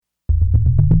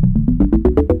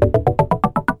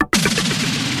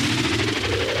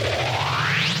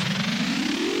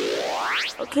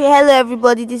Okay, hello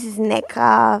everybody, this is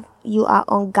Neka. You are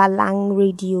on Galang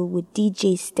Radio with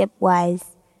DJ Stepwise.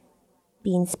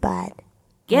 Be inspired.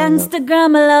 Gangsta girl,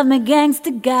 me love me gangsta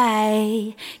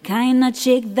guy. Kinda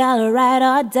chick that'll ride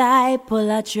or die. Pull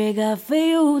a trigger for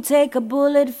you, take a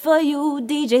bullet for you.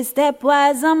 DJ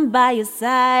Stepwise, I'm by your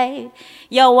side.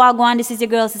 Yo, Wagwan, this is your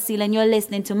girl Cecile and you're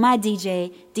listening to my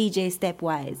DJ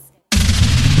Stepwise.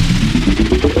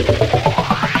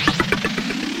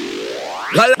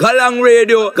 Galang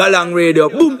Radio,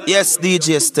 boom. Yes,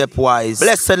 DJ Stepwise.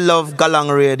 Blessed love, Galang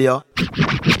Radio.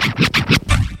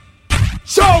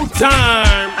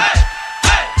 Showtime.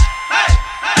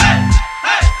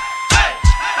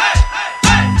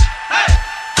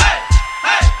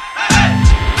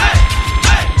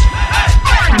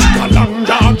 Galang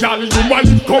girl, you want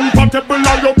compatible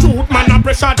or you cute man a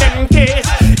pressure them case.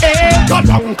 Hey,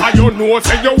 Galang, cause you know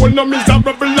say you will no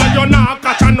miserable or you not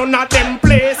catch none of them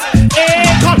place. Hey,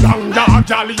 Galang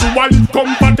girl, you want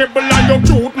compatible or you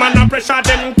cute man a pressure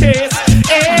them case.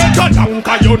 Hey, Galang,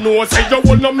 cause you know say you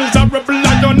will no miserable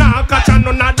or you not catch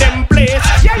none of them place.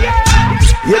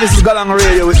 Yeah, this is Galang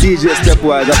Radio with DJ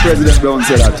Stepwise. The President Brown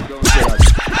said that.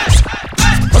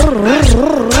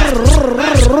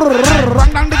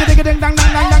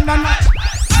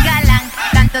 Galán,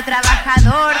 tanto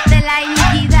trabajador de la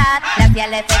iniquidad, le hacía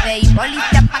el FBI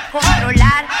policía pa'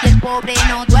 controlar, y el pobre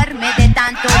no duerme de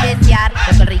tanto desear,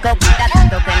 lo que el rico cuida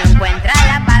tanto que no encuentra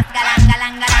la paz. Galán,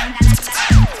 galán, galán, galán.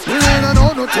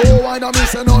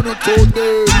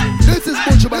 This is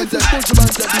Butcher Banter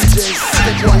DJ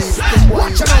Stepwise.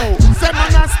 Watch you know, say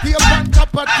man a stay on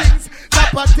top of things.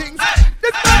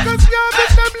 This fuckers can't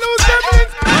make them lose their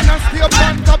wings. Man a stay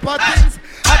on top of things,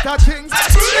 other things.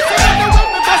 If you don't know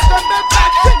me, bust them dead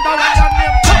back. Think that when your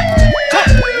name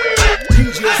come.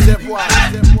 DJ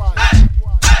Stepwise.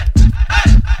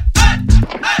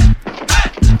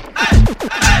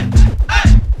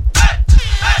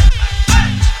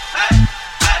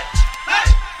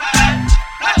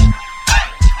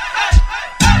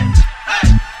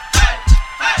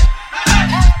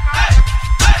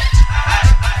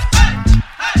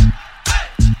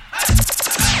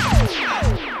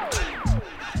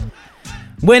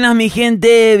 Buenas mi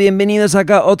gente, bienvenidos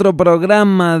acá a otro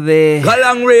programa de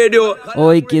Galang Radio.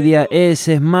 Hoy qué día es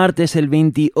martes el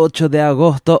 28 de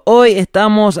agosto. Hoy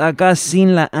estamos acá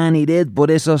sin la Aniret, por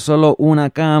eso solo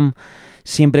una cam.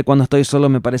 Siempre cuando estoy solo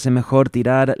me parece mejor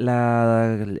tirar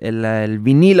el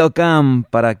vinilo cam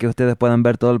para que ustedes puedan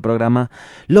ver todo el programa,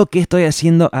 lo que estoy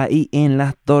haciendo ahí en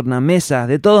las tornamesas.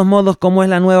 De todos modos, como es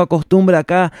la nueva costumbre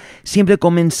acá, siempre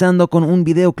comenzando con un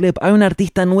videoclip. Hay un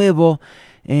artista nuevo.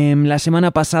 La semana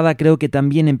pasada creo que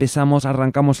también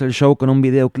arrancamos el show con un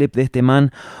videoclip de este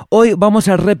man. Hoy vamos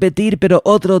a repetir, pero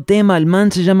otro tema. El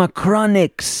man se llama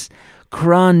Chronix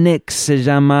se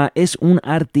llama, es un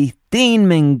artistín,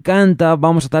 me encanta.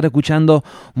 Vamos a estar escuchando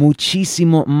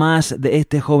muchísimo más de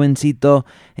este jovencito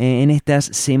en estas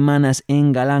semanas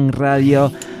en Galang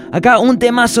Radio. Acá un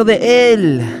temazo de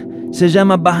él, se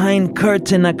llama Behind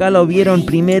Curtain. Acá lo vieron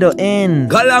primero en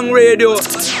Galang Radio.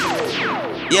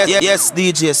 Yes,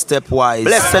 DJ Stepwise.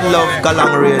 Blessed love,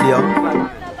 Galang Radio.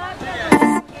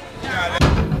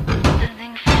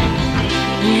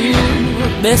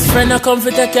 Best friend, I come to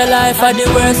take your life are the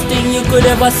worst thing you could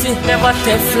ever see.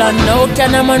 Teflon, now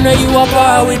can a man know you are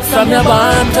power with from your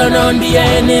band, turn on the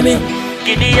enemy.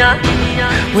 Gideon.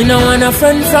 We no want a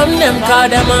friend from them, cause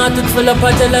them heart it full up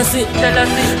of jealousy.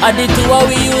 I did two what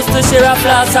we used to share a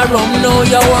flask of rum, now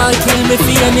you want kill me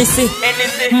for anything.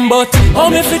 But how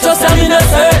me fit just I'm not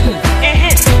certain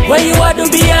where you are to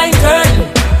behind curtain.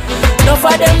 Enough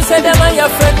of them say them are your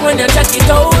friend, when you check it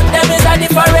out, them is a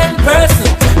different person.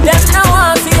 Them no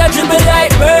want see you dribble like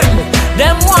burden.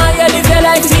 Them want you live your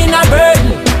life in a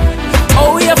burden.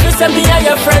 Oh, we have to say me and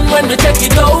your friend, when we check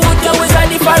it out, you is a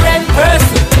different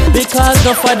person. Because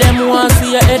enough of them want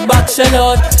see your head back shell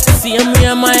out. Same me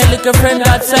and my little friend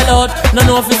that sell out. No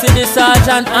know if you see the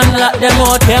sergeant and lock them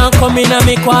out. Can't come in a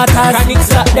me quarters, Chronix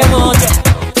lock them out.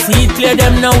 See it clear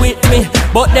them now with me,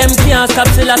 but them can't stop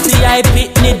till I see I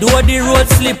pitney. Do the road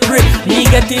slippery, me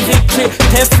get the victory.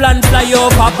 Teflon fly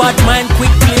over bad mind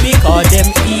quickly, because them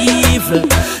evil.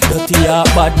 Dirty are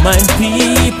bad mind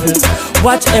people.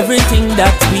 Watch everything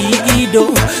that we do.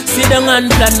 Sit down and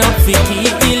plan up to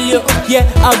kill you. Yeah,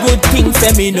 a good thing say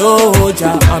me know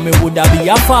ja, and me woulda be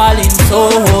a falling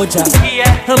soldier. Yeah,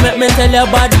 make me tell you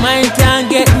bad mind can't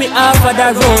get me off of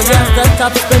the road. Just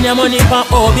stop spend your money for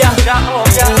obia.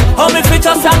 How me fit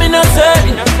just I'm not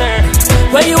certain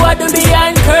where you are to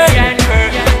behind curtain.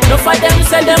 No for them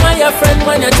say them are your friend,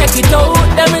 when you check it out,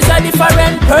 them is a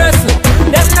different person.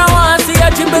 Them no want see you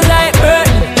dribble like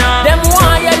burden. Them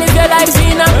want you live your life life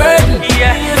in a burden.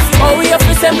 Oh, we have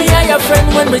to send me and your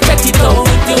friend when we check it out.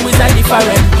 You is a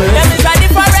different person. Them is a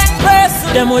different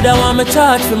person. Them woulda want me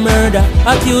charged for murder.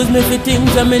 Accuse me for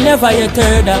things that me never yet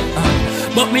heard of.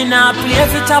 But me nah play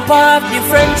for chop off the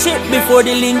friendship before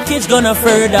the linkage gonna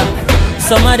further.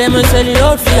 Some of them will sell it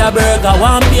out for a burger.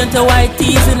 One paint a white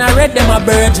tees and I red them a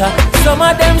burger. Some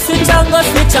of them switch and go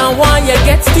switch and one you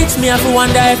get stitch. Me have to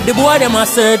wonder if the boy them a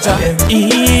surgeon.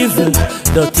 Evil,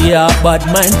 dirty or bad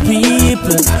mind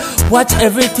people. Watch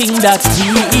everything that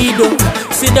we do.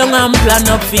 Sit down and plan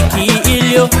up for kill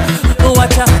you.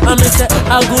 Watch out, I me say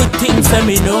a good thing for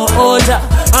me no oja.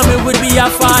 I me would be a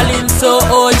falling so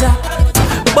oja.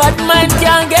 Bad mind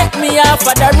can't get me off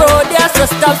of the road, yeah. So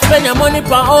stop spend your money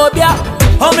for Obia.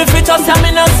 How me fit just I'm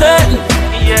not certain.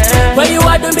 Yeah. When you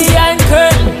are to behind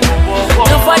curtain.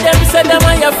 No for them say them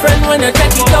are your friend when you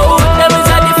check it out. Them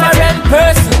is a different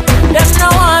person. Them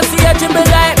no want see you dribble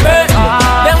like bird.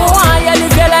 Them want you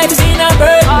live your life in a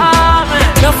bird.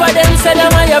 No for them say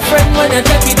them are your friend when you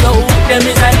check it out. Them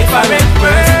is a different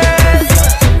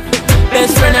person.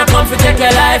 Best friend I come to take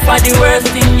your life are the worst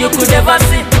thing you could ever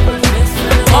see.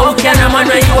 How can a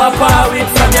man when you are far with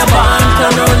from your bond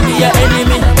turn on be your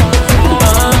enemy?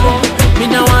 Me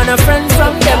no want a friend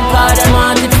from them cause them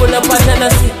want it full up of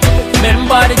jealousy.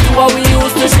 Remember the two we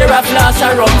used to share a glass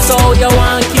of rum. So you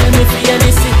want kill me for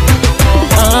anything?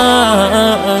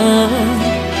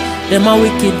 Them are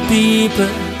wicked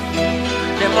people.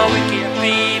 Them are wicked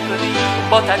people.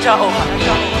 But I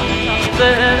just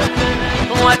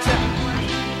evil. Watch out.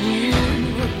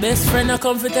 Best friend I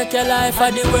come to take your life are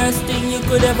the worst thing you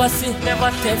could ever see. Never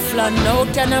Teflon, no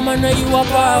can a man where you are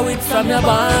power with from your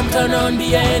band turn on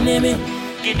the enemy.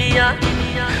 Gideon,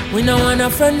 we no want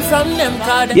a friend from them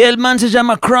card. Y el man se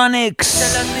llama Chronix.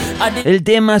 El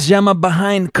tema se llama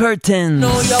Behind Curtains.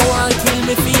 No, you want kill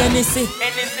me for anything.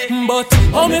 But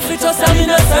how me fit just I'm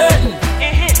not certain.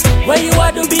 Where you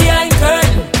are to behind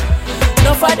curtain.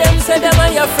 No for them say them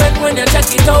are your friend when you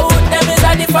check it out. Them is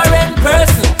a different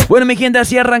person. Bueno, mi gente,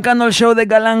 así arrancando el show de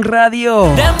Galán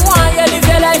Radio. Them want you live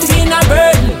your life in a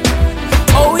burden.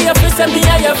 Oh, we have to send me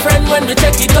and your friend when you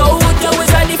check it out. You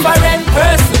is a different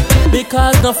person.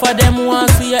 Because no for them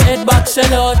want see your head back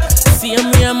shell out. See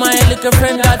me and my little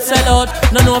friend that sell out.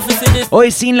 No, no, if you see this.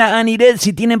 Hoy sin la Anired,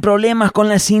 si tienen problemas con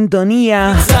la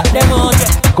sintonía,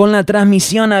 con la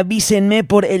transmisión, avísenme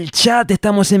por el chat.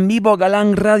 Estamos en vivo,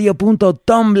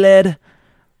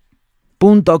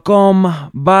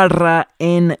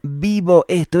 galanradio.tumblr.com/en vivo.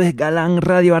 Esto es Galán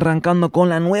Radio, arrancando con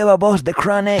la nueva voz de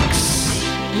Chronix.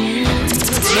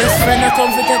 Best friend I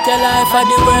come to take your life are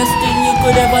the worst thing you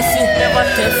could ever see. Never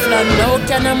Teflon, no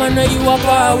can a man you are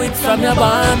power with from your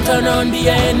band turn on the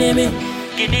enemy.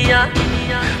 Gideon,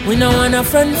 we no want a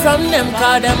friend from them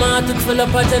cause them heart it full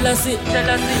up of jealousy.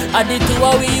 I did two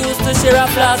we used to share a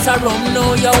glass of rum.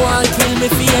 Now you want kill me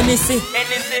for anything.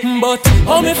 But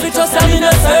how me fit just I'm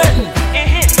not certain.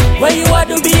 Where you are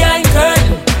to behind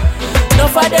curtain. No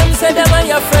for them say them are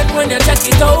your friend when you check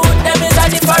it out. Them is a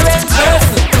different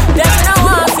person. Them no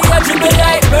want see you dribble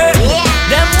like bird.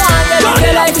 Them want you live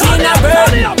your life in a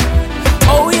bird.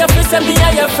 Oh, we have to send me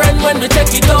and your friend when we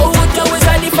check it out. You is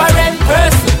a different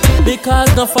person.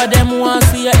 Because no for them want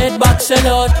see your head back shell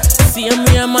out. See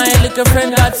me and my little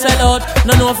friend that sell out.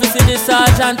 No know if you see the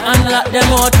sergeant and lock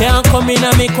them out. Can't come in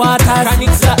a me quarters and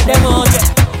it's lock them out.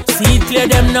 See it clear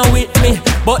them now with me.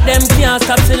 But them can't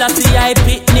stop till I see I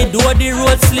pitney. Do the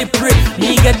road slippery,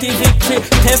 me get the victory.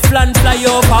 Teflon fly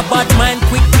over bad mind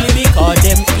quickly. Because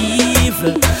them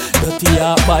evil, dirty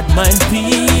or bad mind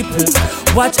people.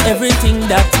 Watch everything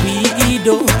that we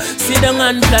do. Sit down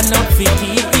and plan up for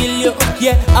kill you.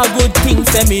 Yeah, a good thing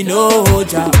say me no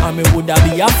ja. And me woulda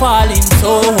be a falling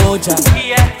soldier.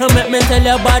 Yeah, make me tell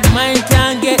you bad mind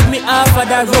can't get me off of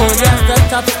the road. Just to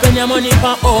stop spend your money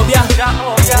for Obia.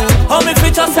 How me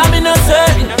fit just I'm not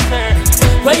certain.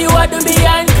 Where you are to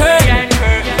behind curtain.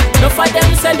 No for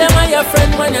them say them are your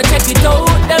friend when you check it out.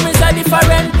 Them is a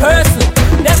different person.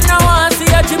 Them no want see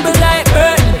you dribble like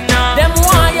burden. Them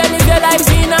want you live your life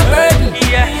in a burden.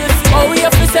 Oh, we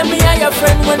have to send me and your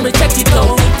friend when we check it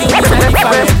out. You is a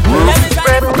different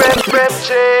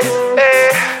person.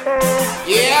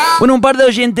 Bueno, un par de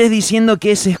oyentes diciendo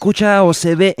que se escucha o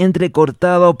se ve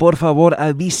entrecortado. Por favor,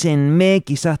 avísenme.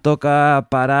 Quizás toca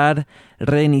parar,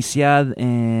 reiniciar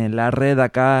la red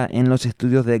acá en los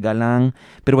estudios de Galán.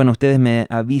 Pero bueno, ustedes me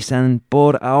avisan.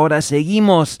 Por ahora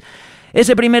seguimos.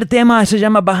 Ese primer tema se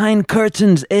llama Behind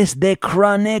Curtains, es de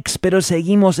Chronix, pero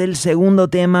seguimos el segundo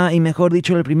tema, y mejor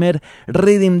dicho, el primer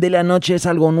rhythm de la noche es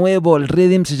algo nuevo. El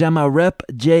rhythm se llama Rep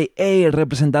J.A.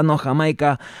 representando a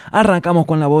Jamaica. Arrancamos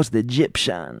con la voz de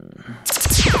Egyptian.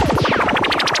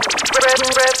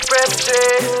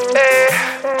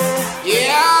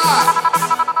 Yeah,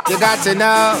 you got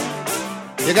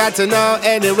to know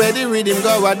anywhere the rhythm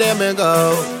go, where them me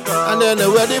go. And then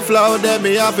where the flow, them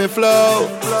me have to flow.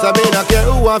 So me not care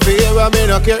who want to hear, and me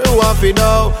not care who want to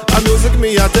know. And music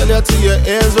me, I tell you to your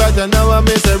ears right now. I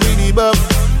miss a really bub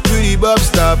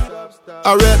stop.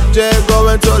 I rap J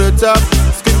going to the top.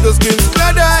 Skin to skin,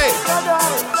 spread eye.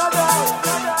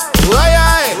 Why I?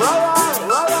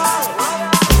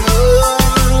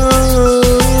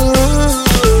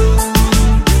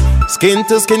 Skin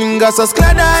to skin, got so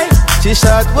spread eye. She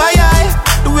shot why I?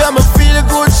 The way me feel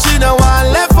good, she no want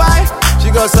left eye.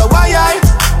 She goes so why I?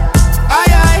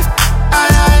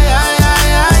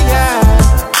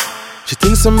 She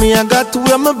thinks of me, I got to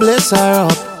wear my bless her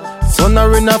up. Son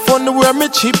her in a fun the way me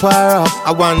chip her up.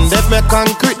 I want that me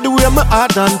concrete the way me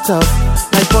hard and tough.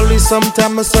 Like police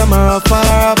sometimes I summer up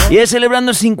her up. Y es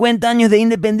celebrando 50 años de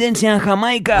independencia en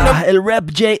Jamaica, el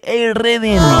rap J.A.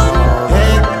 Redding.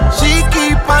 She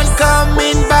keep on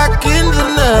coming back in the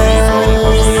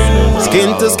night.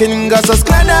 Skin to skin, got so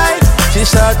skin eye. She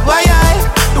shot why I?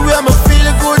 The way me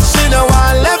feel good, she no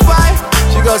want left eye.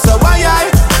 She goes so why I?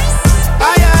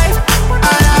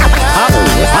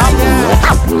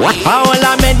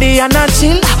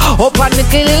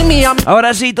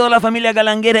 Ahora sí, toda la familia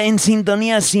galanguera en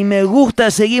sintonía. Si me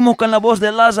gusta, seguimos con la voz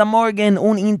de Laza Morgan,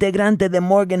 un integrante de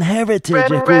Morgan Heritage.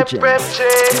 Escuchen.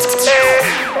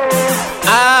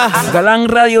 Galán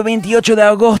Radio, 28 de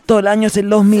agosto, el año es el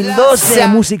 2012.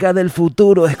 Música del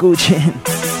futuro, escuchen.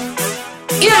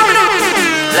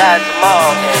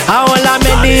 Ahora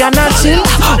me di a chill.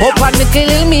 Up and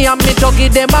kill me and me to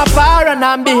give them a fire and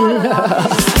a bill.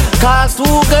 Cause two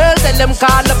girls tell them,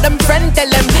 call up them friend, tell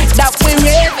them that we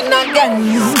raving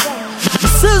again.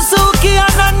 Suzuki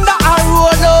and under a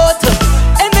roll out.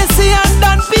 NSC and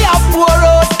Dan P a pour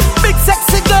out. Big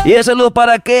sexy girl. Y un saludo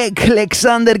para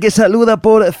Alexander, que saluda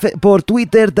por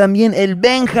Twitter, también el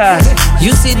Benja.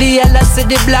 You see the yellow, see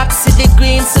the black, see the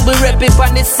green, so we rap it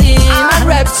on the scene.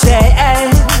 Rap J.A.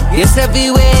 Yes,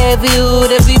 everywhere, every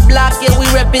hood, every block, yeah, we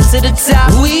rap it to the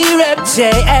top. We rap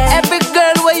J.A. Every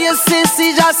girl where you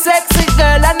see just sexy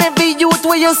girl. And every youth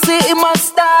where you see him a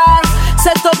star.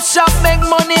 Set up shop, make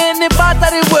money in the part of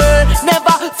the world.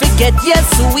 Never forget, yes,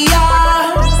 who we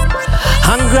are.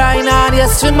 And grind hard,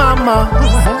 yes, remember.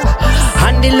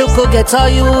 And the look will get our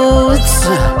youths.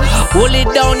 Hold it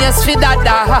down, yes, for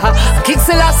dada. Kick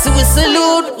Selassie, we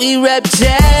salute, we rap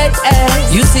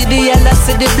J.A. You see the yellow,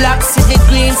 see the black, see the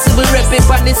green, so we rap it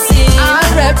on the scene. I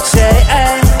rap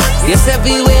J.A. Yes,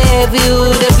 everywhere, every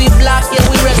hood, every block, yeah,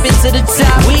 we rap it to the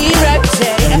top. We rap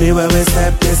J.A. Anywhere we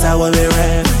step, this how we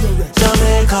rap.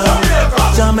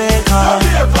 Jamaica.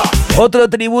 Otro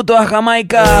tributo a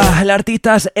Jamaica, el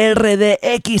artista es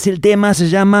RDX, el tema se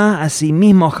llama así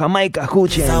mismo Jamaica,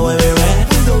 escuchen.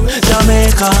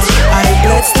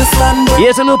 Y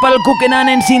el saludo para el Cuquenan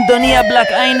en sintonía,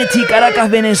 Black Ainity, Caracas,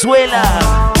 Venezuela.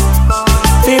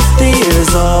 50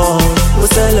 years old, we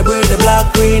celebrate the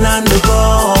black, green and the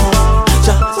gold.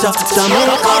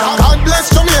 God bless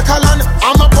Jamaica land,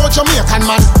 I'm a proud Jamaican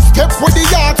man. Step with the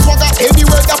yard swagger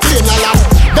anywhere the plane a land.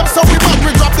 Them so we man,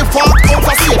 we drop the fork out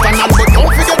of Satan and but don't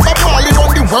forget the balling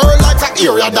on the world like a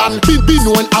area dan. Be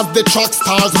known as the track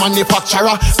stars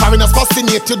manufacturer. Foreigners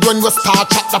fascinated when we start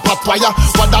chat the patwire.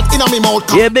 What that in a me mouth.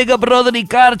 Yeah, big up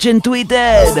Roderick Arch en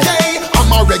Twitter. Okay,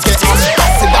 I'm a reggae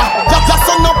ambassador. Just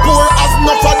so no poor as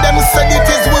enough of them said it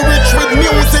is. We rich with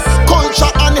music,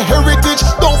 culture and heritage.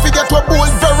 Don't forget we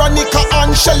bold Veronica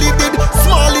and Shelly did.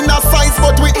 Small in a size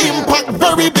but we impact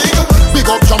very big. Big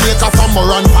up Jamaica from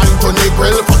Moran Pine to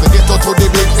Negril. From the ghetto to the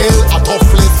big hill, a tough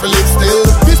place for live still.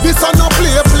 This a no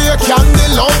play, candy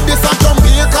love. This a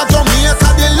Jamaica,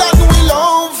 the land we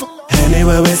love.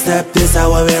 Anywhere we step, this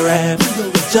how we rap.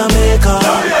 Jamaica.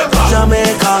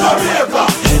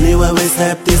 Anywhere we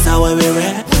step, this how we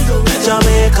rap.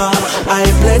 Jamaica. I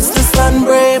pledge to stand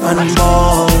brave and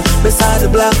bold beside the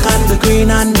black and the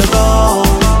green and the gold.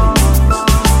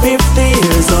 50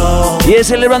 years old. Y es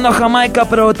celebrando a Jamaica,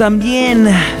 pero también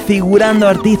figurando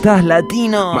artistas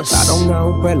latinos. Mataron a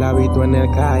un peladito en el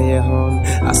callejón.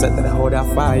 Hace 3 horas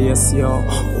falleció.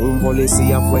 Un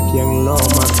policía fue quien lo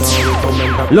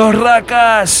mató. Los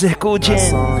Racas, escuchen.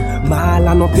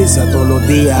 Mala noticia todos los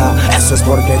días. Eso es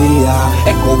porquería.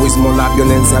 Egoísmo, la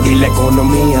violencia y la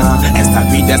economía. Esta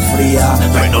vida es fría,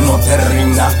 pero no te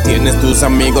rindas. Tienes tus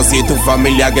amigos y tu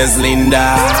familia que es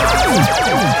linda.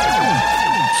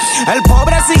 El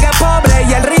pobre sigue pobre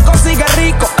y el rico sigue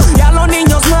rico. Ya los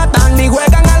niños matan ni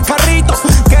juegan al carrito.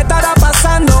 ¿Qué estará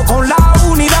pasando con la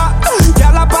unidad?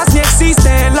 Ya la paz ni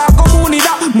existe en la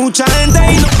comunidad. Mucha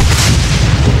gente y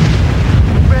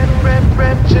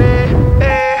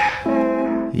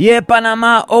Yeah,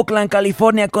 Panamá, Oakland,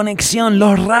 California, conexión.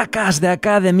 Los racas de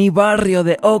acá, de mi barrio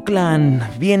de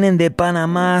Oakland, vienen de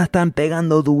Panamá, están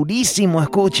pegando durísimo,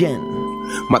 escuchen.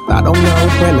 Mataron a un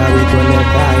peladito en el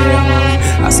calle,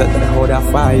 hace 3 horas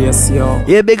falleció.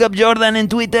 Yeah, big up Jordan en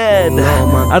Twitter,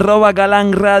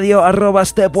 @Galán Radio,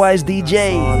 @Stepwise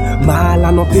DJ.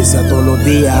 Mala noticia todos los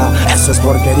días, eso es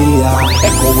porquería.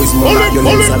 Egoísmo, la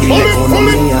violencia y la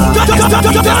economía.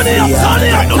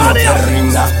 No te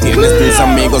rindas, tienes tus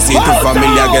amigos y tu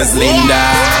familia que es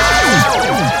linda.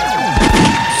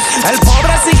 El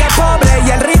pobre sigue pobre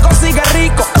y el rico sigue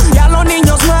rico. Ya los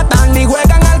niños matan ni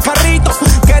juegan al carrito.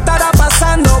 ¿Qué estará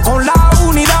pasando con la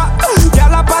unidad? Ya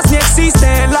la paz ni existe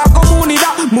en la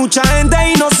comunidad. Mucha gente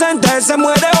inocente se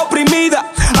muere oprimida.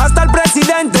 Hasta el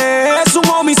presidente es un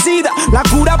homicida. La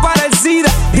cura para el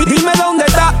SIDA, y dime dónde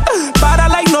está. Para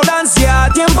la ignorancia,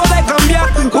 tiempo de cambiar.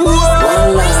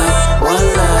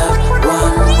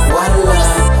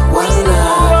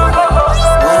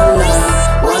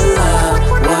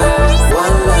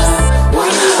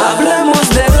 Hablemos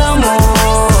del amor.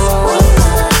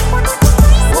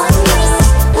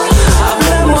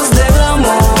 Hablemos del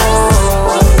amor.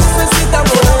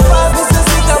 Necesitamos la paz,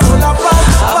 necesitamos la paz.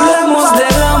 Hablemos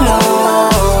del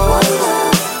amor.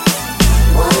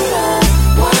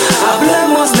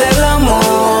 Hablemos del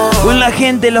amor. Con la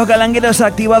gente, los galangueros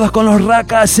activados con los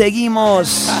racas,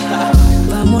 seguimos.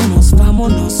 Vámonos,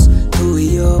 vámonos, tú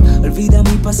y yo. Olvida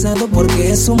mi pasado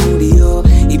porque eso murió.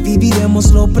 Y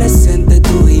viviremos lo presente,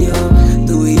 tú y yo.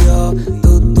 Tú y yo,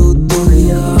 tú y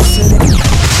yo.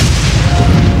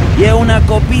 Y una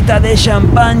copita de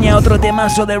champaña, otro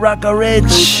temazo de Raka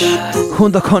Rich.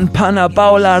 Junto con Pana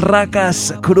Paula,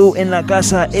 Racas Crew en la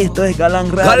casa. Esto es Galán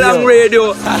Radio. Galán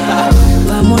Radio.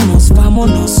 Vámonos,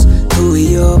 vámonos, tú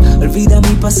y yo. Olvida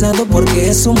mi pasado porque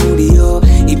eso murió.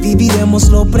 Y viviremos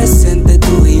lo presente,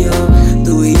 tú y yo.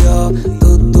 Tú y yo,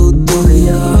 tú y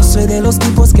yo. No soy de los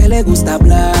tipos que le gusta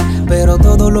hablar, pero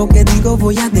todo lo que digo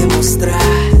voy a demostrar.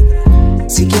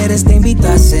 Si quieres te invito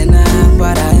a cenar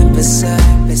para empezar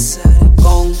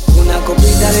con una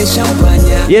copita de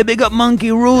champaña. Yeah, big up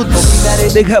Monkey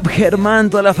Roots, big up Germán,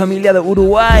 toda la familia de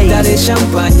Uruguay. Copita de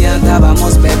champaña,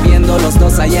 estábamos bebiendo los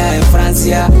dos allá en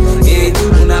Francia. Y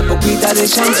una copita de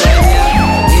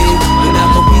champaña, y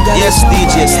una copita de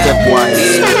champaña. DJ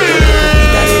Stepwise. Una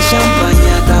copita de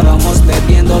champaña, estábamos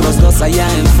bebiendo los dos allá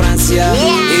en Francia.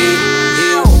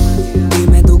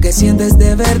 Dime tú qué sientes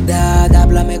de verdad,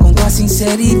 háblame con toda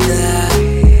sinceridad.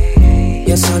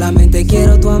 Yo solamente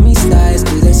quiero tu amistad, es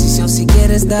tu decisión si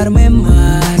quieres darme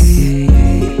más.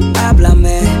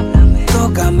 Háblame,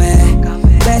 tócame,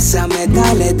 bésame,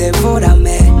 dale,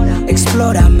 devórame,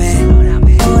 explórame.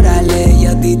 Órale,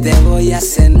 yo a ti te voy a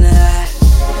cenar.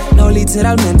 No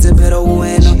literalmente, pero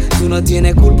bueno, tú no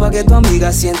tienes culpa que tu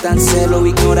amiga sientan celo.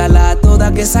 Ignórala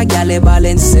toda, que esa ya le vale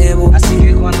en cebo. Así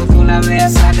que cuando tú la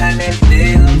veas, sácale el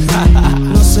dedo.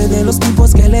 No soy de los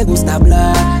tipos que le gusta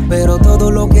hablar, pero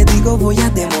todo lo que digo voy a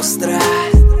demostrar.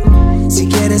 Si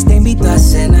quieres te invito a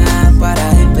cenar para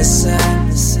empezar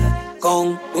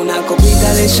con una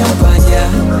copita de champaña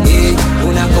y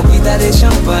una copita de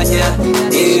champaña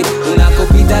y una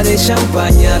copita de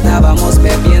champaña. Estábamos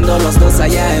bebiendo los dos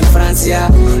allá en Francia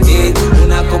y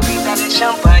una copita de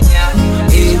champaña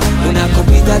y una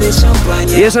copita de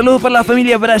champaña. Y un saludo para la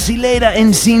familia brasileira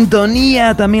en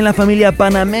sintonía, también la familia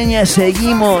panameña,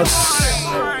 seguimos.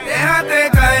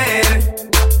 Déjate caer,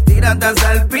 tírate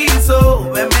hasta el piso,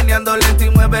 ven meneando lento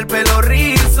y mueve el pelo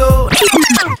rizo.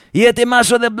 Y este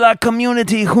mazo de Black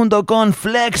Community junto con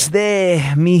Flex de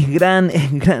mis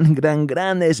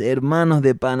grandes hermanos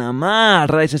de Panamá,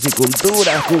 Raíces y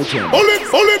Cultura, escuchen. Turn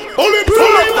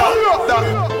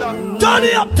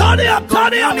it up, turn it up,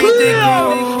 turn it up, clear.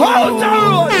 Hold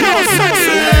on.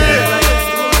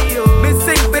 Me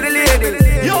sing for the ladies.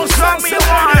 Yo, show me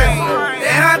wine.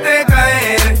 Déjate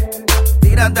caer,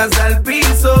 tírate hasta el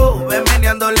piso, ven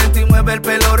meneando lento y mueve el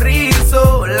pelo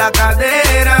rizo. La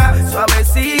cadera,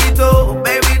 suavecito,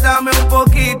 baby dame un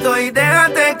poquito y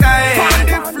déjate caer.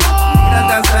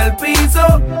 Tírate hasta el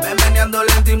piso, ven meneando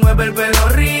lento y mueve el pelo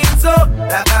rizo.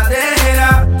 La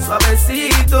cadera,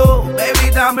 suavecito, baby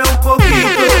dame un poquito.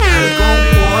 Come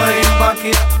wine back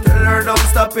it, tell her don't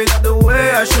stop it. The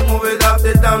way I should move it up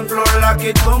the dance floor, lock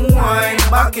it. Come wine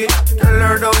back it, tell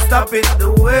her don't stop it. The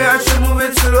way I should move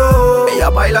it slow. Ella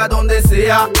baila donde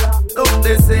sea,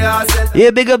 donde sea.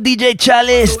 Yeah, big up DJ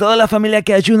Chales, toda la familia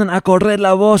que ayudan a correr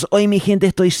la voz. Hoy mi gente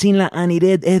estoy sin la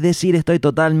Anired, es decir, estoy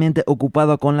totalmente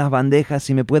ocupado con las bandejas.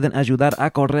 Si me pueden ayudar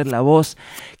a correr la voz,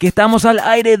 que estamos al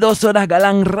aire 2 horas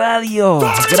Galán Radio.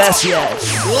 Gracias.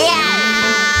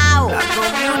 La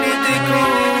community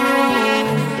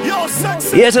crew. Yo,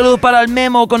 Y el saludo para el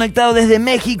Memo conectado desde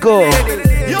México.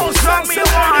 Déjate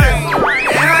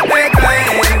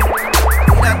caer,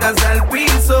 tírate hasta el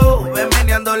piso, ven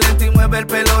meneando lento y mueve el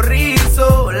pelo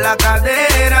rizo, la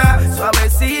cadera,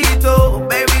 suavecito,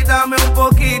 baby dame un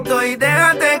poquito y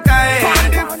déjate caer.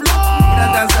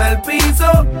 Tírate hasta el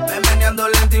piso, ven meneando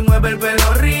lento y mueve el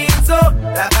pelo rizo,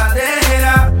 la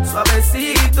cadera,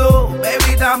 suavecito,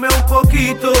 baby dame un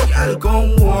poquito. Y'all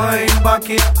gon' wine back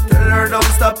it, tell her don't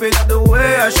stop it, the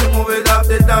way I should move it up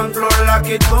the dance floor like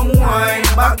it. Gon' wine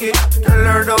back it, tell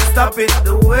her don't stop it,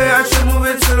 the way I should move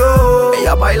it slow.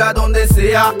 Ella baila donde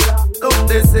sea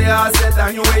hace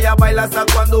daño. Ella baila hasta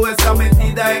cuando está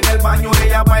metida en el baño.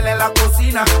 Ella baila en la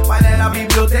cocina, baila en la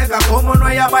biblioteca. Como no,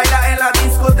 ella baila en la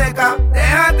discoteca.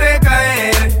 Déjate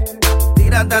caer,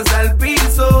 tírate hasta el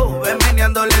piso, ven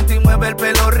meneando lento y mueve el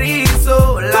pelo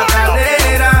rizo, la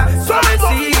cadera,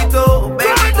 suavecito,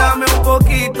 baby dame un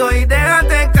poquito y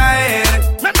déjate caer.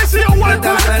 Tírate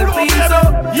hasta el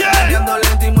piso, meneando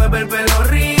lento y mueve el pelo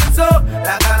rizo,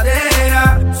 la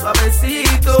cadera,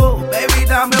 suavecito, baby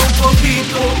dame un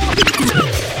poquito.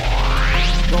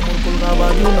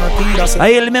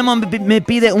 Ahí el Memo me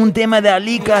pide un tema de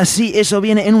Alika. Sí, eso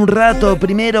viene en un rato.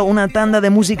 Primero una tanda de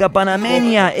música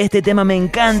panameña. Este tema me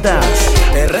encanta.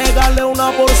 Te regalé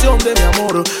una porción de mi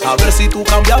amor, a ver si tú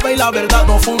cambiabas y la verdad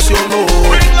no funcionó.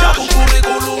 Ya tu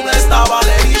currículum estaba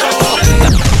leído.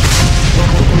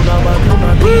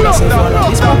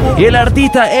 Y el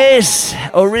artista es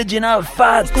Original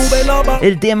Fat.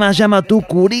 El tema se llama Tu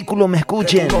Currículum,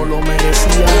 escuchen. No lo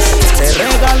merecías. Te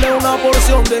regalé una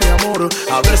porción de mi amor,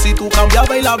 a ver si tú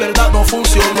cambiabas y la verdad no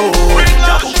funcionó.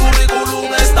 Ya tu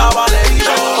currículum estaba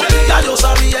leído, ya yo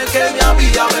sabía que me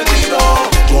había metido.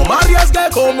 Yo me arriesgué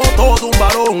como todo un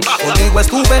varón, contigo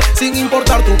estuve sin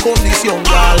importar tu condición.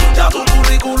 Ya tu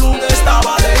currículum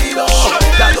estaba leído,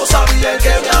 ya yo sabía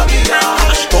que me había.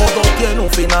 Todo tiene un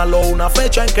final o una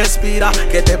fecha en que expira,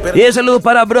 que te Y el saludo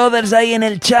para brothers ahí en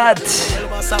el chat.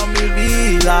 A mi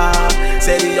vida,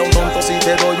 sería un tonto si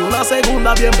te doy una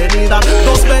segunda bienvenida.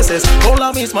 Dos veces con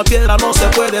la misma piedra no se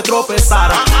puede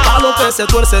tropezar. A lo que se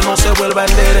tuerce no se vuelve a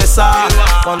enderezar.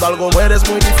 Cuando algo muere es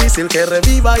muy difícil que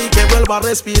reviva y que vuelva a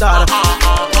respirar.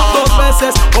 Dos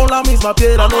veces con la misma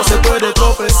piedra no se puede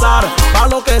tropezar. A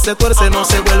lo que se tuerce no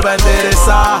se vuelve a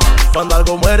enderezar. Cuando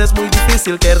algo muere es muy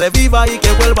difícil que reviva y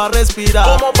que vuelva a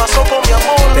respirar. ¿Cómo pasó con mi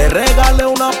amor? Te regalé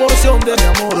una porción de mi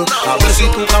amor, a ver si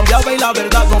tú cambiabas y la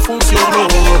verdad no funcionó.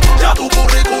 Ya tu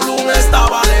currículum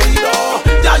estaba leído,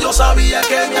 ya yo sabía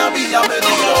que me había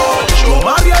metido. Yo me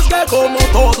arriesgué como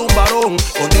todo un varón,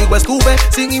 contigo estuve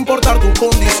sin importar tu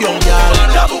condición.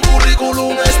 Ya tu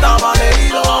currículum estaba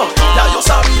leído, ya yo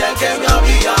sabía que me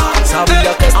había.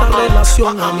 Sabía que esta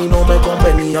relación a mí no me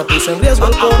convenía. Puse en riesgo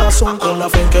el corazón con la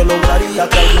fe en que lograría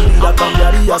que algún día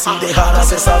cambiaría. Si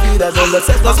dejaras esa vida donde el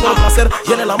sexo es por placer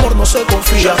y en el amor no se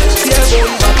confía. Ciego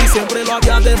y a ti siempre lo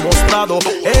había demostrado.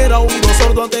 Era oído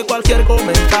sordo ante cualquier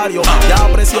comentario. Ya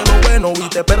aprecié lo bueno y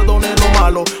te perdoné lo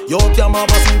malo. Yo te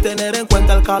amaba sin tener en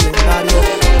cuenta el calendario.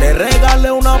 Te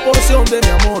regalé una porción de mi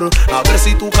amor, a ver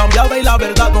si tú cambiabas y la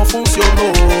verdad no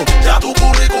funcionó. Ya tu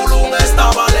currículum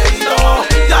estaba leído,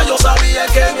 ya yo sabía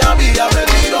que me había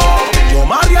metido. Yo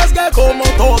me arriesgué como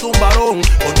todo un varón,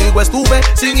 contigo estuve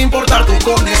sin importar tu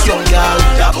condición.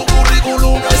 Ya tu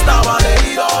currículum estaba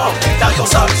leído, ya yo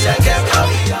sabía que me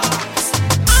había.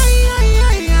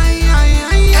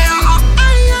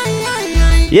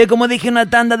 Y es como dije, una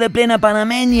tanda de plena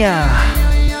panameña.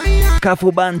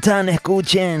 Cafu Bantan,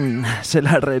 escuchen, se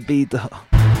la repito.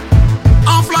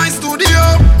 Fly Studio,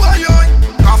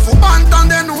 Cafu Bantan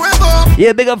de nuevo. Y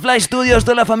el Vega Fly Studios,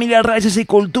 toda la familia Raíces y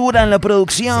Cultura en la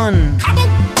producción.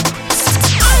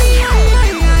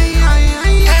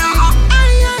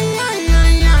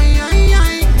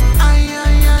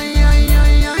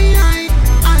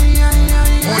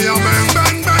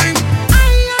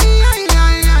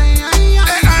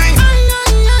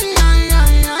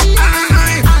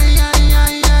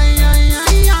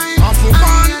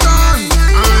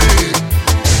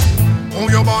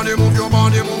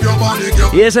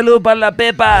 Y el saludo para la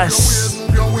Pepas.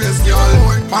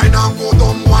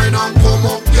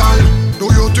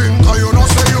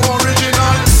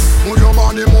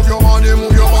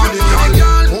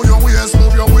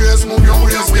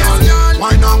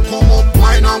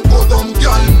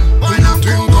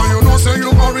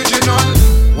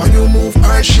 When you move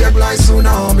earth shape like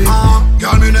tsunami,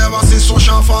 girl me never see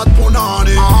social fat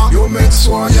punani. You make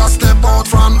sure you step out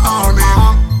from army.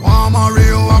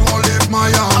 Mario, I go live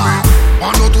Miami.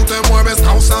 Cuando tú te mueves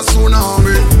causa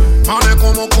tsunami. Mane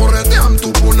como corretean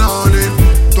tu punani.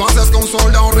 Tú haces que un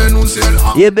soldado renuncie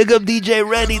Yeah, big up DJ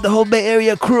Ready, the whole Bay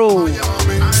Area crew.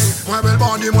 Mueve el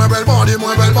body,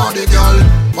 girl.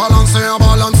 Balancea,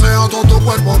 balancea todo tu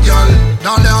cuerpo, girl.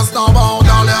 Dale hasta abajo,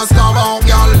 girl.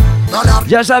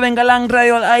 Ya saben, Galán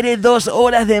Radio al aire, 2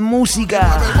 horas de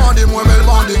música. Mueve el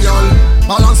body, girl.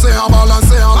 Balancea,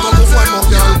 balancea todo tu cuerpo,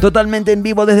 girl. Totalmente en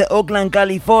vivo desde Oakland,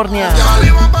 California.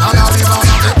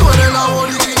 Tú eres la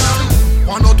original.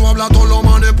 Cuando tú hablas, todos los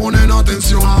manes ponen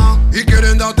atención y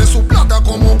quieren darte su plata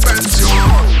como pensión.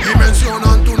 Y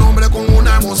mencionan tu nombre con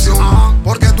una emoción,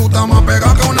 porque tú estás más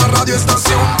pegada que una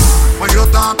radioestación. When you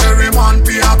talk, everyone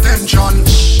pay attention.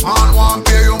 Man want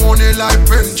pay you money like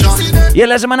pension. Y en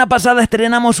la semana pasada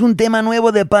estrenamos un tema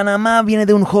nuevo de Panamá. Viene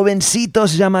de un jovencito,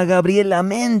 se llama Gabriel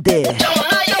Lamente.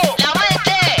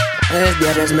 Es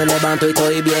viernes, me levanto y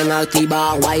estoy bien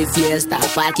activa. Hay fiesta,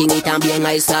 parking y también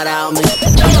hay sarao. Viernes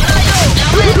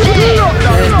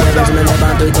me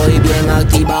levanto y estoy bien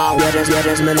activa.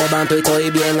 Viernes me levanto y estoy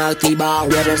bien activa.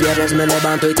 Viernes me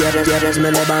levanto y viernes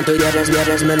me levanto y viernes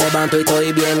me levanto y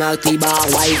estoy bien activa.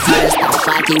 Hay fiesta,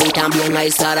 parking y también hay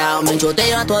sarao. Me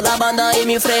enchoteo a toda la banda y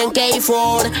mi friend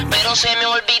K4, pero se me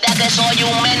olvida que soy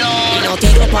un menor. Y no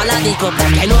tiro pa' la disco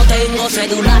porque no tengo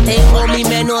cédula. Tengo mi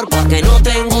menor porque no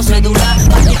tengo cédula.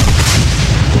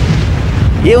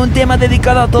 Y es un tema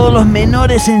dedicado a todos los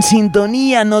menores en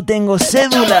sintonía. No tengo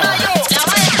cédula.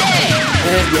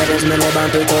 Viernes me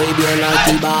levanto y estoy bien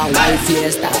activa. Hay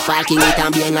fiesta, parking y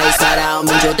también hay sarao.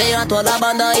 Me enchoteo a toda la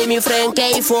banda y mi friend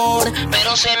K4,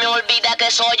 pero se me olvida que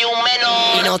soy un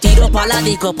menor. Y no tiro pa' la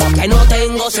disco porque no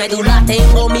tengo cédula.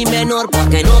 Tengo mi menor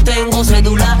porque no tengo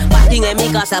cédula. Parking en mi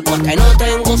casa porque no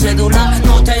tengo cédula.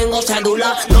 No tengo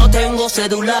cédula, no tengo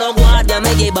cédula. Los guardias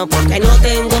me llevan porque no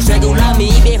tengo cédula. Mi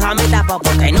vieja me tapa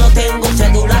porque no tengo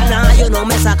cédula. Nadie no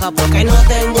me saca porque no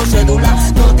tengo cédula.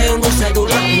 No tengo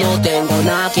cédula, no tengo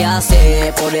nada que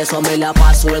hacer, por eso me la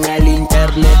paso en el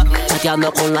internet,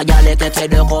 chateando con la yale que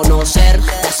quiero conocer.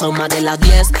 Ya son más de las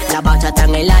 10, la bachata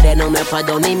en el área, no me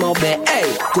puedo ni mover.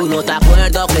 Ey, tú no te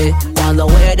acuerdas que cuando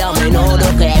era menor,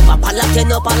 que papá la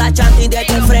haciendo pa' la chanti de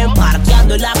tu friend,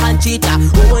 parqueando en la canchita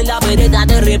o en la vereda,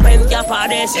 de repente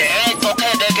aparece el toque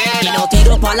de queda. Y no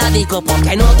tiro pa' la disco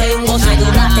porque no tengo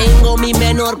cédula. Tengo mi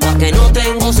menor porque no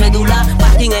tengo cédula.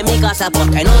 Parking en mi casa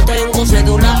porque no tengo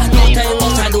cédula. No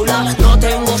tengo cédula, no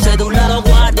tengo cédula. Los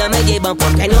guardias me llevan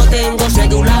porque no tengo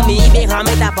cédula. Mi vieja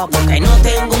me tapa porque no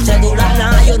tengo cédula.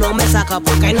 Nadie no me saca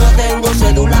porque no tengo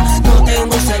cédula. No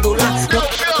tengo cédula, no.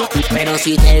 Pero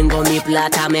si tengo mi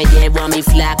plata, me llevo a mi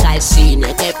flaca al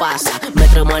cine. ¿Qué pasa? Me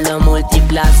tramo en la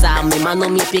multiplaza. Me mando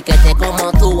mi piquete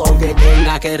como tú, aunque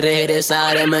tenga que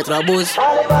regresar en Metrobús.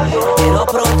 Pero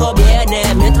pronto viene,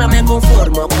 mientras me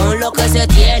conformo con lo que se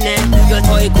tiene. Yo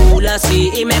estoy cool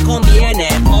así y me conviene,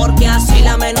 porque así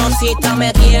la menorcita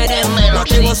me quiere. No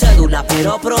tengo cédula,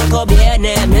 pero pronto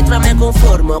viene, mientras me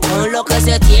conformo con lo que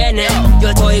se tiene. Yo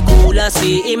estoy cool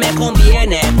así y me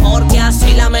conviene, porque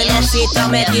así la menorcita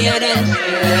me quiere.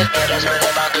 Viernes me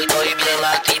levanto y estoy bien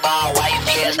activado. Hay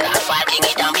fiesta, parking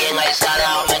y también hay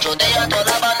sarao. Me chuteo a toda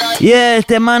la banda. Y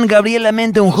este man, Gabriel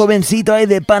Lamente, un jovencito ahí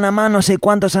de Panamá, no sé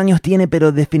cuántos años tiene,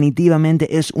 pero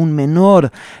definitivamente es un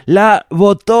menor. La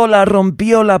botó, la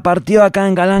rompió, la partió acá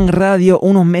en Galán Radio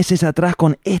unos meses atrás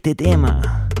con este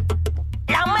tema.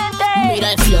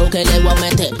 Mira el flow que le voy a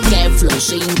meter, que flow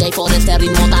sin day por este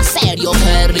ritmo tan serio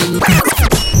que ritmo.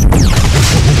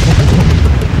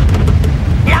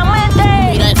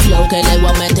 Mira el flow que le voy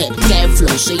a meter, que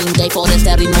flow sin day por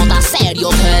este ritmo tan serio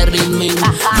que ritmo.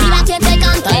 Mira que te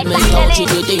canta el mento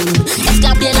chiquitín, es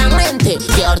Gabriel Lamente,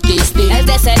 que artista. Es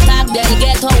de ese tag del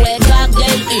ghetto, el tag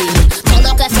del in. Todo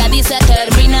lo que se dice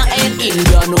termina en in.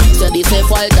 Ya no se dice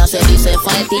falta, se dice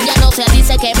falta. Y ya no se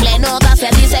dice que plenota, se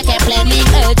dice que plenín.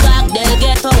 El tag del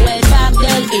ghetto, el tag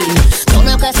del in. Todo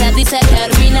lo que se dice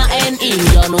termina en in.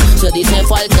 Ya no se dice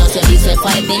falta, se dice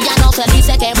falta. Y ya no se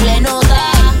dice que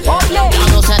plenota. Ya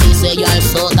no se dice ya el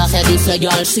sota, se dice ya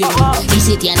el sí. Y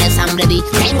si tienes hambre, di,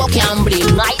 tengo que hambrir.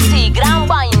 Ay sí, gran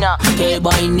vaina, qué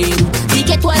vainín. Di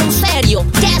que tú eres un serio,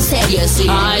 qué serie sí.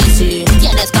 Ay sí,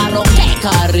 tienes carro, qué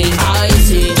carrín. Ay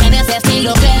sí, tienes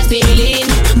estilo, qué estilín.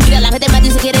 Mira la gente me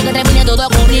dice quiere que termine todo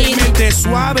con rin. Mente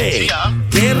suave,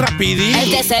 qué rapidín.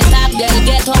 Este es el tag del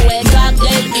ghetto, el tag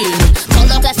del in. Todo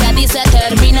lo que se dice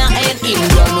termina en in.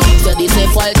 Ya no se dice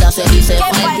falta, se dice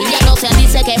falta. Y ya no se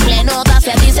dice que plenota,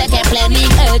 se dice que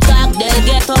plenín. El tag del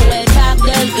ghetto, el tag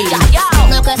del in. Todo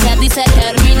lo que se dice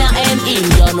termina en in.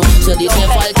 Ya no se dice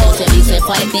falta, se dice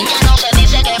falta. Y ya no se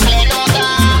dice que plenota,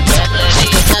 se dice.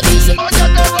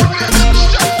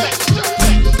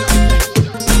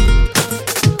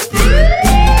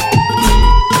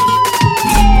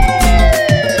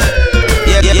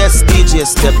 Yes, DJ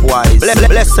Stepwise.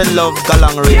 Blessed love,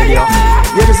 Galang Radio.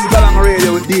 Yeah, this is Galang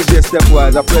Radio with DJ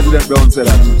Stepwise. Our President Brown said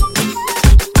that.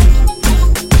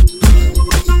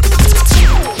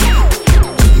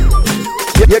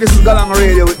 Yeah, this is Galang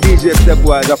Radio with DJ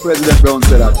Stepwise. Our President Brown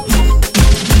said that.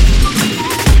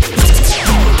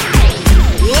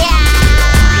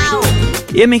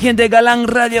 Y mi gente, Galang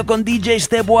Radio con DJ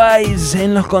Stepwise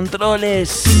en los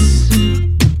controles.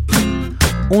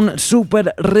 Un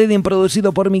super reading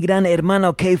producido por mi gran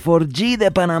hermano K4G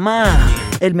de Panamá,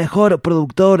 el mejor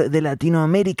productor de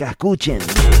Latinoamérica. Escuchen.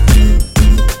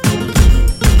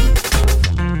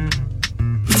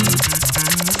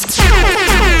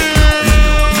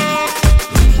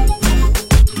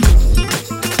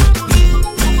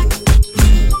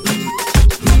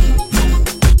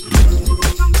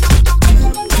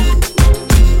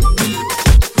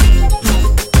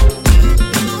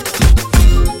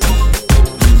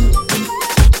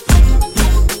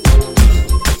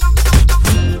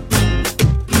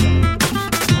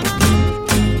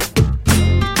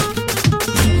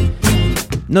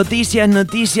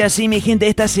 Noticias, sí mi gente,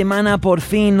 esta semana por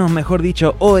fin, o mejor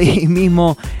dicho, hoy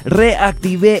mismo,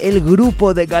 reactivé el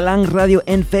grupo de Galang Radio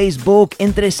en Facebook.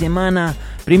 Entre semana,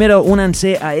 primero,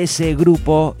 únanse a ese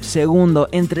grupo. Segundo,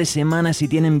 entre semana, si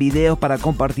tienen videos para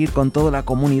compartir con toda la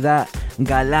comunidad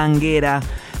galanguera,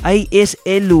 ahí es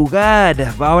el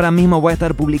lugar. Ahora mismo voy a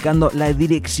estar publicando la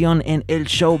dirección en el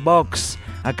Showbox,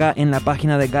 acá en la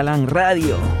página de Galang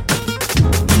Radio.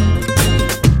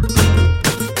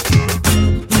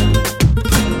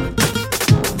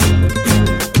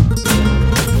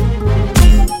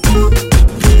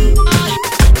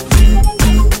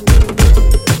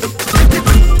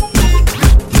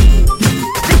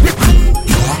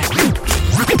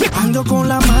 Con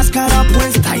la máscara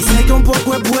puesta y sé que un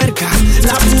poco es puerca,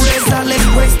 la pureza le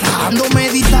cuesta. Ando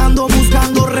meditando,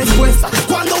 buscando respuestas.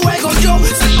 Cuando juego yo,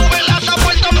 se sube la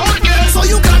vuelta porque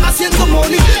soy un crack haciendo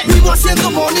money. Vivo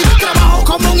haciendo money, trabajo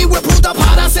como un hijueputa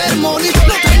para hacer money.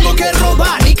 No tengo que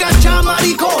robar ni cachar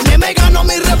maricones. Me gano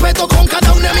mi respeto con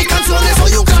cada una de mis canciones.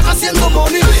 Soy un crack haciendo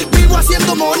money, vivo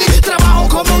haciendo money. Trabajo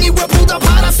como un hijueputa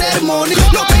para hacer money.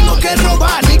 No tengo que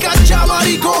robar ni cachar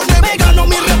maricones. Me gano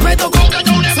mi respeto con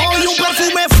cada una de mis canciones. Soy un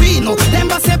perfume fino, de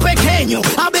envase pequeño.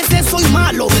 A veces soy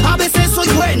malo, a veces soy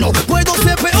bueno. Puedo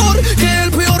ser peor que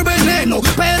el peor veneno,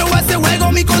 pero a este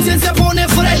juego mi conciencia pone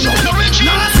freno.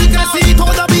 Nací, crecí,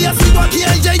 todavía sigo aquí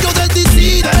el Yeyo del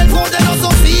DC, del poderoso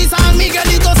sí, San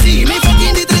Miguelito sí, mi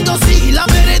fucking distrito sí, la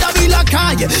vereda vi la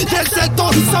calle, del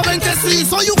sector saben que sí.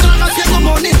 Soy un crack haciendo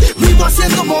money, vivo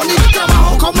haciendo money.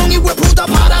 Trabajo como un hijueputa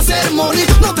para hacer money.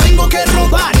 No tengo que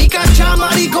robar ni cachar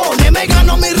maricones. Me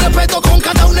gano mi respeto con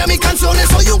cada una de mis canciones.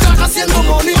 Soy un crack haciendo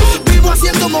money, vivo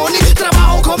haciendo money.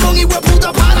 Trabajo como un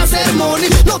hijueputa para hacer money.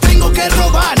 No tengo que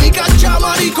robar ni cachar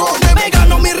maricones. Me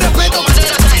gano mi respeto.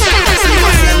 Sigo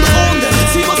haciendo under,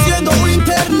 sigo siendo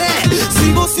internet.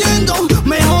 Sigo siendo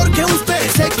mejor que usted.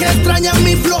 Sé que extrañan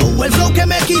mi flow, el flow que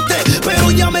me quité,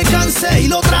 pero ya me cansé y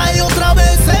lo trae otra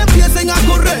vez. Empiecen a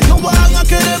correr, no van a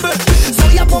querer ver.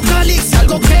 Soy apocalipsis,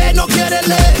 algo que no quieres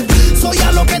leer. Soy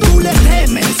a lo que tú le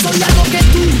temes, soy algo que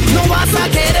tú no vas a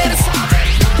querer saber.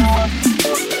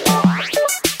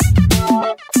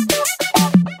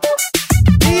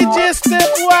 DJ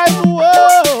Stepwise, whoa.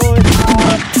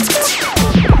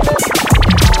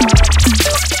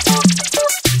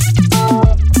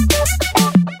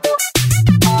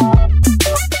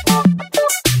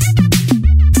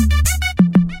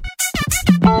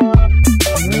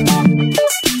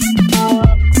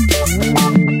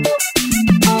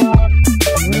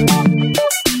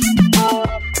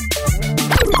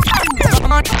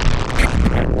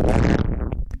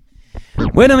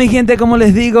 Bueno, mi gente, como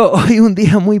les digo, hoy un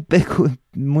día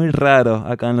muy raro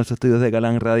acá en los estudios de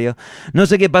Galang Radio. No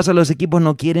sé qué pasa, los equipos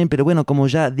no quieren, pero bueno, como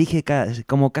ya dije,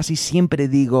 como casi siempre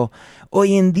digo,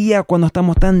 hoy en día cuando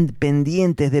estamos tan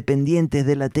dependientes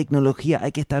de la tecnología,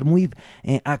 hay que estar muy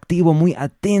activo, muy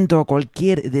atento a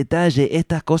cualquier detalle.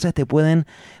 Estas cosas te pueden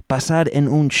pasar en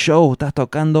un show, estás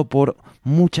tocando por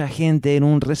mucha gente en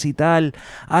un recital,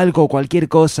 algo, cualquier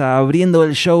cosa, abriendo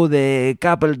el show de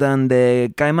Capleton,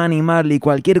 de Caimán y Marley,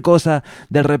 cualquier cosa,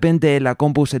 de repente la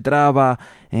compu se traba,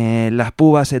 las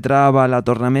púas se traba, la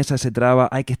tornamesa se traba.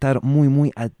 Hay que estar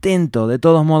muy atento. De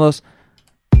todos modos,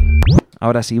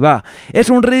 ahora sí va. Es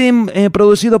un rhythm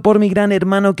producido por mi gran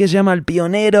hermano que se llama El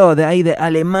Pionero, de ahí de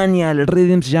Alemania. El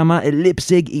rhythm se llama el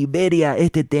Leipzig Iberia.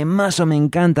 Este temazo me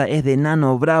encanta, es de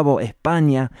Nano Bravo,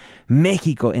 España,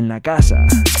 México en la casa.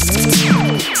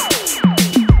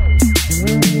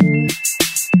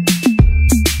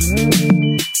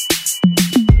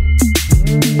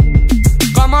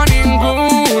 Como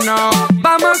ninguno,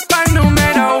 vamos para el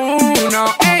número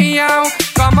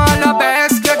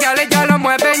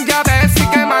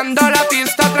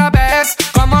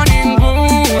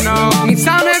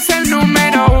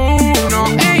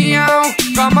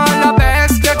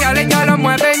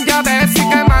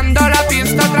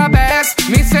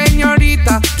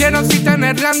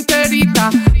la enterita.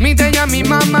 Mire ya mi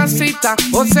mamacita,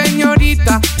 oh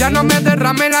señorita, ya no me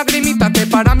derrame lagrimita, que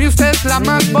para mí usted es la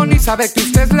más bonita. Sabe que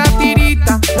usted es la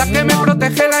tirita, la que me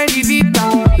protege la heridita.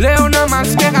 Leona más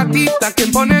que gatita, que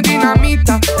pone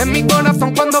dinamita en mi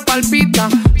corazón cuando palpita.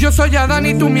 Yo soy Adán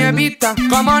y tú mi Evita,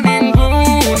 como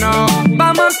ninguno.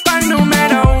 Vamos pa'l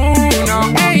número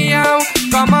 1. Ey yo,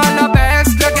 como lo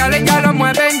ves, que ya lo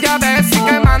mueven, ya ves, y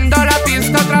quemando la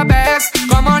pista otra vez,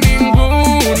 como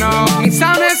ninguno. Mi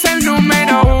sound es el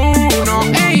número 1.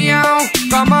 Ey yo,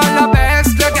 como lo ves,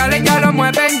 que ya lo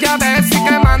mueven, ya ves, y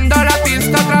quemando la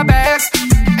pista otra vez.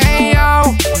 Ey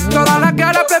yo, toda la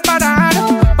quiero preparar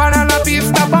para la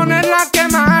pista ponerla a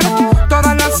quemar.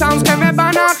 Todas las sounds que me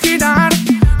van a girar.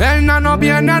 El nano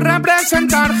viene a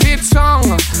representar hit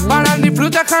song para el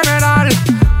disfrute general,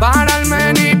 para el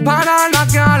men y para la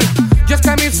gal. Y es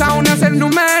que mi sound es el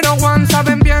número 1.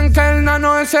 Saben bien que el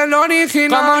nano es el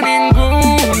original, como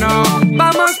ninguno.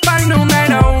 Vamos pa'l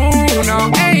número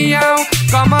 1. Ey yo,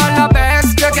 como lo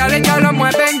ves, que ya lo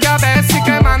mueven, ya ves, y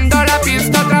quemando la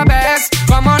pista otra vez,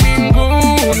 como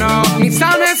ninguno. Mi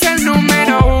sound es el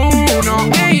número 1.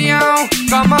 Ey yo,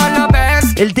 como lo ves.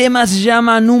 El tema se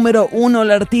llama Número 1,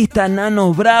 el artista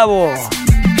Nano Bravo.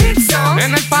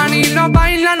 En el party lo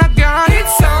bailan acá,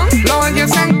 lo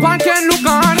oyes en cualquier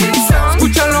lugar.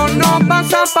 Escúchalo, no vas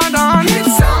a parar.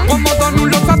 Como Don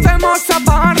los hacemos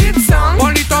zapar.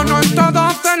 Bolito no en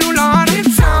todo celular,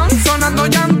 sonando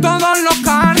ya en todos los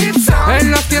caris.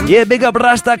 En las tiendas. Yeah, big up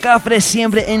Rasta Cafre,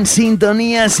 siempre en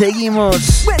sintonía,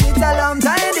 seguimos.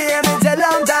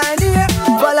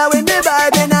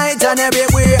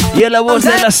 Y a la voz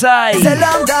de la SAI.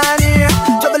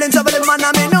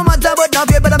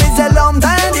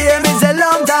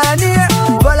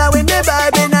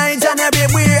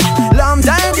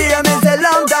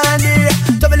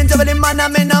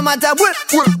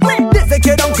 Desde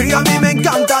que era un crío a mí me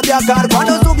encanta viajar.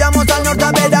 Cuando subíamos al norte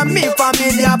a ver a mi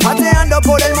familia, paseando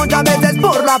por el monte, a veces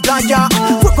por la playa.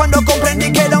 Fue cuando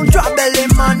comprendí que era un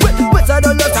traveling man.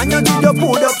 Pasaron los años y yo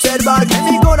pude observar que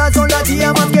mi corazón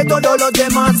latía más que todos los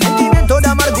demás. Sentimiento de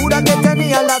amargura que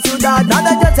tenía la ciudad,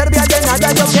 nada ya servía de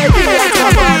nada, yo quería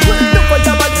acabar. No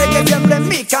faltaba el reggae siempre en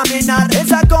mi caminar,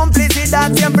 esa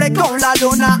complicidad siempre con la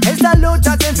luna, esa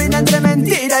lucha sin fin entre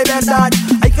mentira y verdad.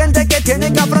 Hay gente que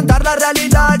tiene que afrontar la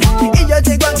realidad, y yo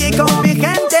sigo aquí con mi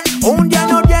gente, un día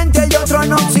en Oriente y otro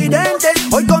en Occidente.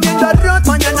 Hoy comiendo arroz,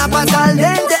 mañana pasa al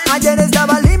dente. Ayer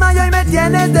estaba Lima y hoy me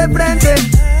tienes de frente.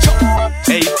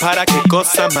 Ey, para qué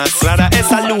cosa más rara.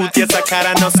 Esa luz y esa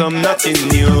cara no son nothing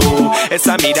new.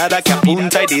 Esa mirada que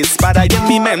apunta y dispara, y en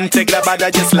mi mente grabada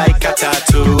just like a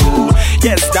tattoo.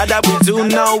 Yes, dada, we do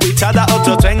know each other.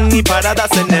 Otro tren y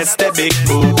paradas en este big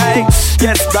boot. Hey,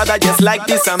 yes, brother, just like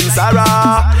this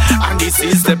Samsara, and this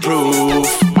is the proof.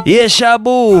 Yes,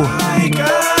 Shabu. My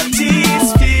God,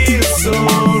 this feels so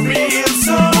real,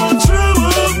 so true.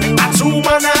 A true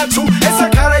man, a true. Esa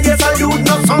cara y esa luz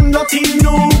no son nothing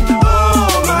new.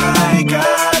 Oh my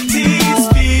God, this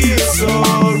feels so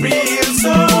real,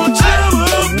 so true.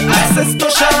 Es esto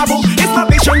Shabu, it's my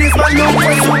vision, it's my look,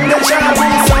 es un déjà vu.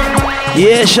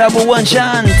 Yeah, Shabu, one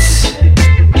chance.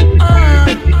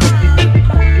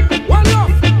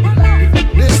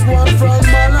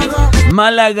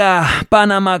 Málaga,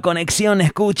 Panamá, conexión,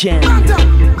 escuchen.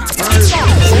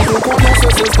 Si tú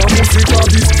conoces esta música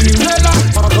distíngela,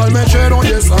 apaga el mechero y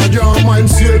esa llama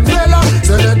enciéndela.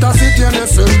 Seleta si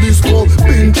tienes el disco,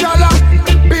 pinchala.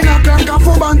 Pina canca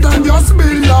fubanta en Dios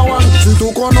Billawan. Si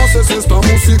tú conoces esta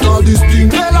música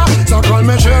distíngela, saca el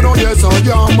mechero y esa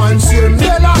llama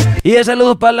enciéndela. Y el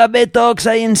saludo para la Betox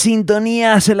ahí en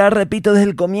sintonía, se la repito desde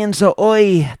el comienzo.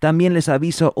 Hoy también les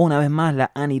aviso una vez más, la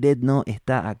Anired no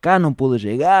está acá, no pudo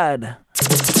llegar.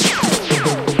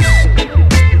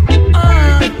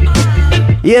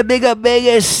 Y el Big Up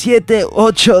Vegas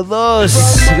 782,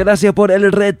 gracias por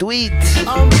el retweet. Si tú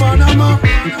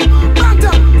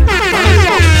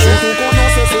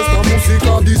conoces esta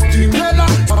música distíngela,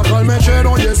 saca el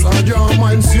mechero y esa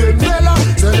llama enciéndela.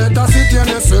 Seleta si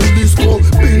tienes el disco,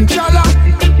 pinchala.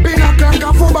 Pina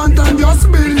canca fubanta en Dios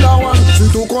Billawan. Si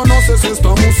tú conoces esta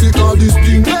música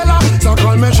distíngela,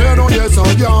 saca el mechero y esa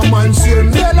llama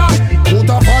enciéndela.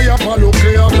 Puta falla pa' lo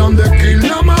que hablan de Kill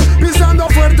Nama, pisando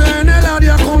fuerte en el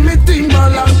área con mi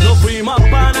Timbaland. Nos fuimos a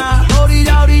pana,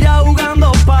 orilla, orilla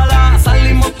jugando pala.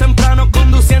 Salimos temprano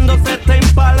conduciendo te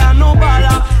impala. No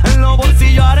bala, en los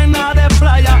bolsillos arena de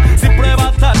playa. Si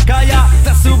pruebas te calla,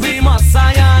 te subimos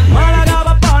a Zion. Málaga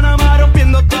va a Panamá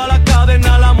rompiendo toda la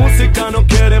cadena. La música no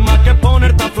quiere más que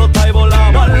ponerte a flotar y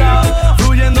volar. Bala,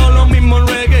 fluyendo lo mismo en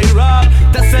reggae y rap.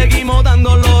 Te seguimos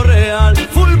dando lo real.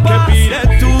 Full bass, ¿qué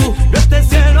pides tú? De este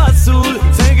cielo azul,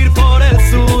 seguir por el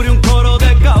sur.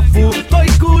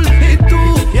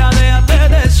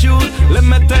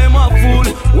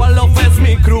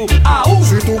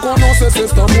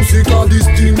 conoces esta música,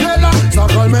 distinguela.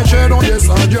 Saca el mechero y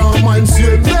esa llama,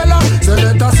 enciéndela.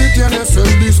 Selecta si tienes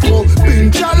el disco,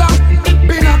 pinchala.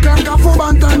 Vina canca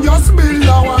fubantan, just build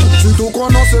a one. Si tú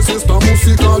conoces esta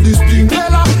música,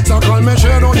 distinguela. Saca el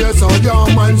mechero y esa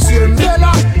llama,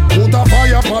 enciéndela. Puta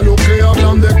falla pa' lo que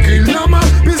hablan de Kill Nama.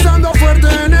 Pisando fuerte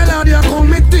en el área con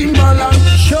mi Timbaland.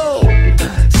 Show.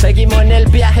 Seguimos en el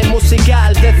viaje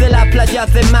musical desde las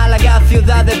playas de Málaga,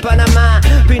 ciudad de Panamá,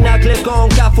 Pinacle con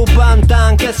Cafu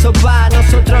Pantan, que eso va,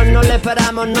 nosotros no le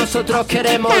paramos, nosotros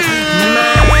queremos más.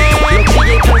 Los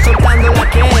DJs están soltando la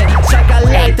que,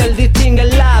 sácale, el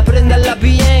distínguela, préndala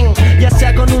bien, ya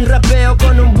sea con un rapeo,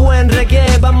 con un buen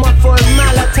reggae, vamos a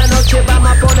formarla esta noche,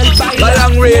 vamos a poner baile.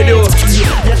 Galang Radio.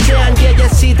 Ya sean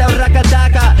yeyecita o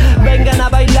racataca, vengan a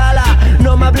bailarla,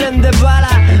 no me hablen de bala,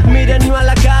 mírennos a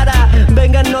la cara,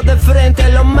 vengan de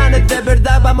frente, los manes de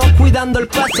verdad vamos cuidando el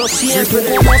paso siempre. Si tú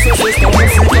conoces esta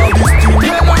música,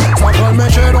 distinguela. Saca el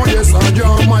mechero y esa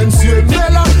llama,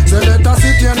 enciéndela. Selecta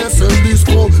si tienes el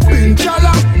disco,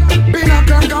 pinchala. Vina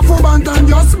canca fubantan,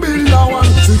 just build a one.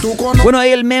 Si tú conoces... Bueno,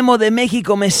 ahí el Memo de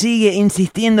México me sigue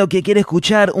insistiendo que quiere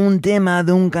escuchar un tema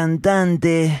de un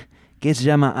cantante que se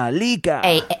llama Alika.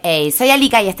 Ey, soy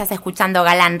Alika y estás escuchando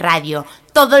Galang Radio.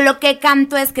 Todo lo que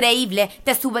canto es creíble,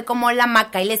 te sube como la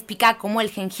maca y les pica como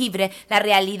el jengibre. La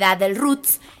realidad del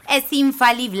roots es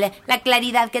infalible, la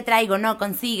claridad que traigo no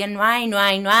consigue, no hay.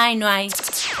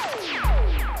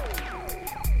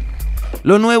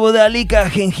 Lo nuevo de Alika,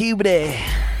 Jengibre.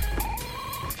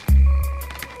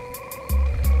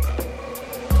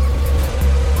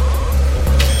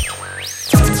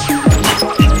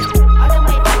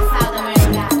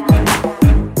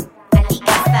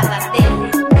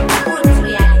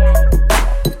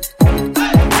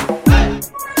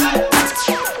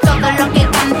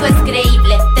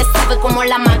 Como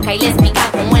la maca y les pica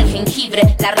como el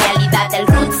jengibre. La realidad del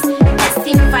roots es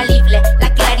infalible,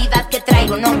 la claridad que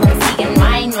traigo no consigue, no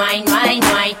hay.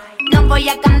 No voy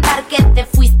a cantar que te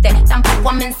fuiste, tampoco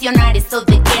a mencionar eso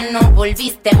de que no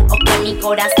volviste, o que mi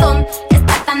corazón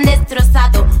está tan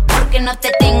destrozado porque no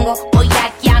te tengo hoy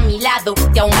aquí a mi lado.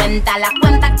 Te aumenta la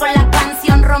cuenta con la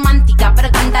canción romántica,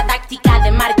 pero tanta táctica de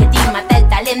marketing mata el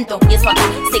talento, y eso acá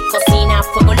se cocina a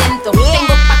fuego lento.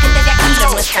 Tengo paquetes de aquí,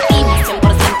 no escatimos,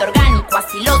 100% orgánico,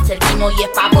 así lo servimos, y es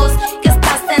pa' vos que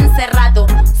estás encerrado,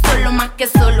 solo más que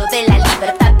solo de la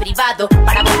libertad privado.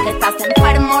 Para vos que estás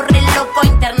enfermo, re loco,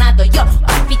 internado, yo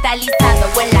hospitalizado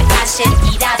o en la calle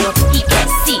tirado. Y que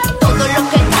sí, todo lo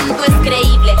que canto es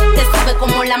creíble, te sube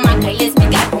como la maca y les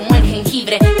pica como el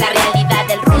jengibre. La realidad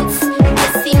del roots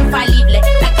es infalible,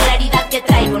 la claridad que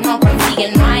traigo no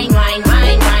consigue, no hay.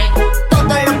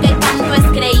 Todo lo que canto es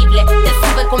creíble, te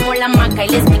sube como la maca y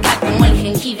les pica como el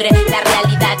jengibre. La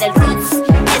realidad del roots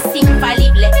es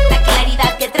infalible, la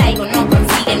claridad que traigo no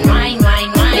consigue, no hay.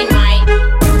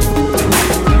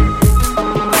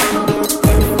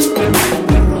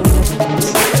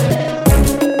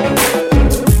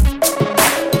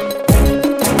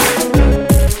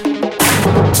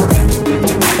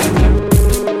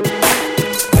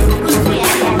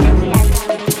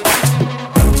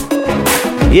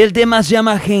 Y el tema se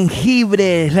llama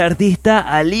Jengibre, la artista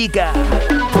Alika.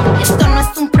 Esto no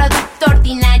es un producto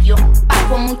ordinario,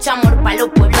 bajo mucho amor para los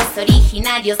pueblos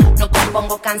originarios. No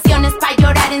compongo canciones para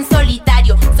llorar en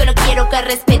solitario, solo quiero que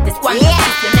respetes cuantas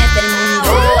canciones del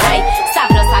mundo hay.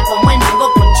 Sabrosa como el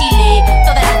mango con chile,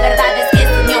 todas las verdades que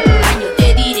enseñó por año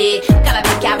te diré. Cada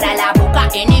vez que abra la boca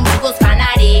enemigos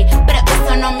ganaré, pero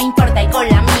eso no me importa y con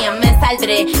la mía me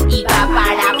saldré. Y va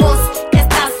para vos que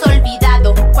estás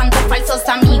olvidado, cuántos falsos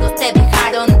amigos te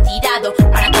dejaron tirado.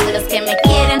 Para todos los que me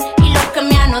quieren y los que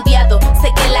me han odiado, sé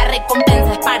que la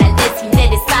recompensa es para el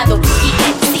desinteresado. Y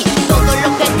que sí, todo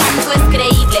lo que canto es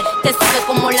creíble, te sube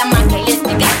como la maca y les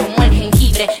pica como el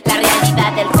jengibre. La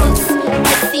realidad del roots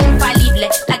es infalible,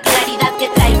 la claridad que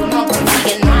traigo no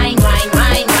consigue, no hay. Todo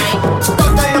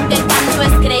lo que canto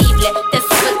es creíble, te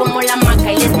sube como la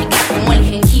maca y les pica como el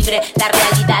jengibre. La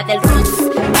realidad del roots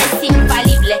es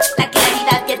infalible, la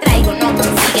claridad que traigo no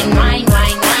consigue, no hay.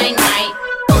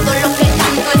 Todo lo que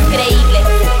canto es creíble,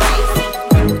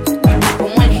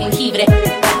 como el jengibre.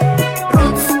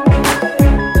 Roots,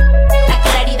 la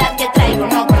claridad que traigo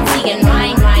no consigue, no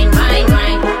hay.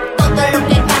 Todo lo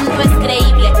que canto es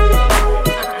creíble,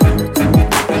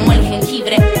 como el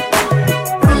jengibre.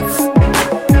 Roots,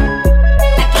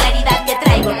 la claridad que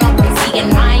traigo no consigue,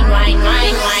 no hay.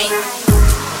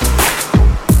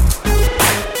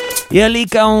 Y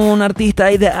Alika, un artista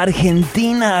ahí de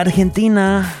Argentina.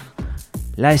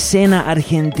 La escena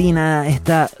argentina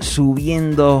está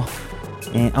subiendo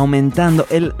aumentando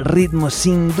el ritmo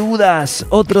sin dudas.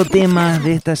 Otro tema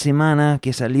de esta semana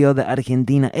que salió de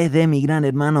Argentina es de mi gran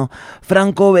hermano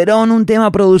Franco Verón, un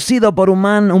tema producido por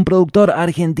un productor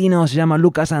argentino, se llama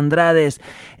Lucas Andrades.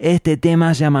 Este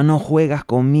tema se llama No Juegas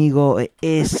Conmigo,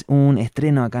 es un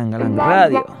estreno acá en Galán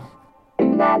Radio.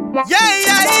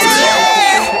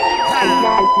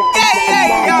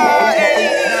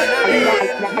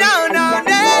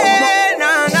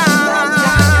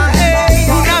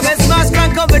 Una vez más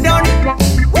Franco Verón,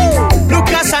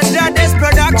 Lucas Andrades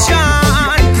Production,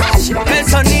 el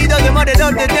sonido de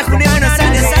Moredor desde Julián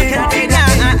Sáenz, Argentina.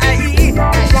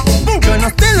 Yo no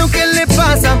sé lo que le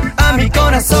pasa a mi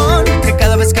corazón, que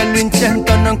cada vez que lo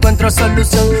intento no encuentro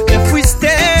solución. Te fuiste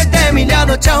de mi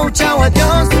lado, chau, chau,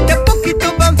 adiós. De a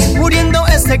poquito va muriendo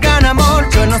ese gran amor.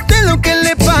 Yo no sé lo que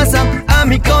le pasa a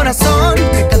mi corazón,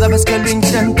 que cada vez que lo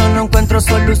intento no encuentro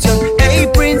solución. Hey,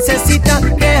 princesita,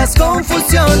 creas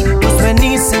confusión. Pues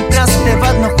venís, entras, te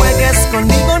vas, no juegues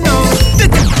conmigo, no.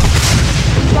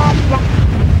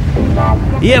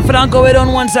 Y es Franco Verón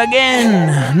once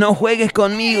again, No Juegues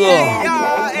Conmigo.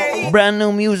 Brand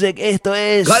new music, esto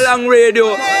es Galán Radio.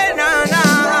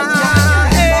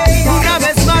 Una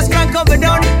vez más Franco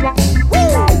Verón,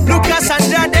 Lucas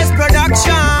Andrades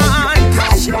Production,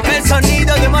 el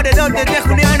sonido de Moredor desde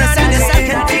Julián Sáenz,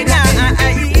 Argentina.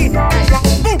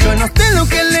 Yo no sé lo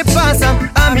que le pasa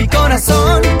a mi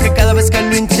corazón, que cada vez que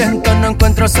lo intento no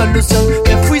encuentro solución.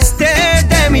 Te fuiste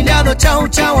de mi lado, chau,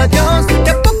 chau, adiós.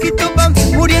 De a poquito va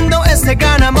muriendo ese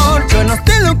gran amor. Yo no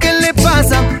sé lo que le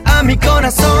pasa a mi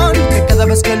corazón, que cada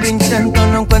vez que lo intento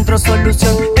no encuentro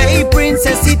solución. Hey,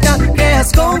 princesita,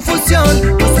 creas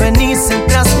confusión. Pues venís,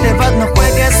 entras, te vas, no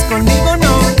juegues conmigo,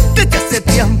 no. Desde hace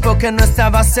tiempo que no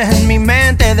estabas en mi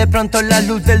mente, de pronto la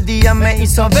luz del día me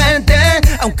hizo verte.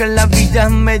 Aunque la vida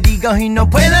me diga y no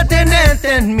pueda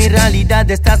tenerte, en mi realidad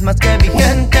estás más que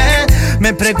vigente.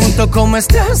 Me pregunto cómo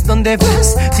estás, dónde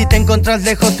vas, si te encuentras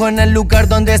lejos o en el lugar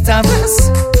donde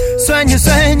estabas. Sueño,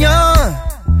 sueño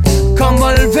con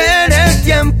volver el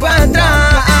tiempo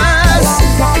atrás,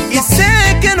 y sé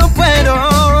que no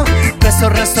puedo. Rezo,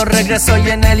 rezo, regreso y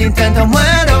en el intento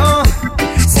muero.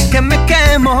 Sí que me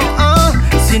quemo,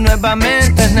 si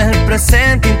nuevamente en el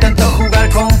presente intento jugar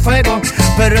con fuego,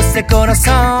 pero este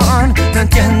corazón no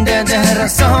entiende de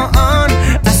razón.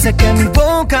 Hace que mi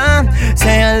boca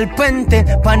sea el puente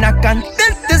para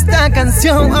cantarte esta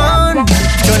canción.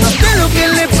 Yo no sé lo que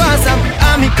le pasa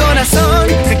a mi corazón,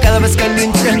 que cada vez que lo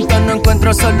intento no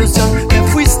encuentro solución. Te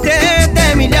fuiste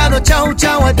de mi lado, chau,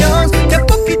 chau, adiós. De a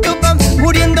poquito va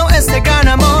muriendo ese gran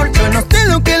amor. Yo no sé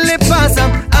lo que le pasa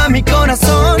a mi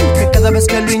corazón, que cada vez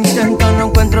que lo intento no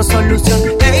encuentro solución.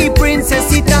 Hey,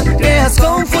 princesita, creas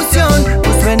confusión.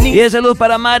 Pues vení. Y de salud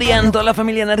para Marian, toda la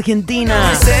familia en Argentina.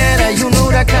 Hay un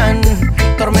huracán,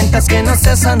 tormentas que no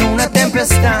cesan, una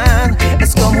tempestad.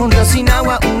 Es como un río sin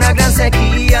agua, una gran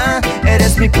sequía.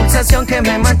 Eres mi pulsación que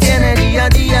me mantiene día a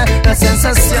día. La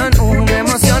sensación, una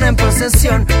emoción en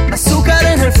posesión. Azúcar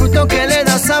en el fruto que le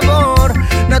da sabor.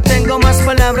 No tengo más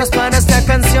palabras para esta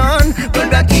canción.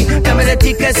 Vuelve aquí, dame de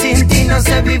ti que sin ti no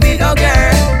sé vivir, oh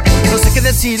girl. No sé qué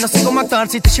decir, no sé cómo actuar.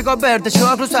 Si te llego a ver, te llego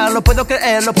a cruzar. Lo puedo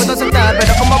creer, lo puedo aceptar,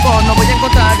 pero como vos no voy a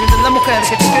encontrar. Y eres la mujer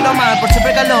que te quiero amar, por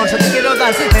siempre calor, yo te quiero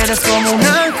dar. Eres como un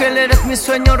ángel, eres mi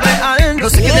sueño real. No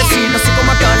sé qué decir, no sé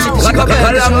cómo actuar. Si te llego a ver,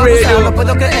 te llego a cruzar. Lo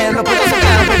puedo creer, lo puedo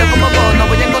aceptar, pero como vos no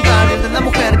voy a encontrar. Y eres la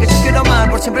mujer que te quiero amar,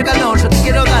 por siempre calor, yo te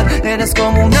quiero dar. Eres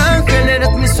como un ángel,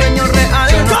 eres mi sueño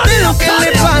real. No sé lo que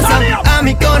le pasa a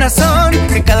mi corazón,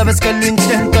 que cada vez que lo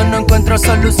intento no encuentro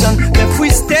solución. Te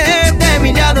fuiste de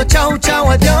mi lado, chau,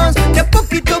 chau, adiós. De a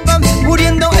poquito va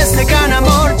muriendo ese gran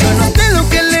amor. Yo no sé lo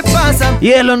que le pasa.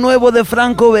 Y es lo nuevo de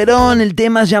Franco Verón, el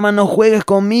tema se llama No Juegues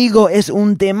Conmigo, es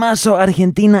un temazo.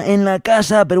 Argentina en la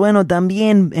casa, pero bueno,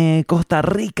 también Costa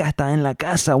Rica está en la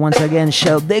casa. Once again,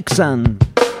 Shell Dixon.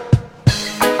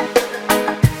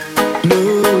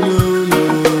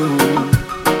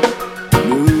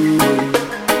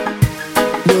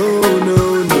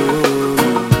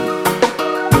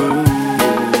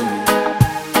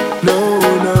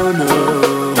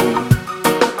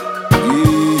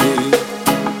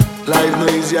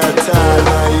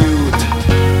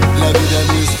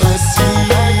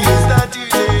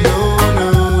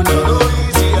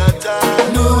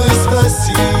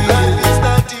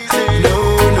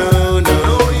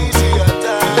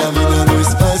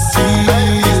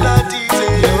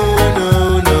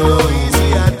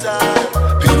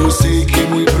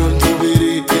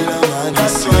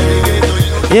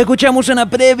 Y escuchamos una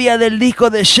previa del disco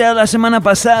de Shell la semana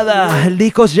pasada. El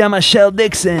disco se llama Shell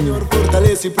Dixon.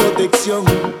 Fortaleza y protección.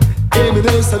 que me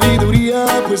dé sabiduría,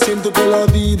 pues siento que la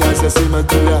vida se hace más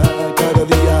dura cada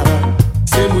día.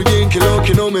 Sé muy bien que lo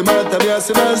que no me mata me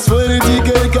hace más fuerte y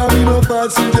que el camino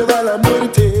fácil lleva a la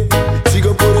muerte.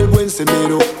 Sigo por el buen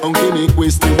sendero, aunque me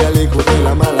cueste, me alejo de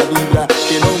la mala vibra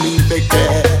que no me infecte.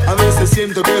 A veces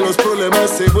siento que los problemas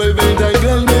se vuelven tan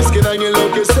grandes que dan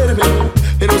enloquecerme.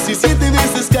 Pero si 7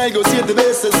 veces caigo, 7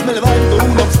 veces me levanto,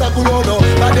 un obstáculo no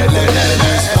va a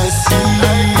detenerme. Es fácil.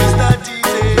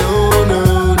 No,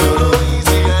 no, no,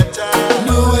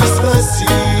 no es fácil.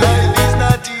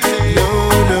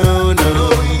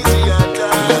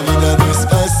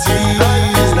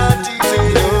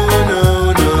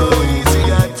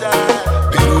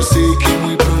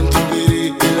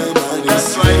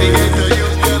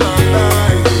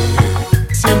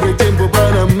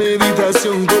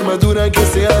 Por más dura que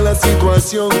sea la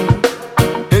situación,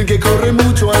 el que corre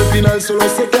mucho al final solo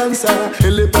se cansa.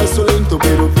 El de paso lento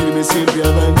pero firme siempre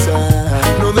avanza.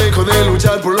 No dejo de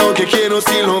luchar por lo que quiero,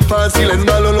 si lo fácil es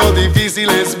malo, lo difícil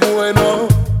es bueno.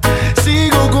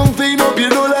 Sigo con fe y no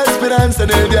pierdo la esperanza,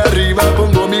 en el de arriba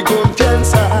pongo mi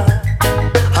confianza.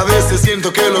 A veces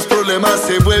siento que los problemas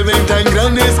se vuelven tan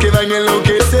grandes que van a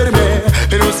enloquecerme.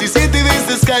 Pero si 7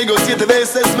 veces caigo, 7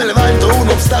 veces me levanto, un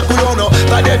obstáculo no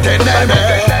va a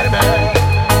detenerme.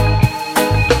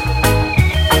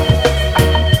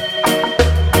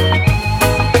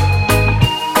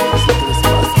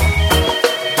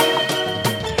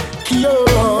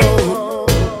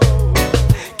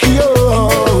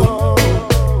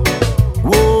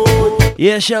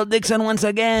 Yeah, Shell Dixon once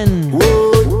again.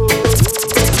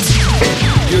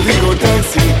 Yo digo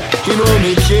taxi y no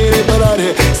me quiere parar.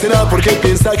 ¿Será porque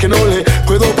piensa que no le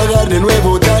puedo pagar de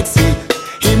nuevo taxi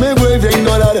y me vuelve a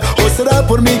ignorar? ¿O será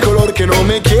por mi color que no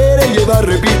me quiere llevar?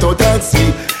 Repito,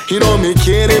 taxi y no me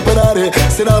quiere parar.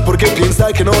 ¿Será porque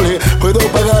piensa que no le puedo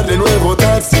pagar de nuevo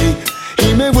taxi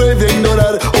y me vuelve a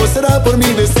ignorar? ¿O será por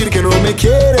mí decir que no me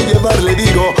quiere llevar? Le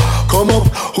digo, ¿cómo?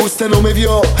 Usted no me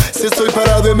vio, si estoy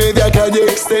parado en media calle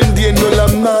extendiendo la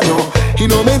mano. Y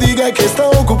no me diga que está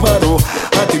ocupado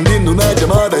atendiendo una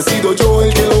llamada, he sido yo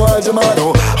el que lo ha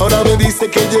llamado. Ahora me dice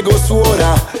que llegó su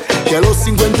hora y a los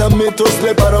 50 metros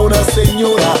le para una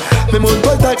señora. Me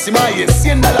monto al taxi, y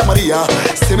encienda la María.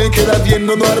 Se me queda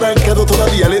viendo, no ha arrancado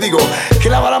todavía. Le digo que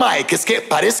la vara, que es que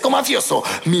parezco mafioso.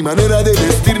 Mi manera de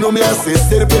vestir no me hace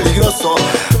ser peligroso.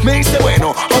 Me dice,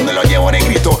 bueno, ¿dónde lo llevo,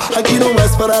 negrito? Aquí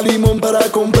nomás para Limón,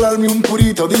 para comprarme un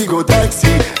purito. Digo taxi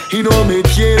y no me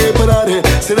quiere parar.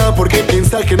 ¿Será porque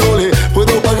piensa que no le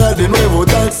puedo pagar de nuevo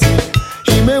taxi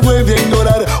y me vuelve a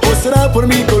ignorar? ¿O será por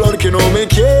mi color que no me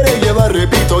quiere llevar?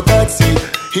 Repito, taxi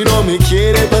y no me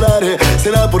quiere parar.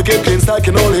 ¿Será porque piensa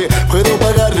que no le puedo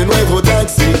pagar de nuevo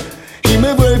taxi y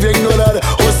me vuelve a ignorar?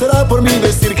 ¿O será por mí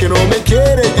decir que no me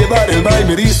quiere llevar? El baile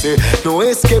me dice, no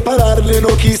es que pararle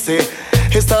no quise.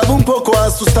 Estaba un poco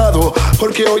asustado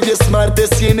porque hoy es martes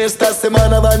y en esta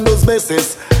semana van 2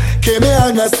 veces que me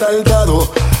han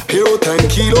asaltado. Pero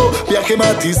tranquilo, viaje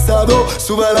matizado.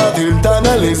 Suba a la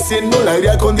ventana, le enciendo el aire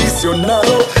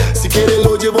acondicionado. Si quiere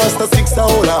lo llevo hasta Six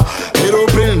ahora, pero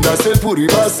prendas el puro y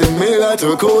páseme la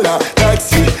chocora.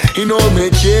 Taxi y no me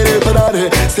quiere parar.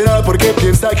 ¿Será porque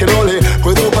piensa que no le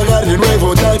puedo pagar de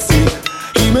nuevo taxi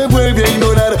y me vuelve a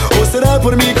ignorar? ¿O será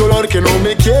por mi color que no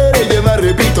me quiere llevar?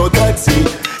 Repito, taxi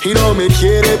y no me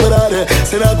quiere parar.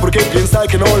 ¿Será porque piensa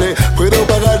que no le puedo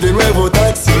pagar de nuevo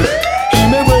taxi y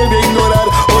me vuelve a ignorar?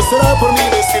 ¿O será por mí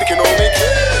decir que no me quiere?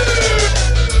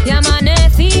 Ya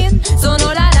amanecí,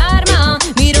 sonó la alarma.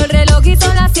 Miro el reloj y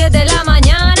son las 7 de la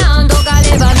mañana. Toca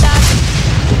levantar.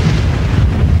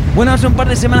 Bueno, hace un par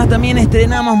de semanas también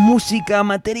estrenamos música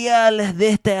material de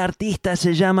este artista.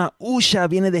 Se llama Usha,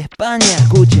 viene de España.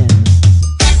 Escuchen.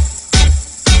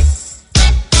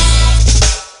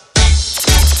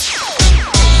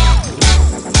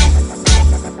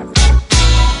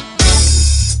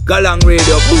 Galang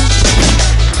Radio, boom.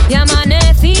 Ya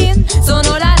amanecí,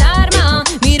 sonó la alarma.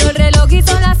 Miro el reloj y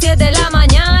son las 7 de la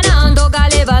mañana. Toca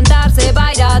levantarse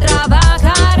para ir a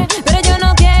trabajar, pero yo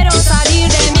no quiero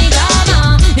salir de mi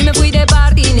cama. Ni me fui de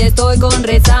party ni estoy con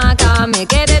resaca. Me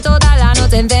quedé toda la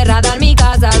noche encerrada en mi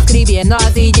casa escribiendo,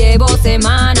 así llevo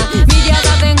semana. Mis días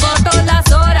hacen cortos,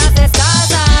 las horas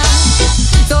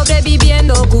escasas.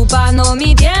 Sobreviviendo, ocupando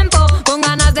mi tiempo, con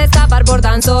ganas de escapar por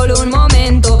tan solo un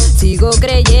momento. Sigo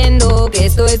creyendo que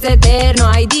esto es eterno.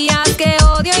 Hay días que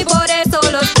odio y por eso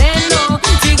los prendo.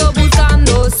 Sigo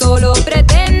buscando, solo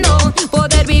pretendo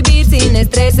poder vivir sin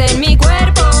estrés en mi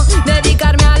cuerpo.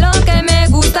 Dedicarme a lo que me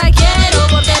gusta y quiero,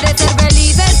 porque de ser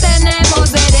felices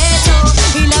tenemos derecho.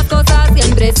 Y las cosas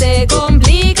siempre se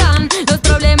complican, los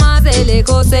problemas de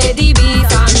lejos se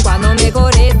divisan. Cuando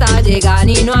mejor está llegan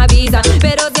y no avisan,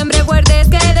 pero siempre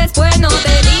no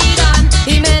te digan.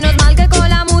 Y menos mal que con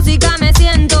la música me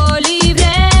siento libre,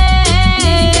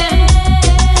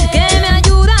 que me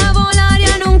ayuda a volar y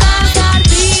a nunca estar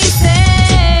triste.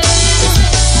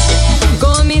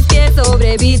 Con mis pies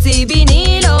sobre beats y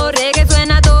vinilo, reggae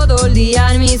suena todo el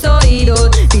día en mis oídos.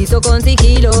 Piso con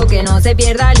sigilo, que no se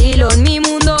pierda el hilo. En mi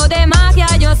mundo de magia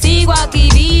yo sigo aquí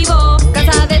vivo,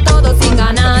 casa de todo sin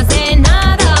ganas de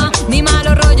nada, ni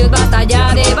malos rollos, basta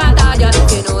ya de batallas,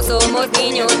 que no somos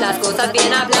niños, las cosas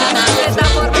bien habladas, esta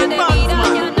forma de vida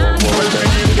ya nada.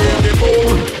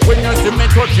 When you see me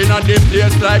touching on the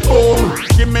place like boom,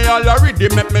 give me all a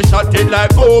rhythm, make me shot it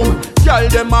like boom. Girl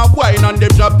them a wine and them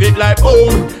drop it like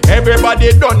boom.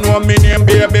 Everybody don't know me name,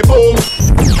 baby boom.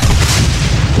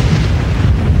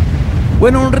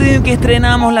 Bueno, un rhythm que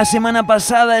estrenamos la semana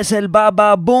pasada es el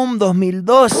Baba Boom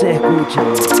 2012, escuchen.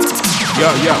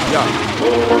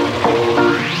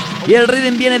 Y el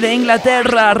rhythm viene de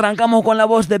Inglaterra, arrancamos con la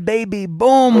voz de Baby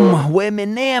Boom,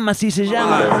 Eminem, así se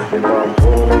llama.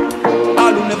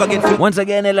 Once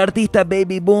again, el artista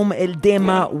Baby Boom, el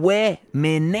tema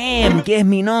Eminem, que es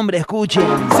mi nombre, escuchen.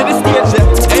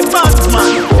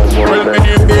 Well, me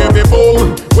name Baby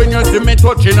Boom. When you see me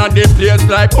touching on the place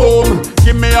like boom,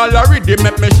 give me all a rhythm,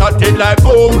 make me shot it like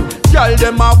boom. Girl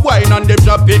them a wine and them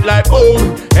drop it like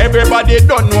boom. Everybody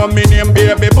don't know me name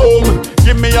Baby Boom.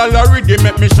 Give me all a rhythm,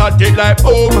 make me shot it like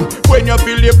boom. When you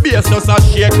feel the bass just a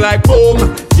shake like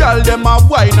boom. Girl them a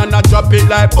wine and a drop it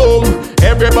like boom.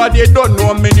 Everybody don't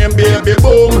know me name Baby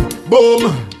Boom.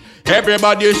 Boom.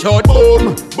 Everybody shout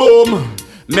boom, boom.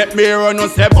 Make me run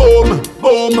and say boom,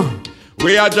 boom.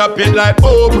 We a drop it like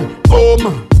boom,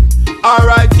 boom.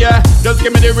 Alright, yeah, just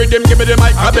give me the rhythm, give me the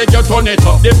mic, I beg you turn it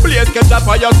up. The place catch a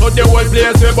fire, so the whole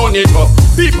place we burn it up.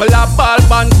 People are ball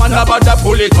band, man about to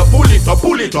pull it up, pull it up,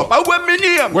 pull it up. And when me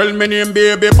name? Well, me name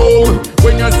Baby Boom.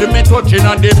 When you see me touching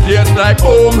on the place like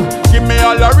boom, give me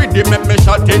all a rhythm, make me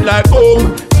shot it like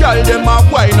boom. Girl them a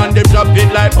wine and them drop it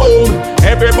like boom.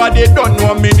 Everybody don't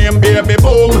know me name Baby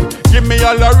Boom. Give me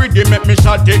all a rhythm, make me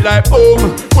shot it like boom.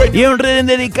 Y un rhythm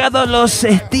dedicado a los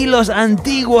estilos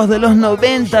antiguos de los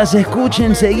 90s.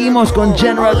 Escuchen, seguimos con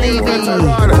General Levy.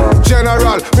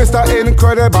 General, Mr.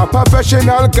 Incredible,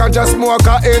 professional, ganja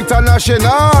smoker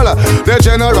international. The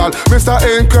General, Mr.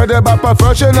 Incredible,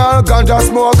 professional, ganja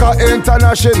smoker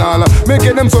international.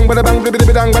 Making them song, bada bang, bada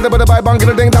bang, bada bang, bang, get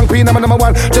a ding dang, pee, number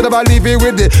one. General Levy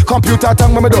with the computer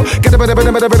tongue, mama do. Get a bada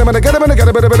bada bada bada bada, get a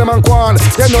bada man quan.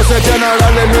 They know say General,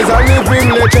 them is a living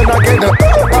legend. I get the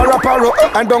paro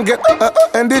and don't get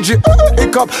NDG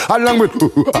hiccup along with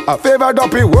favorite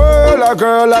dopey world. A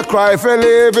girl a cry for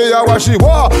Levy, I what she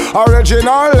want.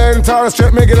 Original lantern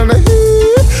straight, me get on the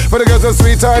heat. For the girls so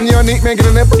sweet and unique, me get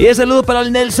on the. Y el saludo para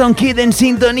el Nelson Kid en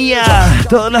sintonía.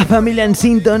 Toda la familia en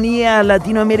sintonía.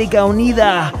 Latinoamérica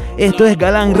unida. Esto es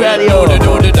Galán Radio.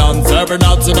 Do the dance, every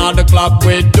night in the club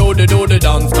we do the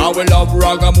dance. Cause we love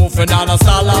ragamuffin and a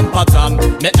style and pattern.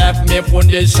 Me F, me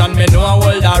foundation, me know all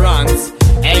the ranks.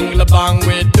 Angle bang,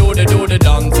 we do the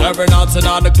dance. Every night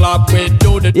in the club we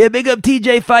do the. Yeah, big up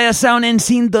TJ Fire Sound en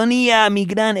sintonía. Mi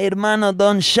gran hermano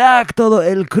Don Shaq. Todo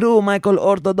el crew. Michael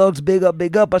Orthodox, big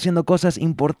up, haciendo cosas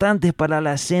importantes para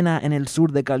la escena en el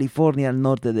sur de California, al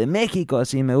norte de México.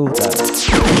 Así me gusta.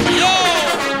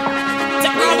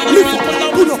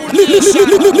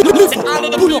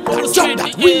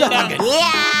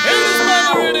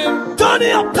 Turn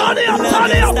it up, turn it up,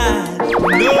 turn it up.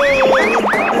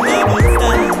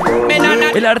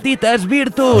 El artista es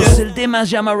Virtus, el tema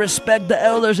se llama Respect the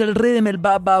Elders, el rhythm, el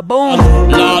Baba Boom.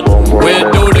 Lord, we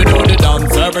do the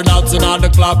dance. Every night in the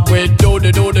club we do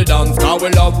the dance. Cause we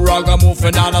love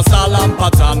ragamuffin and a style and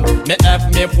pattern. Me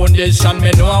F, me foundation,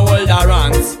 me know all the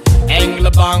ranks.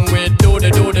 Angle bang, we do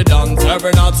the dance.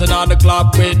 Every night in the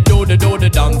club we do the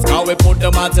dance. Cause we put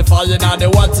the massive fire in the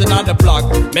what's in the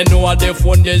plug. Me know the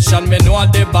foundation, me know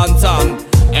the bantan.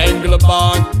 Angle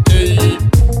bang,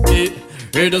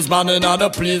 it is banning on the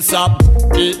place up.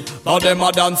 But them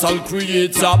a dance all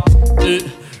creates up.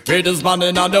 It is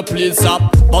banning on the place up.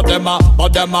 But them a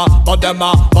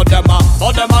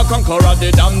conquer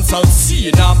the dance all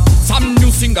scene up. Some new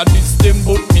singer this them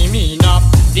but me mean up.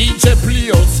 DJ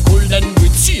play old school then we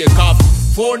take off.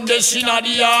 Foundation of the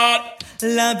yard.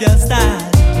 Love your style,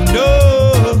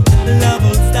 no. Love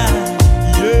your style,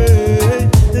 yeah.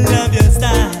 Love your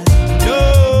style, no.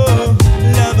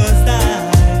 Love your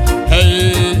style.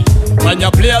 Hey, when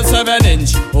you play a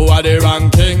 7-inch, who are the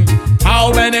ranking?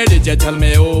 How many did you tell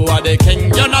me who are the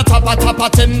king? You're not tappa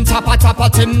tin, tappa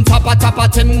tin, tappa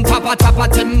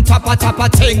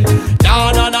tin.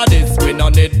 Down on this, we no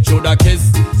need Judah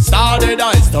kiss. Start recorded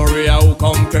a history who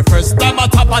come for first. Them a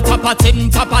tappa tappa tin,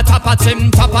 tappa tappa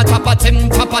tin, tappa tappa tin,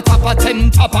 tappa tappa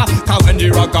tin, tappa. Cause when the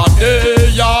ragga day,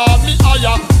 yeah, me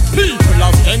higher. People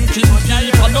are thinking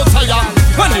people no tire.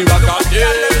 When the ragga day,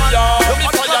 yeah, me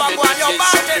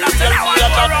fire.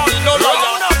 Me no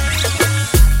liar.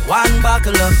 One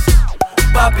buckle up,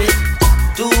 pop it.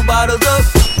 2 bottles up.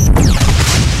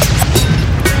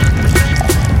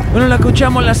 Bueno, lo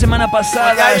escuchamos la semana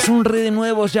pasada, es un re de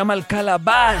nuevo, se llama el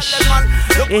Calabash.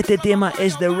 Este tema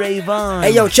es de Rayvon.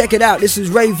 Hey yo, check it out, this is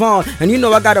Rayvon, and you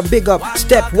know I gotta big up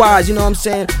Stepwise, you know what I'm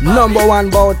saying?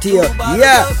 #1 vault here,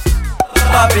 yeah.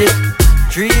 Pop it,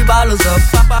 3 bottles up,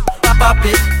 pop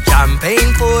it.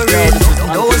 Champagne for it,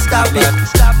 don't stop it.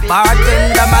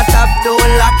 Bartender, my top,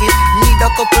 don't lock it. Need a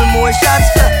couple more shots,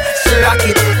 so rock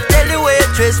it. Tell the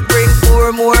waitress, bring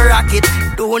 4 more rocket.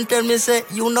 Don't tell me, say,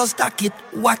 you no stock it,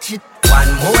 watch it.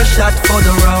 1 more shot for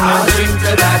the round. I'll drink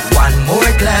to that. 1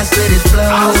 more glass, let it flow.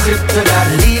 I'll sip to that.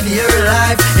 Live your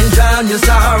life and drown your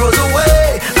sorrows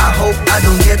away. I hope I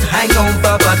don't get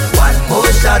hangover, but 1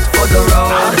 more shot for the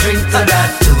road. I'll drink to that.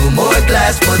 2 more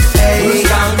glass, but hey, who's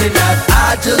counting that?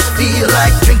 I just feel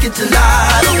like drinking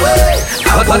tonight away.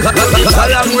 I won't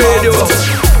Galang Radio.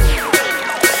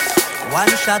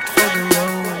 1 shot for the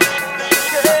road.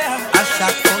 A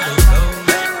shot for the road.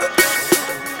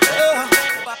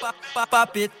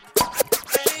 Pop it.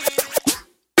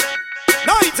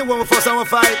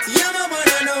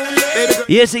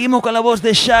 Y seguimos con la voz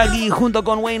de Shaggy junto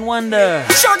con Wayne Wonder.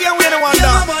 Shaggy and Wayne Wonder.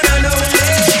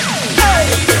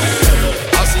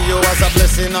 I see you as a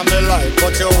blessing on my life,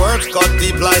 but your words cut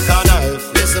deep like a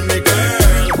knife. Listen me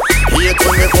girl, hate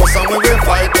when we fuss and when we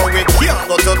fight, but we can't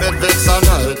go to bed vex a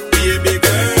night. Baby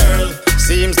girl,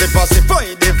 seems the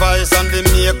pacify device and the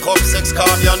makeup sex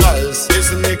calm your nice.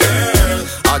 Listen me girl,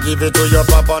 I give it to your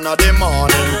papa in the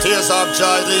morning. Tears of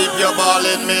joy leave you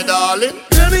balling, me darling.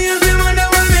 Tell me if you wonder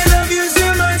why me love you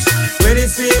so much. When it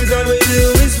seems all we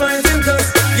do is fight and cuss.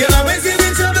 You always give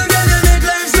me trouble, girl, you make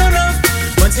life so rough.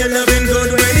 But you're loving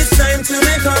good when it's time to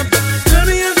make up. Tell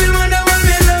me if you wonder why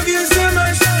me love you so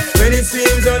much. When it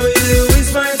seems all we do is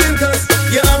fight and cuss.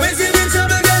 You always give me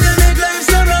trouble, girl, you make life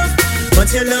so rough. But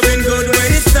you're loving good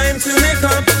when it's time to make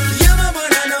up. You're my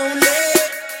one and only.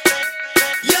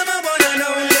 You're my one and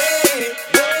only.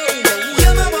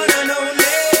 You're my one and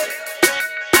only.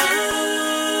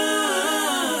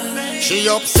 She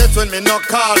upset when me no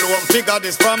call home. Figure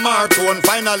this from her tone.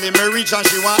 Finally me reach and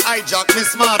she want hijack me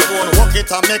smartphone. Walk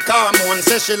it and make her moan.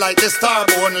 Say she like the star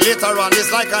bone. Later on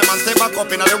it's like I'm and step back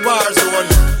up in the war zone.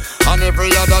 And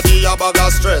every other day a bag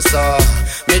of stress.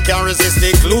 Me can't resist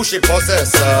the glue she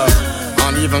possess.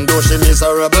 And even though she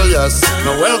miserable, yes,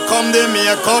 me welcome the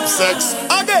makeup sex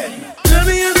again. Tell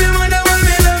me if you wonder why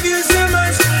me love you so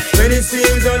much. When it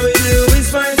seems all we do is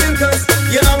fight and cuss.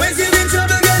 You always give me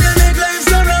trouble, girl, you make life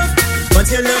so rough.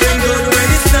 But you're loving good when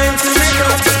it's time to make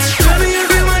up. Tell me if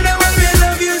you wonder why me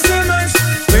love you so much.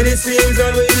 When it seems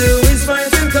all we do is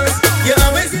fight and cuss. You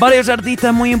always. Varios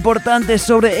artistas muy importantes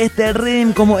sobre este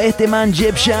ritmo, como este man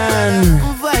Egyptian.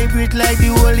 Vibrate like the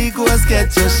Holy Ghost,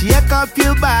 get you shake up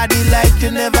your body like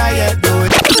you never yet do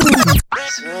it.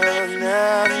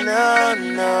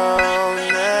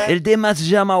 El tema se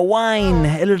llama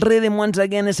Wine. El rhythm once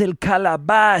again es el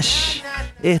Calabash.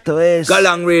 Esto es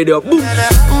Galang Radio. Boom.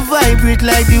 Vibrate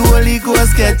like the Holy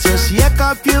Ghost, get you shake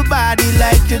up your body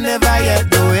like you never yet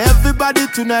do. Everybody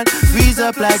tonight freeze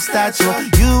up like statue.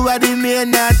 You are the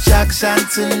main attraction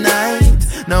tonight.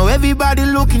 Now everybody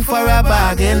looking for a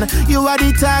bargain. You are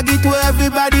the target where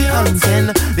everybody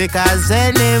hunting. Because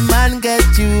any man get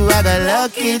you, I got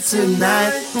lucky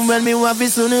tonight. When me want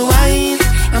this on the wine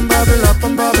and bubble up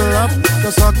and bubble up.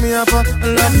 Just fuck me up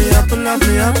and love me up and love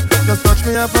me up. Just touch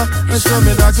me up and show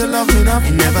me that you love me enough.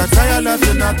 Never tired of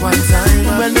you not one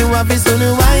time. When me want this on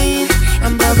the wine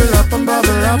and bubble up and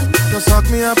bubble up. Just fuck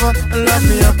me up and love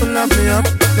me up and love me up.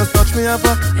 Just touch me up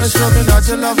and show me that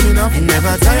you love me enough.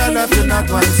 Never tired of you not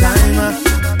one time.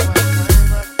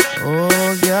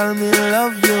 Oh girl, me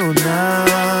love you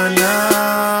now,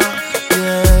 now.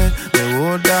 Yeah, me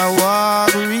woulda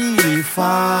walk really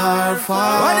far,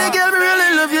 far. What the girl, me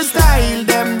really love your style.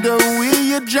 Them the way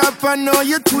you drop and know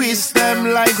you twist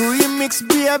them. Like remix,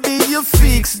 baby, you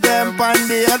fix them. And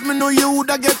they had me know you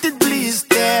woulda get it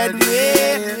blistered.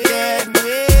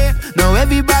 Now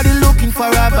everybody looking for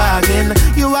a bargain.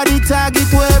 You are the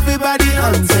target where everybody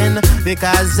hunting.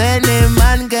 Because any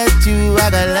man get you, I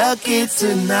got lucky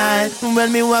tonight.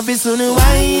 When me want this on the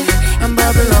wine and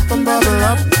bubble up and bubble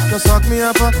up. Just fuck me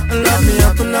up and love me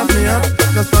up and love me up.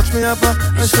 Just touch me up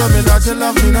and show me that you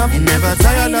love me enough. Never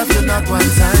tired of you not one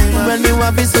time. When me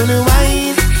want this on the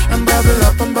wine and bubble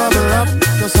up and bubble up.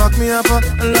 Just suck me up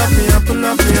and love me up and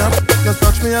love me up. Just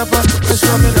touch me up and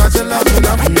show me that you love me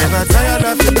up. Never tired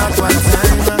of it that one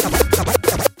time.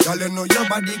 Girl, you know your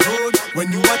body good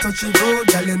when you are touching road.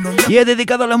 Girl, you know Y he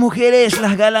dedicado a las mujeres,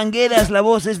 las galangueras, la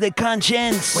voz es de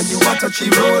Conscience. when you are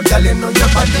touching road. Girl, you know your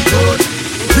body good.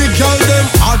 Big girl, them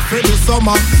hot for the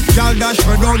summer. Girl, dash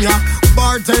for down ya.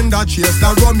 Bartender chase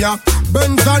the rum ya.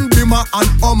 Benz and Beamer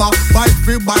and Hummer. Bike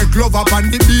free, bike glove up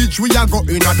on the beach. We are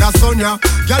going at the sun ya.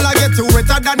 Girl, I get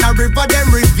wetter than a river.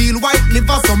 Them reveal white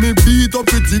liver, so me beat up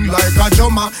it in like a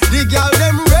drummer. The girl,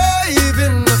 them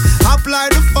raving.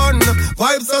 Apply the fun.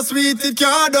 Vibes so sweet it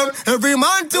can't done. Every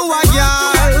man to a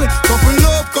girl. Couple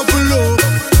up, couple up.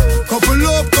 Couple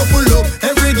up, couple up.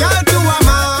 Every girl to a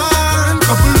man.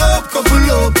 Couple up, couple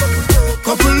up.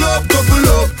 Couple up, couple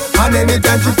up. And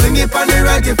anytime she fling it on the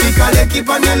right, if you call it, keep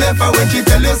on the left. And when she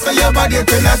tell you say your body,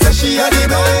 tell her say she a the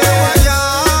best.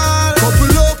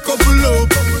 Couple up, couple up.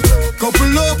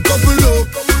 Couple up, couple up.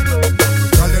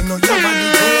 Girl, you know your body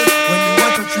good when you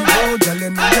want to touch you. Girl, you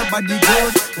know your body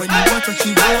good when you want to touch you.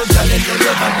 Girl, you know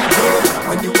your body good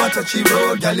when you want to touch you.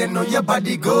 Girl, you know your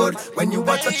body good when you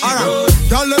want to touch you.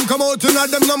 Girl, them come out in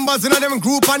them numbers, in them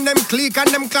group and them clique and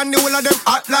them clan, the whole of them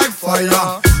hot like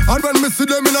fire. And when me see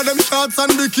them in them shorts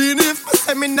and bikini, if me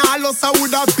say me nah lost, I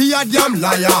woulda be a damn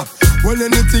liar. Well,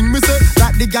 anything me say,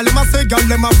 that the gal them a say, gal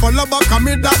them a follow back on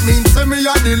me, that means say me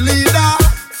a the leader.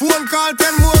 Phone call,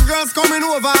 10 more girls coming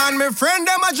over, and me friend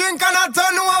them a drink and a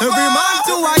turn over. Every man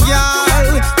to a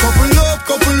gal, couple up,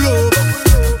 couple up,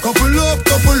 couple up,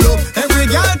 couple up. Every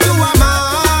gal to a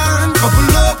man, couple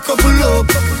up, couple up,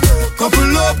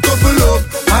 couple up, couple up.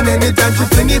 And anytime she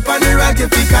fling it on the right,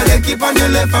 if you call it, keep on the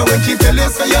left. And when she tell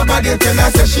you say your body, tell her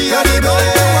say she a the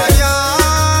best.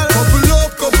 Couple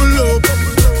up, couple up,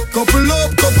 couple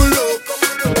up, couple up.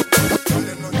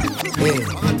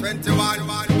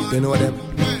 You know them.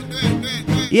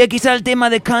 Y quizá el tema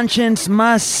de Conscience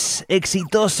más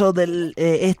exitoso de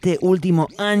este último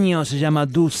año se llama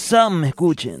Do Some,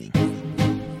 escuchen.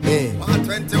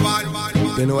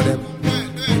 You know them.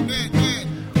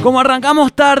 Como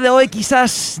arrancamos tarde hoy,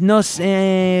 quizás nos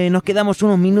quedamos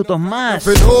unos minutos más.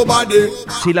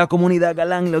 Si la comunidad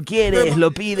galán lo quiere,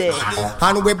 lo pide.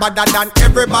 And we better than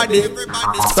everybody.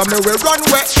 So me we run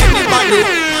where anybody.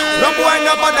 No boy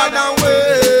no better than we.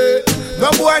 No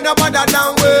boy no better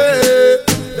than we.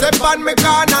 Step on me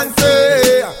can and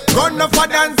say, run up for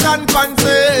dance and fancy.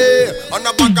 On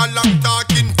a bag of long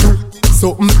talking. Do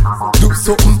something, do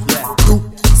something, do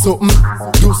something,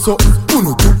 do something.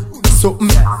 Uno do something,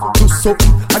 do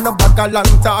something. And a bag of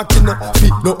long talking.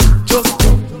 Feet no, just do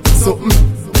something,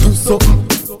 do something,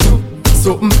 do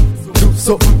something, do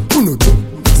something. Uno do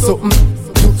something,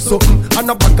 do something.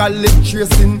 And a bag of leg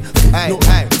tracing. Feet no,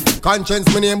 hey. Conscience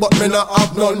me name but me not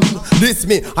have none. This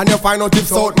me and you find out if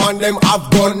South man them have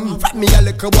gun. Fat me a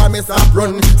little boy me stop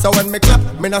run. So when me clap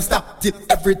me not stop till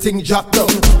everything drop down.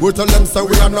 We tell them so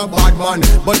we are not bad man.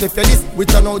 But if you this we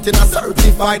turn out in a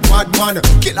certified bad man.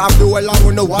 Kill off the whole and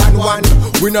we no one.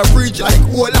 We no preach like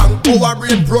whole and our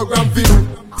brain program for do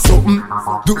something,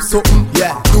 do something,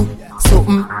 yeah. Do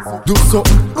something, do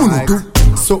something, uno do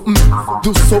something,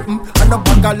 do something. And a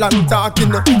bag of long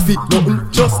talking, feet nothing,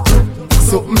 just do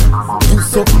something, do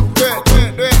something,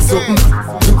 something,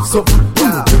 do something, do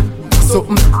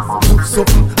something, do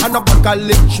something. And a bag of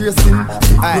leg tracing,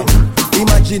 feet nothing.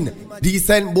 Imagine,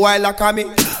 decent boy like me.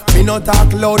 Me no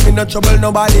talk loud, me no trouble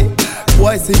nobody.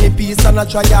 Boy see me peace and I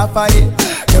try to fight.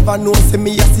 Never know see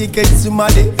me a secret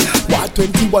somebody. What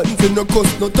 21 say no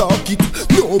cuss, no talk it.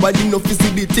 Nobody no see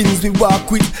the things we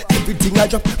walk with. Everything I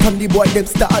drop from the boy them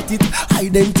start it.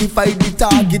 Identify the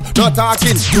target, no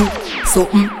talking. Do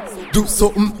something, do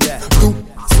something, do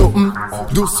something,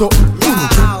 do something, do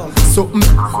something,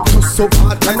 do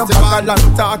something. And no bag of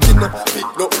long talking, no.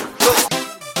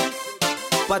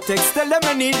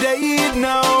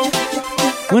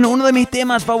 Bueno, uno de mis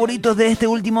temas favoritos de este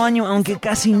último año, aunque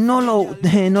casi no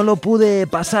lo pude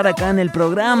pasar acá en el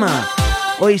programa.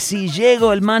 Hoy sí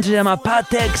llego, el man se llama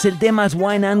Patex, el tema es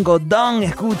Wine and Go Down,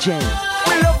 escuchen.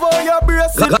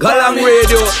 Galán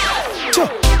Radio.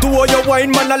 Do all your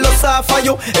wine, man, I love off for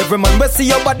you. Every man we see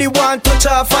your body want to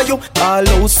touch for you. All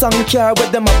those some care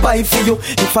with them I buy for you.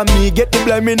 If I me get the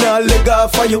blame, me nah leg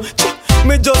off for you.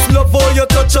 Me just love how you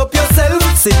touch up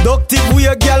yourself. Seductive way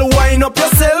a girl wine up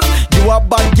yourself. You a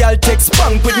bad girl, take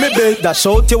spank with me belt. Dash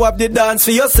out you have the dance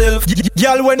for yourself.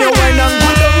 Girl when you wine and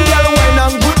go down, girl wine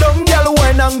and go down, girl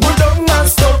wine and go down and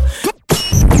stop.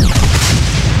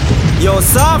 Yo,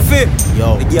 Safi.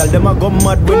 Yo, the girl them a go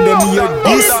mad when them hear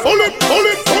this.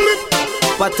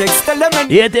 Patex, tell them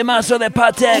Y este mazo de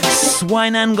Patex,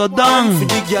 Wine and Go Down.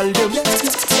 This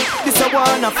a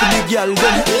one for the girl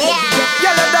them.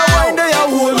 Girl at the wine they a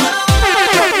hold me.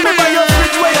 Me buy your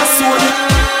fridge where you sold me.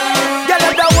 Girl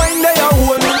at the wine they a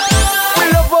hold me. We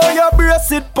love how you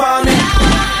brace it for me.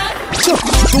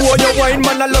 To all your wine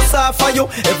man I love off for you.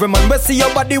 Every man we see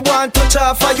your body want touch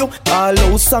off for you. All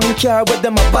house and car with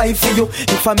them I buy for you.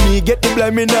 If I me get the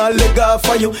blame me nah leg off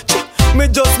for you. Me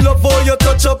just love how you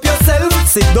touch up yourself.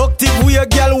 Seductive way a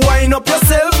girl wine up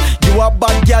yourself. You a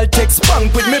bad girl take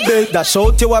spank with me belt. That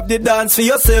shout you have the dance for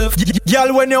yourself.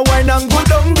 Girl when you wine and go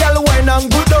down, girl wine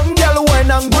and go down, girl wine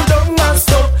and go down and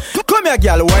stop. Come here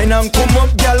girl wine and come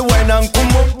up, girl wine and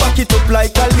come up. Back it up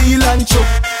like a Leland chop.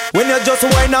 When you just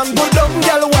wine and go down,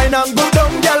 girl wine and go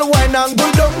down, girl wine and go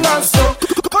down and stop.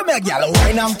 Come here girl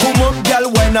wine and come up,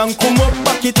 girl wine and come up.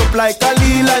 Back it up like a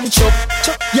Leland chop.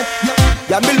 Yeah, yeah.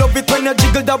 Yeah, me love it when you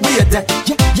jiggle that way there.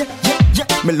 Yeah.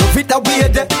 Me love it that way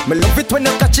there. Me love it when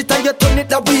you catch it and you turn it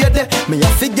that way there. Me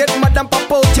have to get mad and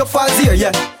pop out your fuzz here,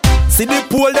 yeah. See the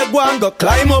pole that go and go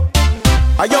climb up.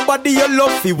 Are your body you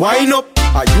love fi wind up.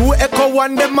 Are you echo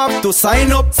one them have to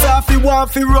sign up. So if you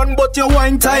want fi run but your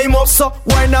wine time up. So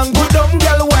wine and go down,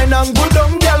 girl, wine and go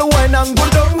down, girl, wine and go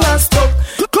down and stop.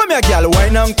 Come here, girl,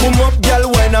 wine and come up, girl,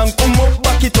 wine and come up.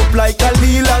 Back it up like a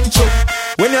Leland chop.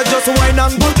 When you just wine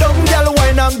and go down, girl,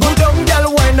 wine and go down,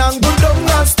 girl, wine and go down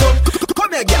and stop.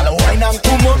 Come here, girl, wine and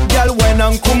come up, girl, wine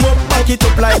and come up. Back it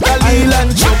up like a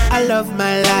Leland chop. I love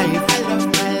my life.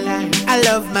 I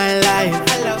love my life.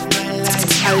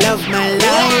 I love my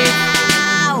life.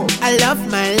 I love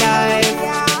my life.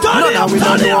 No, now we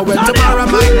don't know when tomorrow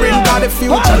might bring, but the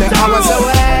future the hours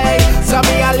away. So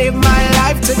me I live my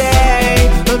life today.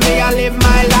 Me I live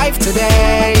my life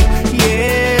today.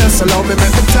 Yeah, so love me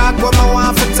make me talk what I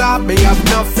want to talk. Me have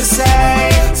enough to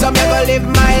say. So me I go live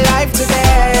my life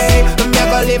today. Me I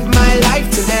go live my life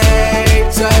today.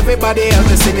 So everybody help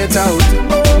me sing it out.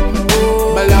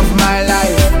 Me love my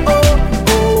life.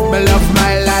 Me love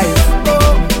my life.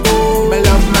 Me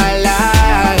love my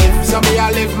life. So me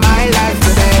I live my life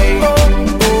today.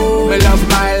 Me love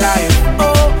my life.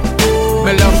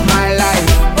 Me love my life.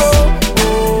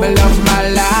 Me love my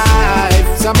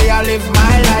life. So me I live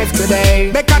my life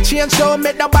today. Make a change, don't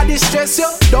make nobody stress you.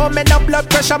 Don't make no blood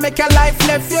pressure make your life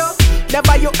left you.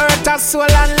 Never you hurt a soul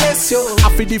unless you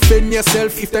have to defend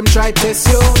yourself if them try test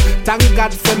you. Thank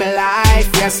God for my life,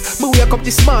 yes. Me wake up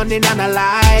this morning and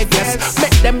alive, yes.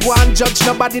 Make them go and judge,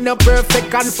 nobody no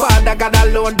perfect. And Father God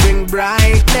alone bring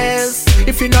brightness.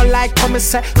 If you not like come and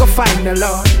say, go find the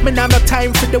Lord. Me nah no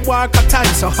time for the work, a time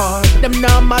so hard. Them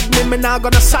nah mad me nah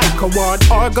gonna psycho ward.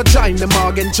 Or go join the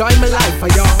morgue, enjoy my life for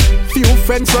y'all. Few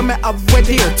friends when me have were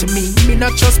dear to me. Me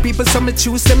not trust people so me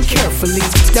choose them carefully.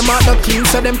 Them are not clean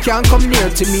so them can't come near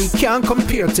to me, can't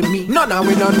compare to me. None of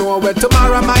we don't know where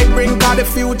tomorrow might bring, cause the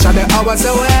future the hours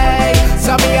away.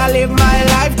 So me I live my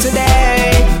life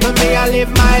today. Me I live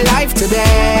my life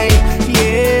today.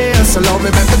 Yeah, so love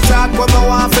me make me talk what I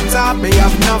want to talk. Me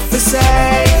have enough to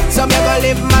say. So me I go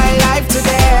live my life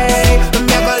today.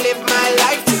 Me I go live my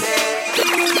life today.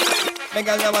 Me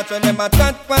girl you watch when them a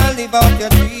chat while live out your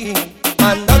dream.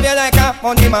 Man love you like a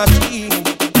money machine.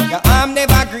 Your arm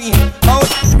never green.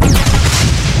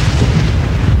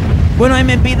 Bueno, ahí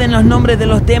me piden los nombres de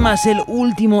los temas. El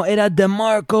último era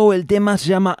DeMarco. El tema se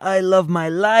llama I Love My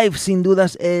Life. Sin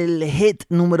dudas el hit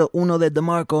número 1 de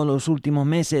DeMarco en los últimos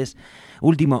meses,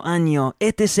 último año.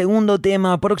 Este segundo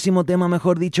tema, próximo tema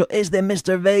mejor dicho, es de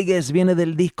Mr. Vegas. Viene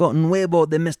del disco nuevo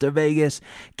de Mr. Vegas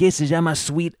que se llama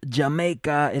Sweet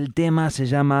Jamaica. El tema se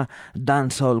llama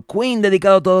Dancehall Queen.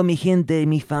 Dedicado a toda mi gente,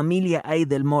 mi familia ahí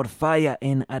del Morfaya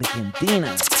en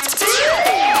Argentina.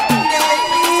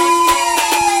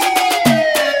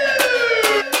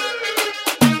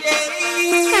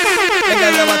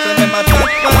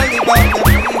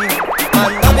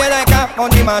 Man love you like a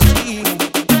money machine.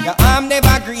 Your arm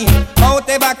never green, mouth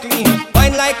ever clean.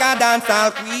 Wine like a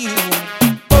dancehall queen.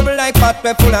 Bubble like pot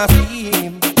we full of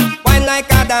steam. Wine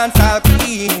like a dancehall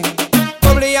queen.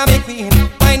 Bubble ya me queen,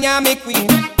 wine ya me queen.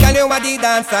 Tell you what the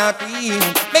dancehall queen.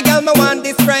 Me girl me want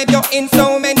describe you in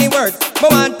so many words. Me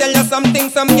want tell you something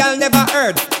some girl never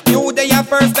heard. You they are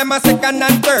first, them a second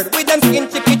and third. With them skin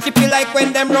chippy chippy like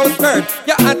when them roast bird.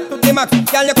 You hot to the max,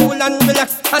 girl you cool and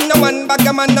relax. And no one bag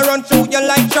a man to run through you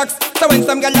like trucks. So when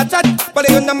some girl a chat, but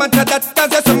you no matter that.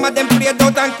 Cause you some of them played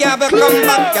out and can't ever come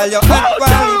back. Girl you hot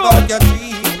while live out your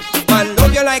dream. Man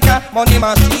love you like a money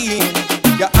machine.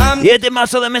 Y este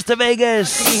mazo de Mr.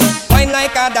 Vegas. Wine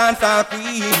like a dancehall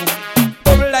queen.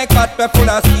 Bubble like hot we full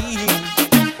of steam.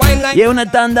 Y una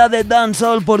tanda de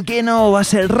dancehall, ¿por qué no?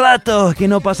 Hace rato que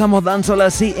no pasamos dancehall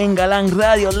así en Galán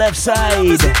Radio, Left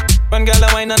Side. When girl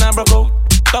a wine and a broke out.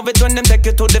 Love it when them take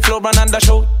you to the floor and under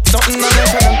show. Something on them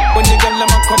show when the girl them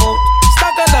a come out.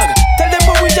 Stack a log, tell them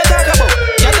what we just talk about.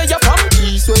 Yeah, they you from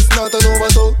East, West, North and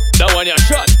over South. That one you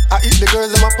shot. I eat the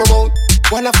girls them a promote.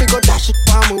 When I figure dash it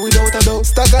for me without a doubt.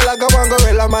 Stack a log a one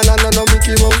gorilla man and no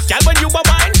Mickey Mouse. Girl when you a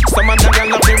wine, some of them girl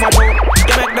not play one out.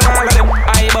 You make them all of them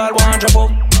eyeball one drop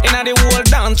out. Inna the whole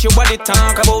dance, your body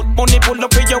talk about. Money pull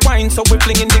up with your wine, so we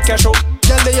flinging the cash out.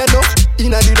 Girl they enough,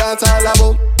 inna the dance all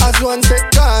about. As one set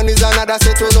gone is another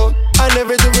set to know. And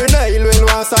every juvenile will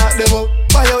want start them up.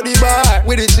 Buy out the bar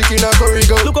with the chicken and curry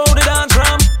go. Look how the dance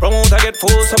ram, promoter get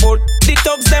full support. The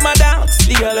thugs them a dance,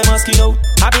 the girl them a skin out.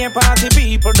 Happy and party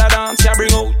people that dance ya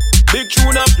bring out. Big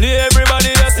tune and play, everybody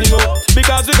a sing out.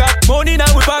 Because we got money now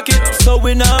we pocket, so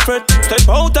we not fret. Step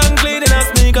out and clean in our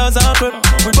sneakers and fret.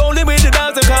 We rolling with the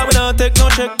dance and car, we not take no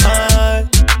check.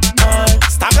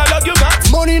 Stack a log you got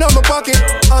money in my pocket,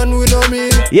 and we know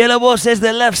me. Y la voz es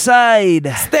de Left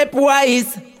Side.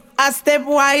 Stepwise, a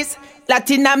stepwise.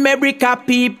 Latin America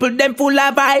people, them full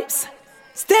of vibes.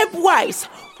 Stepwise,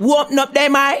 open up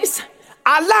them eyes.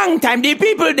 A long time the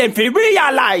people them feel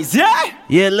realize, yeah?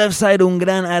 Y el Left Side, un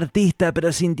gran artista,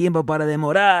 pero sin tiempo para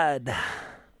demorar.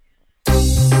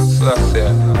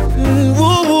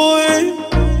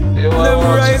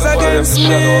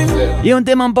 Y un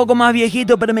tema un poco más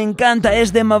viejito, pero me encanta,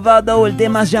 es de Mavado, el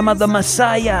tema es llamado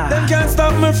Messiah.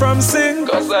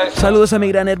 Saludos a mi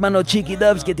gran hermano Chiqui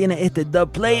Dubs, que tiene este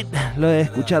dub plate. Lo he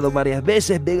escuchado varias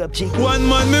veces. Big up, Chiqui. One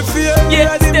man me fear,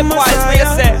 yeah, the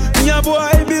Messiah. Me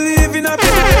boy believe in a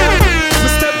prayer. Me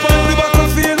step on the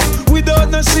battlefield without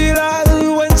no shield.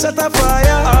 All when shot a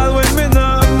fire, all when me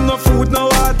no food, no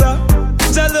water.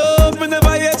 Jah love me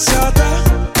never yet shatter.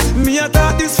 Me a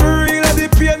thought this for real, the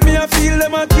pain me a feel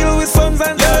them a kill with sons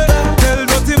and daughters. Tell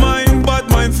dirty mind, bad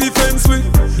mind fi fence with.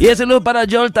 Y ese saludo para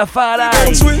Joel Tafari.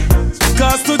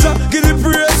 Cause to Jah give the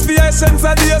praise for your sense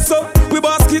of day, so we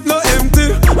basket no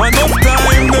empty. Enough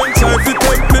time them try to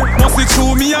tempt me. Must be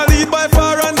true me a lead by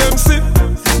far and them see.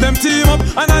 Them team up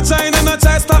and I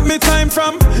try stop me time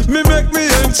from me make me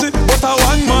empty. But a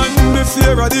one man me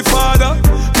fear of the father.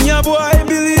 Me a boy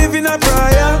believe in a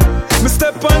prayer. Me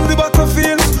step on the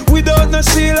battlefield without no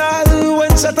shield. All when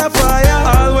shot a fire,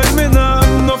 all when me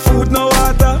no food, no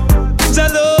water. Jah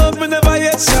love me never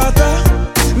yet shatter.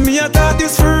 Me a thought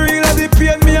this for real, the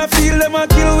pain me a feel them a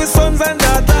kill with sons and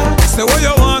daughters. Say what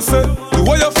you want, say, do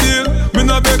what you feel. Me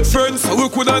no beg friends, so we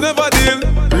coulda never deal.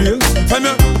 Real, time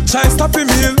you try stop him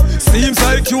heal. Seems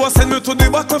like you a send me to the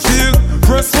battlefield.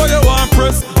 Press what you want,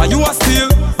 press, and you a steal.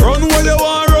 Run what you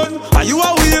want, run, and you a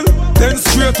wheel. Then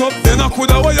straight up, then I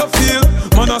coulda what you feel.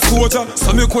 Man a soldier,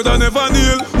 so me coulda never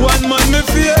kneel. One man me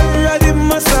fear, the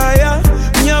Messiah.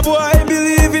 Me a boy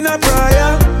believe in a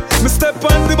prayer. Me step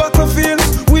on the battlefield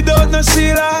without no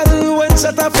shield. All when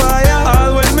shot a fire,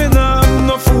 all when me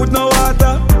no food, no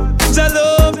water. Jah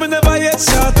love me never yet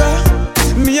shatter.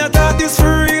 Me a thought this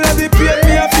for real, the pain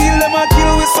me a feel them a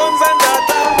kill with sons and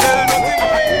daughters.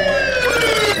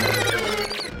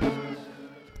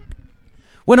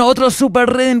 Bueno, otro super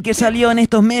rhythm que salió en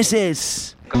estos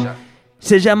meses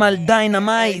se llama el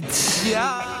Dynamite.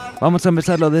 Vamos a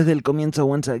empezarlo desde el comienzo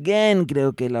once again.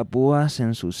 Creo que la púa se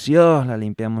ensució, la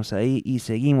limpiamos ahí y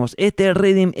seguimos. Este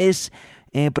rhythm es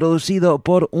producido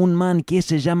por un man que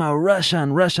se llama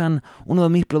Russian, uno de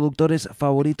mis productores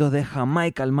favoritos de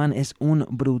Jamaica. El man es un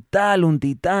brutal, un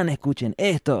titán. Escuchen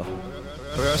esto.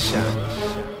 Russian.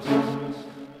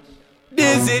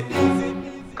 Dizzy.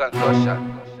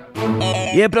 Russian.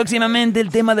 Y próximamente el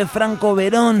tema de Franco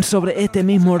Verón sobre este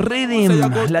mismo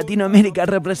rhythm. Latinoamérica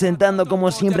representando como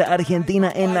siempre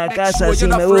Argentina en la casa, así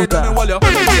me gusta.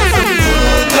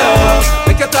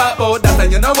 Make you talk about that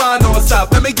and you know I no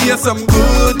stop. Let me give you some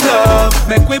good love.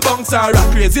 Make we bounce and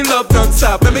rock crazy love don't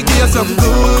stop. Let me give you some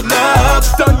good love.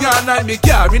 Turn your night me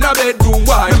car in a bedroom.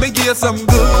 Why? Let me give you some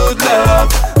good love.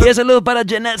 Y un saludo para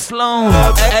Jeanette Sloan.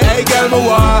 Hey girl, me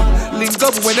want link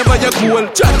up whenever you're cool.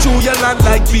 Chat through your land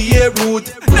like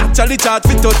Beirut. Naturally chat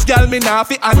fi touch girl me nah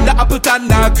fi under apple and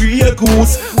nah Grey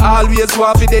Goose. Always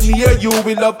want fi dey near you.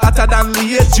 We love hotter than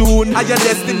late June. And your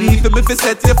destiny for me fi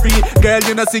set you free. Girl,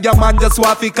 you know see your man just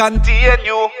want fi contain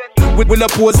you. We'll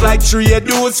pose like three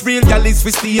dudes. Real gal is fi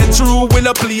stay true.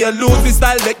 We'll play loose. We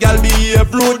style make gal be a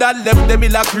brood. And left them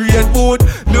in a create food.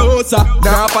 No sir,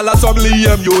 nah follow some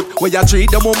lame youth. Where you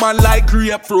treat them woman like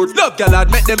grapefruit. Love gal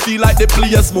and make them feel like they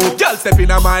play smooth. Gal step in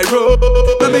my road.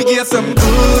 Let me give some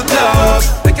good love.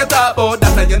 Make you talk about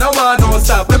that and you know I no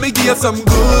stop. Let me give some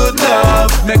good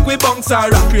love. Make we bounce or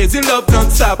rock crazy love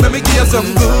non-stop. Let me give you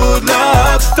some good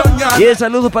love. Y el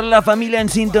saludo para la familia en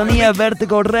sintonía,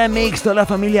 Vertigo Remix, toda la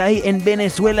familia ahí en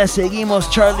Venezuela. Seguimos,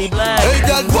 Charlie Black. Hey,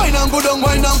 girl, wine and go down,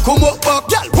 wine and come up back.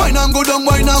 Girl, wine and go down,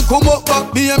 wine and come up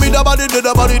back. Me and me the body,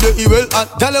 the evil at.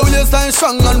 Girl, you will stand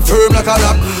strong and firm like a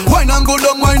rock. Wine and go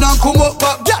down, wine and come up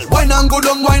back. Girl, wine and go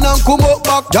down, wine and come up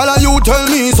back. Girl, you tell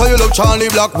me so you love Charlie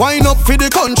Black. Wine up for the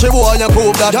country, boy, and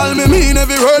prove that. Girl, me mean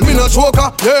every word, me no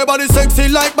choker. Your body sexy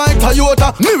like my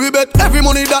Toyota. Me we bet every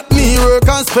money that me work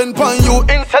and spend on you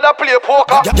instead of play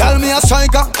poker. Girl, me a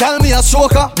striker, girl, me a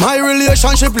stroker. My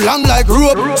relationship long like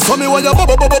rope. So me want you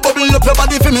bubble up your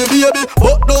body for me, baby,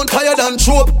 but don't tired and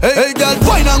choke. Hey, girl,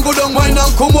 wine and go down, wine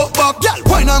and come up back. Girl,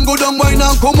 wine and go down, wine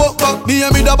and come up back. Me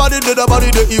and me the body,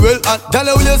 the evil at. Girl,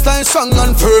 you will stand strong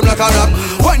and firm like a rock.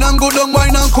 Wine and go down,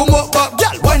 wine and come up back.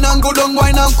 Girl, wine and go down,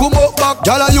 wine and come up back.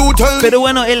 Girl, you tell me. Pero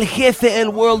bueno, el jefe, el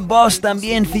World Boss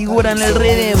también figura en el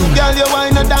rhythm. Girl, you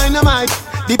wine a dynamite.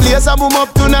 The place a boom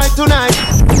up tonight.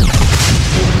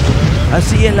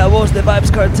 Así es la voz de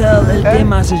Vybz Kartel. El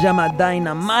tema se llama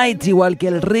Dynamite, igual que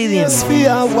el rhythm. Yes, we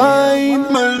are wine,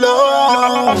 my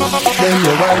love. Then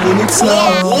you're winding it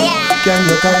slow. Can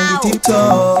you kind it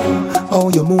up? How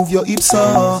you move your hips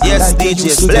up? Yes, like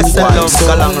DJs, bless them love,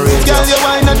 Kalang Radio. Girl, you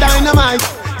wine a dynamite.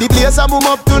 The place a boom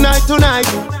up tonight.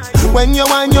 When you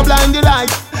wine, you blind the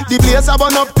light. The place a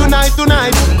burn up tonight.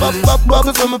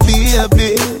 Bubble from a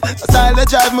baby. A style that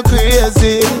drive me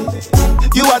crazy.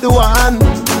 You are the one.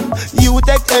 You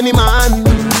take any man.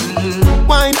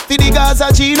 Wine for the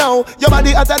Gaza Chino. Your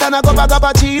body hotter than a cup of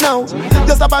cappuccino.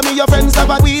 Just stop at me, your friends stop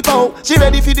at weep out. She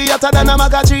ready for the hotter than a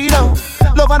macachino.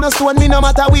 Love and a stone, me no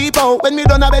matter weep out. When me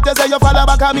done a better say you follow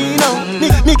back a me now.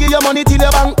 Me give your money till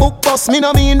your bank book bust. Me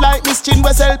no mean like Miss Chin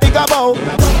we sell pick about.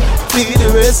 Feed the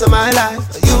rest of my life.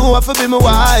 You have to be my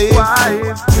wife.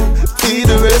 Feed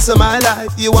the rest of my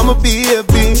life. You want me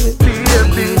baby.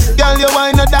 Girl, you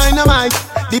wine a dynamite.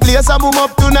 The place a boom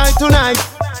up tonight.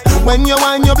 When you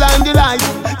wine, you blind the light.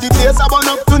 The place a burn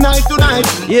up tonight.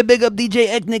 Yeah, big up DJ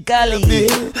Eknikali.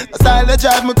 A style that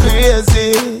drive me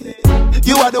crazy.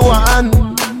 You are the one.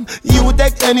 You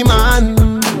take any man.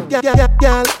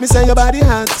 Girl, me say your body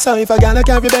hot. So if a girl a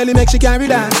carry belly, make she carry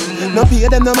that. No pay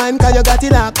them no mind, cause you got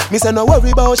it up. Me say no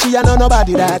worry about she and no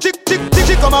nobody that. She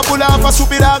come and pull off a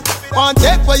stupid that. One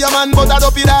take for your man, but I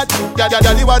don't be that. Girl,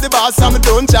 you are the boss, and me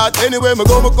don't chat. Anyway, me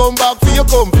come back for your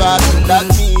comfort. That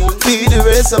me feed the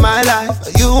rest of my life.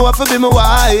 You have to be my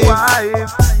wife.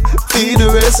 Feed the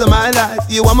rest of my life.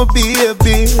 You want me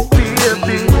baby.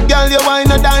 Girl, you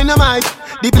wine a dynamite.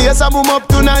 The place a boom up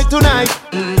tonight.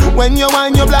 When you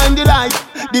wine, you blind the light.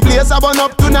 The place a burn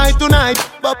up tonight.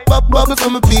 Bubble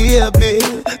from a baby.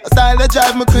 A style that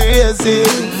drive me crazy.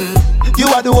 You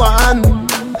are the one.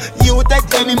 You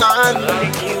take any man.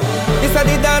 This a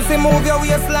the dancing move your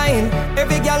waistline.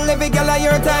 Every girl a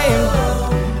your time.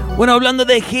 Bueno, hablando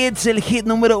de hits, el hit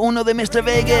número 1 de Mr.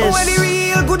 Vegas. When the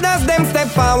real good as them step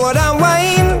forward and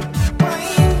wine.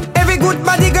 Every good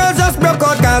body girl just broke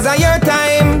out cause of your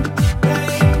time.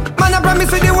 Man, I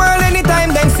promise you the world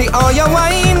anytime, then see all your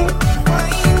wine.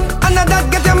 And that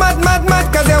get you mad,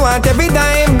 cause you want every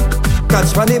dime.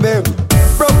 Catch money, baby.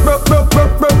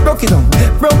 Broke it down.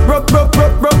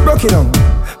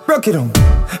 Broke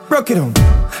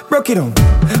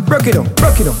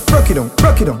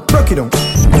it down.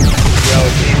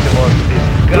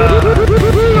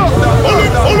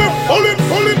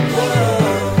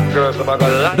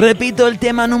 Repito el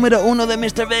tema número 1 de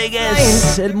Mr.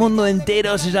 Vegas. El mundo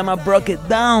entero se llama Broke It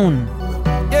Down. When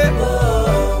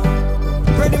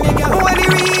the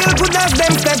real good as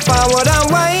them step forward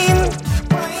and wine.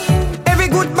 Every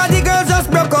good body girl just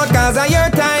broke out cause of your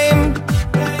time.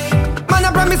 Man,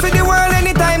 I promise you the world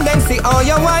anytime, then see all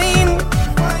your wine.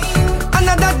 And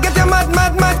that get you mad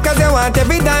cause you want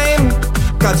every dime.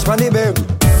 Catch money, baby.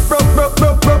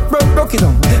 Broke it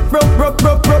down.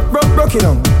 Broke it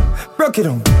down.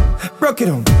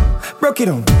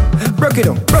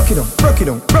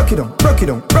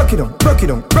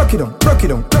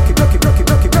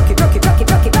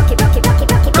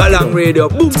 Kalang Radio,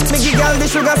 boom. Me give girl the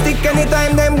sugar stick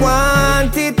anytime them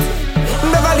want it.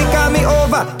 Beverly call me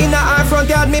over, in her front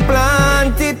yard me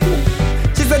plant it.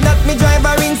 She said that me drive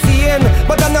her insane,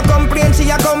 but I no complain, she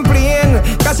a complain.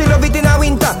 Cause she love it in a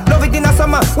winter, love it in a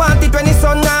summer, want it when the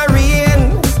sun a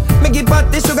rain. Me give her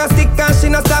the sugar stick and she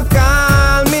no stop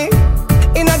call me.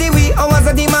 Inna the wee hours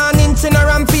of the morning, she no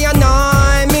ramp fi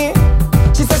annoy me.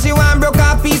 She said she want broke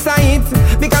a piece of it,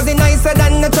 because it's nicer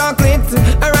than the chocolate.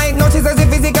 And right now she says she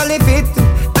physically fit,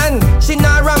 and she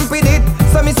not ramp with it.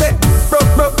 So me say, broke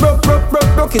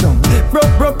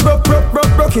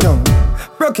it down.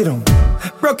 Broke broke it on,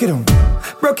 broke it on,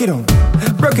 broke it on,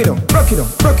 broke it on, broke it on,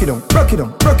 broke it on, broke it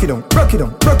on, broke it on, broke it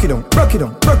on, broke it on, broke it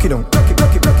on, broke it on, broke it,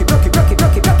 broke it, broke it, broke it, broke it,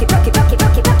 broke it, broke it, broke it, broke it,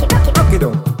 broke it, broke it, broke it, broke it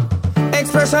on.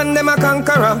 Expression them a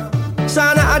conqueror.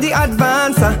 Shana a the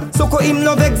advancer. Soko him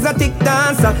love exotic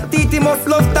dancer. Titi must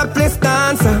love topless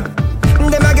dancer.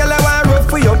 Them a gyal a want rough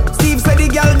for you. Steve said the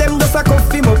gyal them just a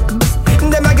cuff him up.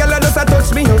 Them a gyal a just a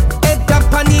touch me up. Head tap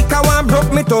panic a want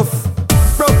broke me tough.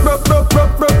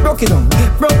 Broke it on.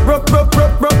 Broke it on.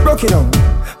 Broke it on.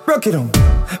 Broke it on.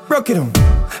 Broke it on.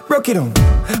 Broke it on.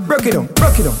 Broke it on.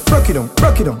 Broke it on. Broke it on.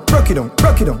 Broke it on. Broke it on.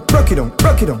 Broke it on.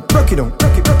 Broke it on. Broke it on.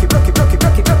 Broke it. Broke it. Broke it. Broke it.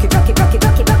 Broke it. Broke it. Broke it. Broke it. Broke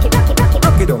it. Broke it. Broke it.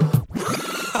 Broke it on.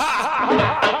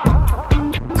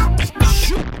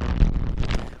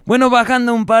 Bueno,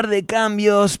 bajando un par de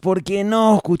cambios, ¿por qué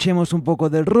no escuchemos un poco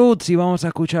de Roots? Y vamos a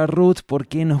escuchar Roots, ¿por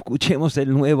qué no escuchemos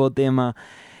el nuevo tema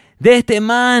de este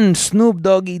man, Snoop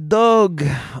Doggy Dogg?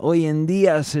 Hoy en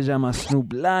día se llama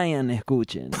Snoop Lion,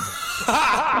 escuchen.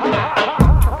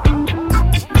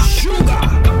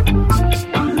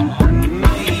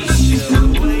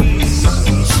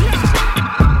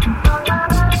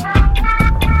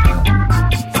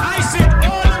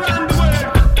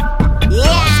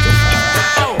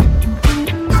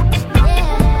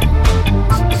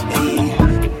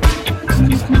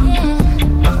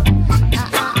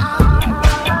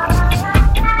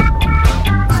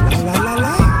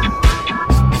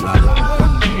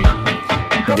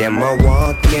 Them a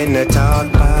walk in the talk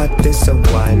about this a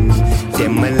one.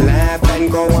 Them a laugh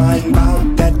and go on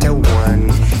about that a one.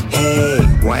 Hey,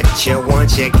 what you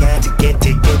want, you got to get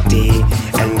it.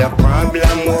 And the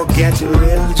problem will get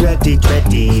real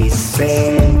dready.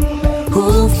 Sing,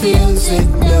 who feels it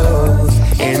knows.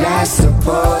 And I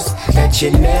suppose that you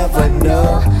never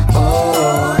know.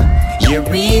 Oh, you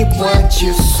reap what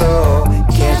you sow.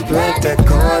 Can't plant a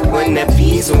corn when the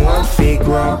peas won't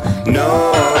grow.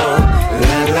 No.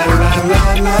 La la la la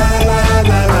la la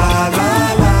la la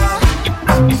la.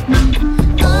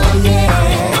 Oh yeah.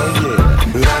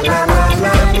 La la la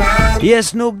la la. Y es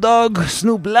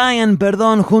Snoop Lion,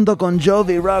 junto con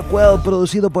Jovi Rockwell,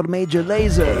 producido por Major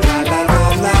Lazer. La la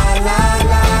la la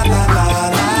la la la.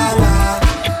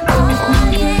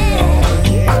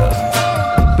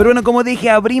 Pero bueno, como dije,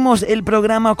 abrimos el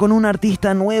programa con un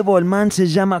artista nuevo. El man se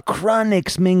llama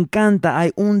Chronixx, me encanta.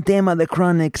 Hay un tema de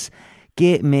Chronixx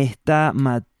que me está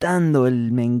matando,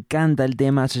 me encanta el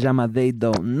tema, se llama They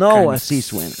Don't Know, así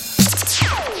suena.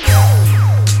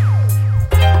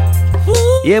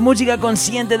 Y es música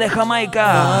consciente de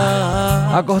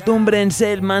Jamaica.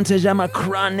 Acostúmbrense, el man se llama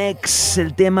Chronixx,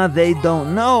 el tema They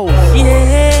Don't Know.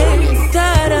 Yeah,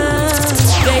 ta-da,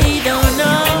 they don't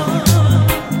know.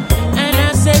 And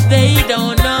I said they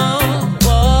don't know.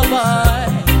 Oh boy,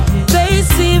 they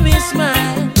see me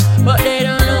smile, but they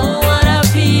don't know what I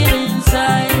feel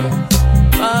inside.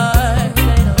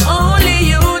 Only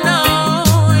you know,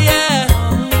 yeah.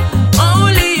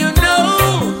 Only you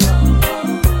know.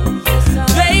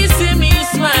 They see me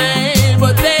smile,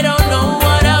 but they don't know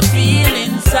what I feel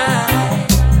inside.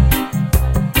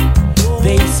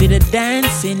 They see the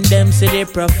dancing, them see the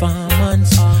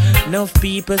performance. Enough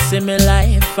people see me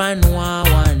life and want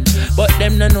one, but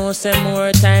them no know say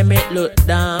more time it look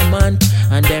dormant.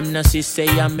 And them no see say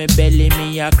on me belly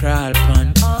me a crawl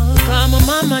pan. Cause my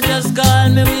mama just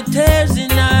called me with tears in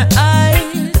her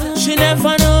eyes. She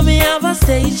never know me have a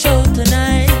stage show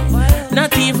tonight.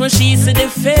 Not even she see the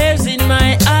fears in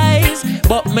my eyes.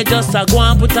 But me just a go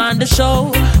and put on the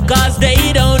show. Cause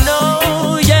they don't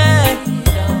know, yeah.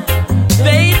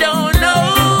 They don't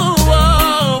know,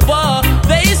 oh, but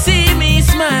they see me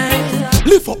smile.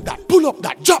 Lift up that, pull up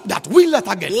that, drop that, wheel that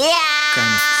again.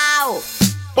 Yeah.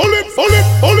 Pull it, pull it,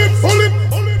 pull it, pull it,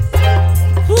 pull it.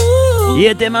 Y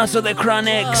el temazo de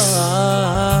Chronixx.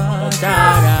 Yeah,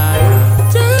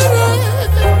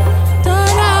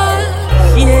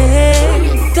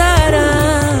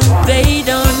 ta-da. They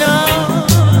don't know.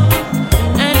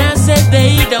 And I said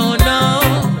they don't know.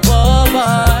 Oh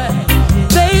boy,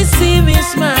 they see me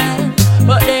smile,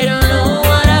 but they don't know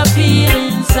what I feel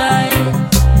inside.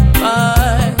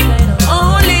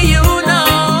 Only you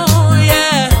know,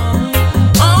 yeah.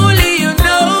 Only you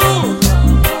know.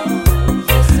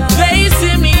 They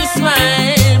see me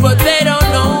smile, but they don't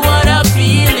know what I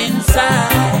feel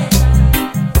inside.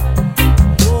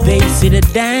 They see the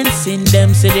dancing,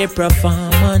 them see the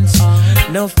performance.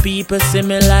 Enough people see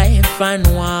me life and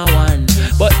want one,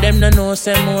 but them no know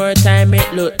say more time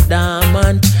it look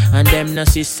dormant. And them no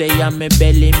see say on me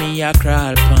belly me a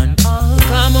crawl pan.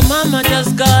 Cause my mama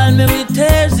just called me with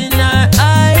tears in her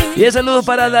eyes. Y el saludo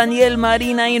para Daniel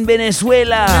Marina en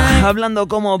Venezuela, hablando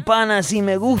como pana si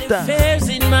me gusta. Tears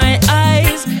in my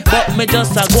eyes, but me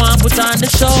just a go and put on the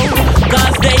show.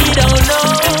 Cause they don't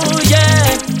know,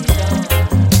 yeah.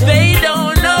 They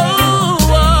don't know,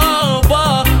 oh,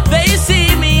 oh. They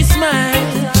see me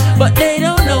smile, but they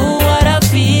don't know what I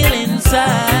feel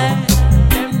inside.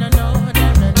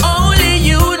 Only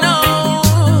you know,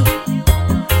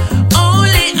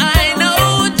 only I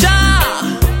know,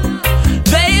 Jah.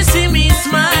 They see me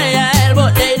smile,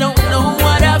 but they don't know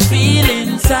what I feel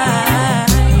inside.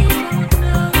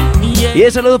 Y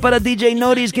el saludo para DJ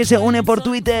Noris que se une por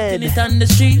Twitter.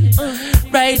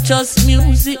 Righteous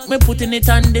music, me putting it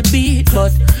on the beat,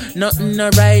 but nothing no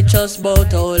righteous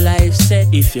about how life set.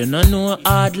 If you no know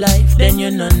hard life, then you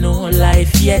no know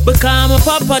life yet. Because my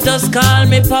papa just call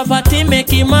me poverty, make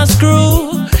him a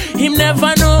screw. Him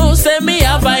never know, say me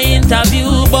have a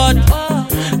interview, but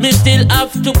me still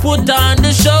have to put on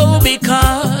the show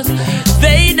because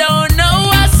they don't know.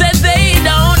 I said they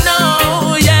don't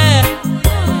know, yeah.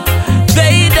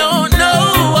 They don't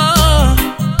know.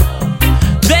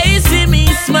 They see me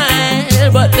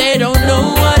smile, but they don't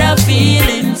know what I feel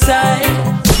inside.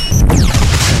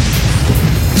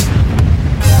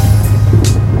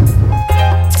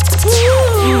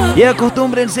 Y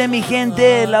acostúmbrense, mi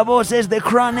gente, la voz es de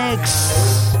Chronix.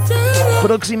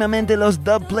 Próximamente los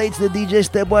dubplates de DJ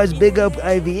Stepwise, Big Up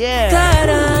IVF.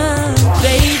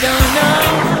 They don't know,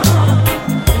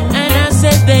 and I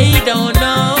said they don't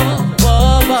know,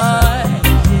 oh boy.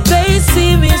 They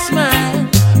see me smile,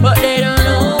 but they don't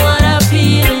know what I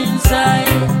feel inside.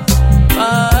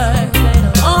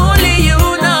 Only you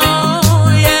know,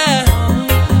 yeah.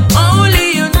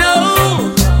 Only you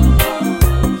know.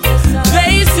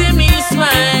 They see me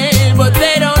smile, but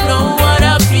they don't know what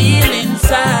I feel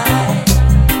inside.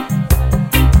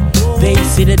 They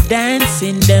see the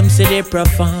dancing, them see the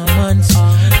performance.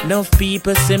 Enough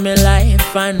people see me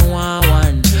life and want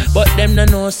one, but them no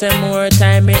know say more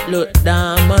time it look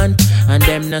dormant. And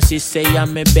them no see say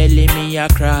I'm me belly me a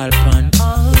crawl pan.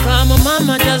 Cause my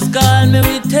mama just called me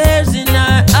with tears in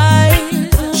her eyes.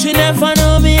 She never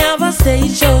know me have a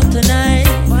stage show tonight.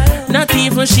 Not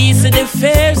even she see the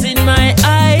fears in my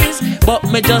eyes. But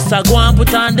me just a go and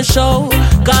put on the show.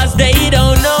 Cause they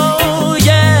don't know,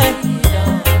 yeah.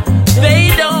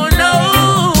 They don't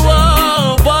know,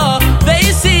 oh, oh. They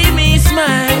see me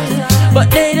smile, but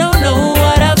they don't know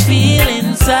what I feel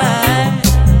inside.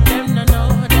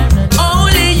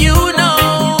 Only you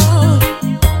know,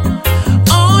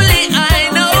 only I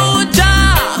know,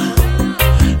 Jah.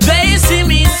 They see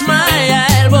me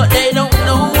smile, but they don't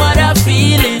know what I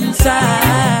feel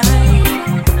inside.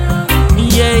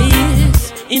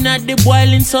 Yes, in at the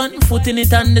boiling sun, putting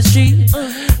it on the street.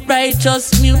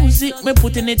 Righteous music, me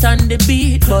putting it on the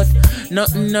beat, but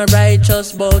nothing no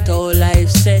righteous about how life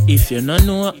set. If you no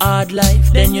know hard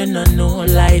life, then you no know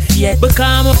life yet.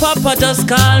 Because my papa just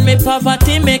call me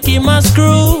poverty, make him a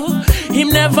screw. Him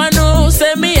never know,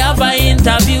 say me have a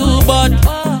interview, but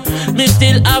me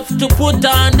still have to put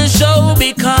on the show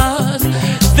because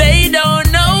they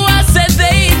don't know. I said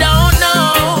they don't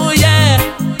know, yeah.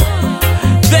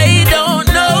 They don't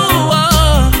know.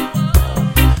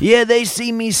 Yeah, they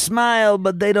see me smile,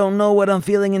 but they don't know what I'm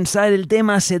feeling inside. El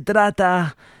tema se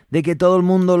trata de que todo el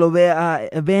mundo lo vea,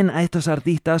 ven a estos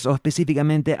artistas, o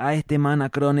específicamente a este man, a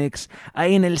Chronix,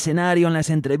 ahí en el escenario, en las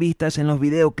entrevistas, en los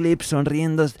videoclips,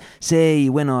 sonriéndose y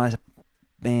bueno,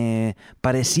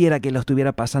 pareciera que lo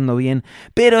estuviera pasando bien.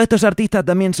 Pero estos artistas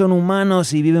también son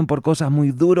humanos y viven por cosas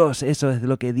muy duros. Eso es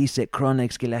lo que dice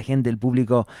Chronix, que la gente, el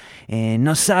público,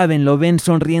 no saben, lo ven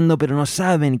sonriendo, pero no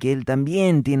saben que él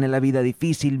también tiene la vida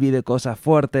difícil, vive cosas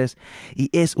fuertes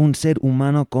y es un ser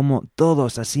humano como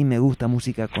todos. Así me gusta,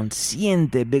 música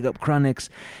consciente. Big Up Chronix.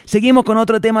 Seguimos con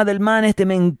otro tema del man, este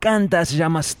me encanta, se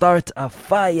llama Start a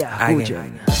Fire.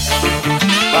 Escuchen.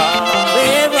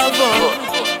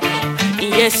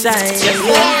 Yes, I am.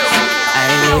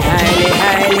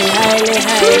 Highly.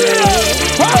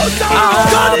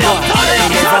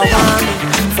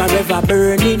 Forever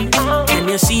burning. Can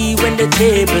you see when the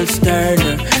tables turn?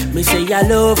 Me say I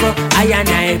love her, I and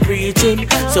I preaching.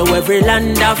 So every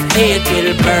land of hate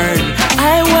will burn.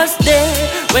 I was there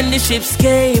when the ships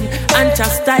came and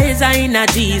chastised I in a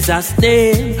Jesus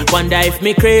name. Wonder if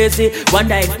me crazy,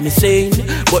 wonder if me sane,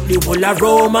 but the whole of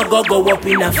Rome I go up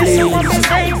in a flame.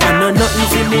 I know nothing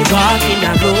see me walk in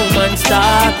a room and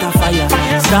start a fire,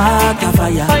 start a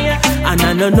fire. And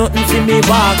I know nothing see me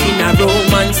walk in a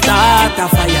room and start a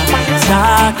fire,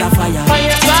 start a fire.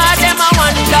 God them I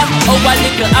wonder how a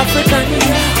little African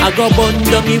I go burn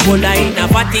down me whole in a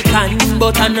Vatican,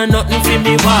 but I know nothing see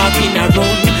me walk in a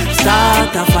room.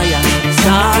 Start a fire,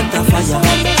 start a fire.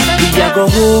 We a go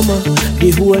home,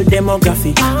 the whole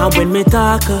demographic. And when me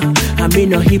talk, I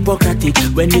mean no hypocritic.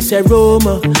 When me say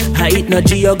Rome, I eat no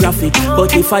geographic.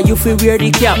 But if I you feel wear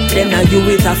the cap, then I you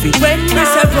with a fit. When me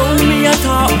say Rome, me a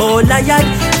talk about lion.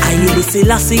 I the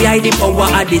Selassie, I the power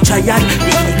of the triad.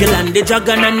 The eagle and the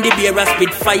dragon and the bear a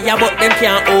spit fire, but them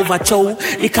can't overthrow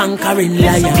the conquering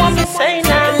lion.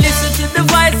 Listen to the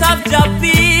voice of the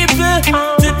people.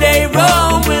 Today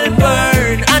Rome will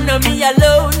burn, and not me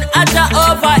alone. At the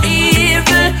over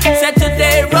evil, said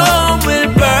today Rome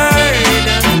will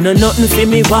burn. No nothing for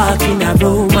me walk in a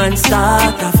room and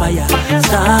start a fire,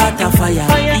 start a fire.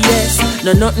 Yes,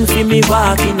 no nothing for me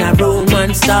walk in a room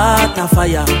and start a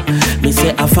fire. Me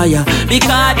say a fire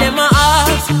because them a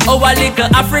ask our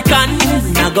little African.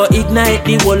 I go ignite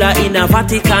the whole in a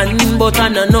Vatican, but I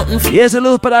know nothing. Y es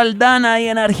salud para Aldana y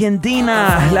en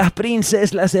Argentina, las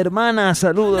princes, las hermanas,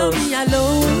 saludos.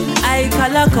 I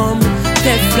call a come,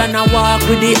 Teflon a walk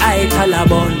with the eye collar.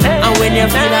 And when you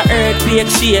feel a earthquake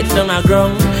shake down a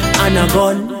ground and a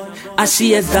gun,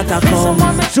 así es that a come.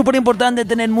 Súper importante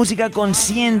tener música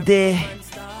consciente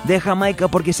de Jamaica,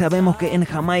 porque sabemos que en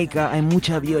Jamaica hay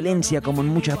mucha violencia, como en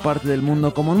muchas partes del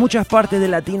mundo, como en muchas partes de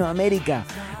Latinoamérica.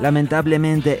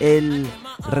 Lamentablemente el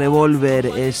revólver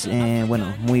es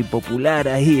muy popular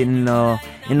ahí en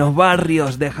los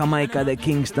barrios de Jamaica, de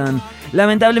Kingston.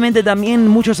 Lamentablemente también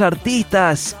muchos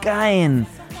artistas caen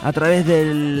a través de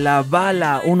la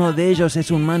bala. Uno de ellos es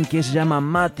un man que se llama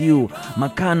Matthew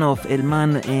McConaughey. El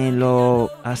man lo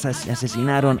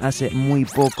asesinaron hace muy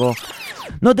poco.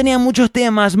 No tenía muchos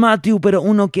temas Matthew, pero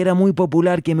uno que era muy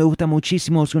popular, que me gusta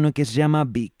muchísimo, es uno que se llama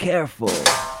Be Careful.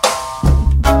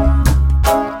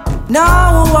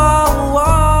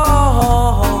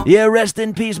 Yeah, rest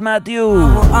in peace, Matthew.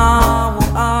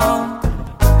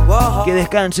 Que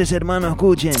descanses, hermano,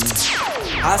 escuchen.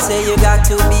 I say you got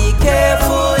to be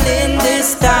careful in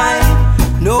this time.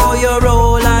 Know your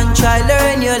role and try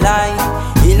learn your line.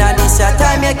 In a this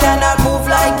time you cannot move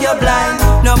like you're blind.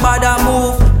 No bother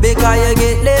move because you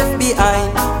get left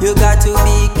behind. You got to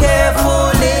be careful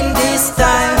in this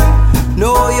time.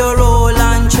 Know your role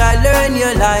and try learn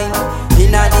your line.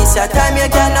 In a this time you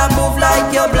cannot move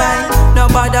like you're blind. No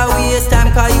bother waste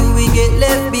time cause you will get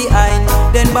left behind.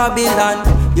 Then Babylon,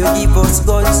 you give us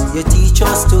guns, you teach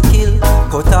us to kill.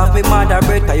 Cut off me mother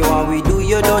bread cause you want we do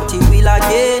your dirty will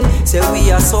again. Say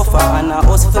we are suffer and a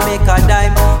hustle to make a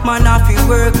dime. Man if you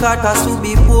work hard cause to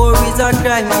be poor is a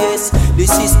crime. Yes, the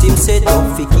system set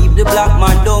up to keep the black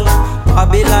man down.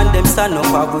 Babylon them stand up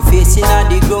and we facing at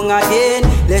the ground again.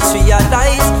 Let's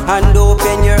realize and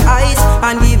open your eyes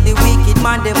and give the wicked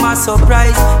man them a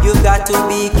surprise. You got to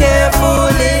be careful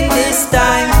in this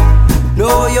time.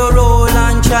 Know your role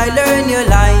and try learn your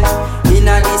line. In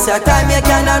a this time you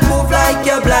cannot move like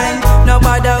you're blind. No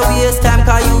bother waste time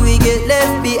cause you will get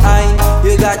left behind.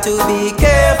 You got to be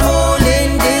careful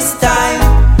in this time.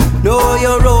 Know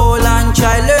your role and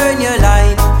try learn your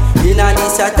line. In a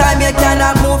this time you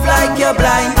cannot move like you're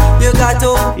blind. You got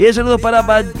to. Y el saludo para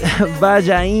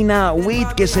Vallaina Wit,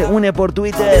 que se une por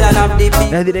Twitter.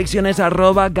 Las direcciones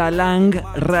 @Galang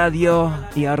Radio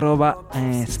y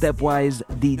 @Stepwise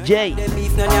DJ.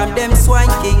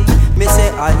 Me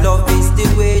say I love is the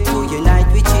way to unite,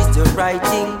 which is the right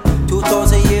thing.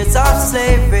 2000 years of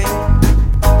slavery,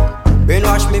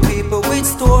 brainwash me people with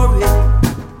story.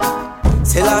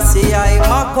 Selassie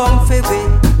I'm a comfy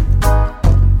with.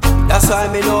 That's why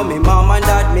me know me mom and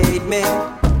dad made me.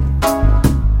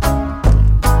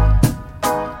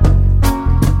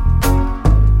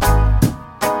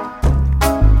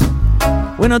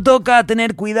 Bueno, toca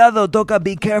tener cuidado, toca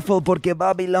be careful porque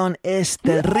Babylon es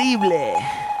terrible.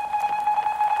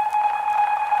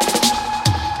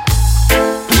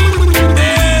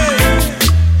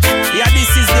 Yeah,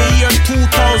 this is the year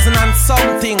 2000 and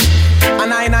something,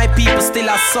 and I people still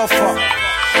a suffer.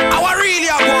 How really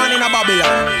are going in a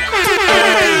Babylon?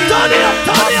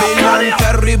 Babylon,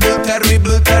 terrible,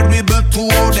 terrible, terrible. Two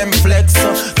of them flex.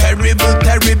 Terrible,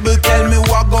 terrible. Tell me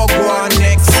what go on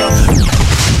next.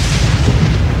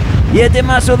 Y el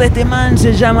temazo de este man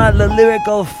se llama The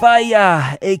Lyrical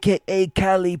Fire, a.k.a.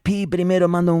 Cali P. Primero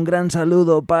mando un gran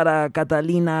saludo para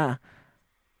Catalina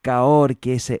Kaor,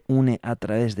 que se une a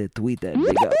través de Twitter.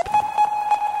 Big up.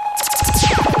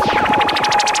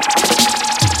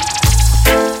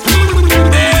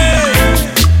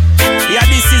 Yeah,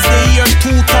 this is the year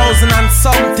 2000 and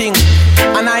something,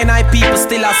 and I people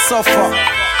still a suffer.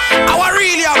 How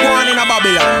really are going in a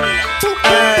Babylon?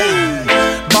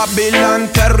 Babylon,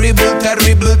 terrible,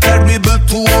 terrible, terrible.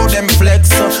 Two of them flex.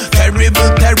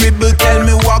 Terrible, terrible. Tell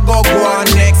me what go on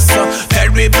next.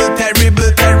 Terrible,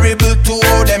 terrible, terrible. Two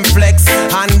of them flex.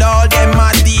 And all them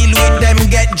I deal with them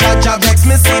get judge a vex.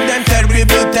 Me see them terrible.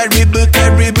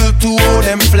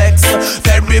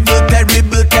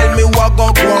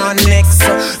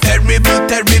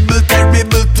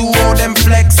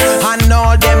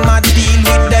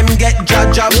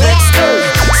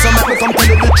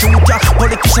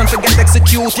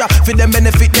 youth, yeah. For them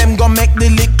benefit, them gon' make the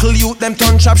little youth, them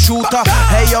turn sharp shooter.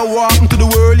 Hey, yo, walking to the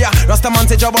world, yeah. Rastaman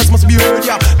say your voice must be heard,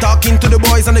 yeah. Talking to the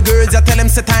boys and the girls, yeah. Tell them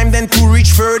say time then to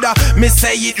reach further. Me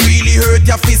say it really hurt,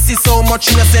 yeah. Fist is so much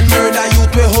innocent murder.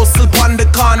 Youth we hustle pon the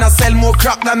corner, sell more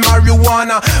crack than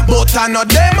marijuana. But I know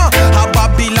them, a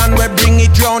Babylon we bring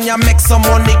it round, yeah. Make some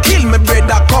money, kill me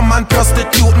brother, come and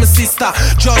prostitute me sister.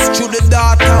 Just through the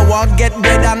daughter, want get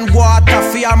bread and water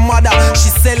for your mother.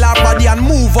 She sell her body and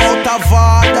move out of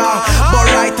order. But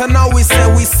right now we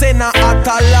send her out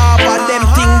of lava. Them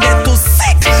thing they too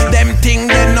sick, them thing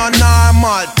they not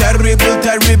normal. Terrible,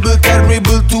 terrible,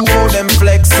 terrible to all them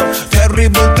flex.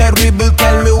 Terrible, terrible,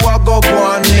 tell me what go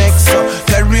on next.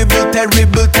 Terrible,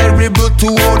 terrible, terrible to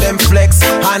all them flex.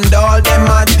 And all them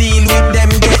I deal with them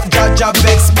get Jaja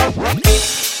vex.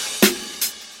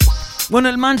 Bueno,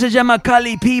 el man se llama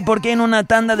Cali P porque en una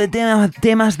tanda de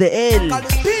temas de él.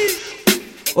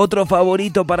 Otro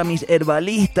favorito para mis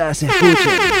herbalistas,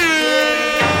 escuchen.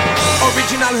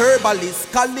 Original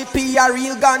herbalist, Cali P a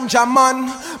real ganja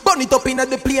man. Burn it up in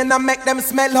the plane and make them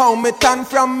smell how me turn.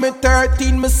 From me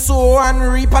 13, me sow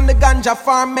and reap on the ganja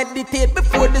farm. Meditate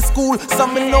before the school, so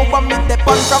me know what me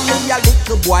depend from me a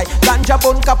little boy. Ganja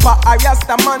bun kappa a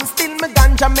rasta man. Still me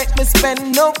ganja make me spend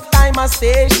enough time a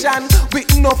station with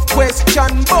enough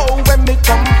question. Bow when me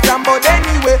come from, but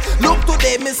anyway, look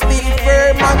today me still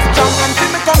firm and strong. Until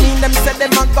me come in, them say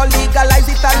them a go legalize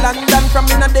it a London. From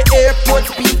in the airport,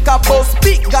 speak a bus,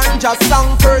 speak ganja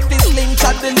song. Curtis Lynch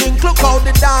at the link, look how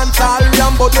the dance all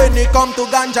young. But when it come to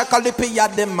ganja, call the P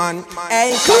at the man.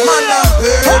 Hey, come on now,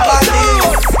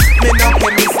 herbalist. Me no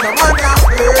chemist, no man a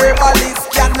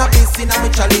herbalist. Cannabis in a me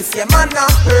chalice, yeah man a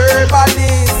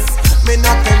herbalist. Me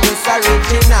no chemist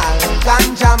original,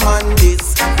 ganja man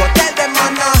this. Go tell them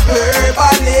man a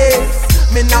herbalist.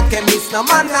 Me no chemist, no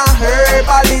man a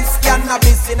herbalist.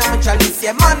 Cannabis in a me chalice,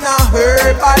 yeah man a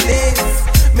herbalist.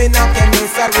 Me no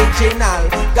chemist original,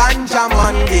 ganja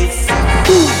man this.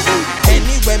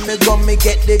 Anyway me go me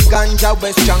get the ganja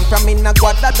west strong. From in a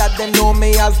Guada that them know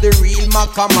me as the real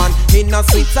Macaman. In a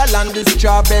Switzerland the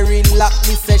strawberry lock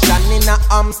the session. In a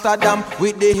Amsterdam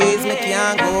with the haze me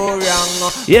can't go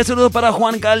wrong. Y el saludo para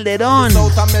Juan Calderón.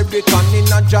 South American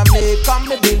in a Jamaica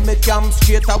me build me camp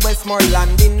straight to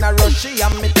Westmoreland. In a Russia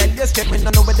me tell you straight, me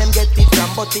no know where them get it from,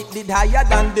 but it did higher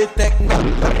than the techno.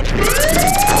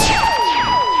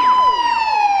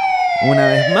 Una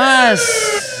vez más,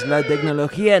 la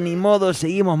tecnología, ni modo,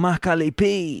 seguimos más Cali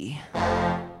P.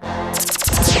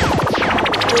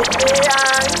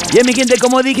 Bien, mi gente,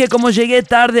 como dije, como llegué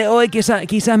tarde hoy,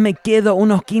 quizás me quedo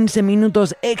unos 15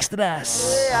 minutos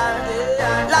extras.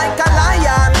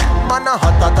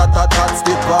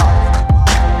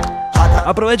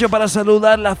 Aprovecho para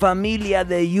saludar la familia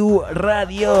de You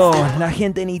Radio, la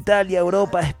gente en Italia,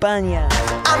 Europa, España.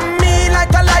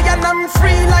 Like a lion, I'm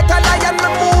free like a lion,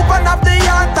 I'm moving up the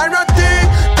authority.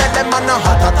 Tell them man a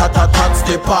hot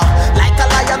stepper. Like a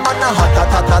lion, man a hot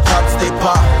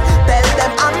stepper. Tell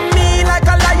them I'm me like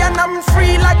a lion, I'm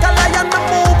free like a lion, I'm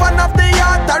moving up the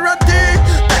authority.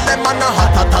 Tell them man a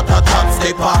hot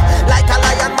stepper. Like a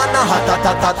lion, man a hot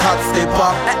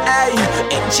stepper. Hey,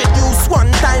 introduce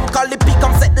one time, call the P,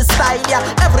 come set the style, yeah.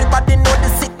 Everybody know the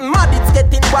sitting mad, it's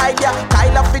getting wild, yeah.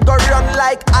 Tyler figure run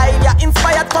like I, yeah.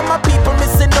 Inspired from my people,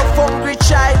 missing no hungry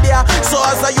child, yeah. So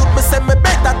as a youth, me say me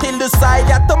better till the side,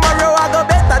 yeah. Tomorrow I go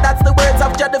better, that's the words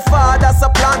of Jah the Father. So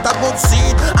plant a good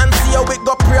seed and see how it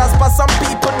go prosper. Some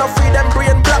people no free them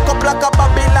brain, black up like a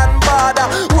Babylon border.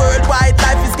 Worldwide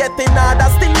life is getting harder,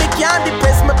 still me can't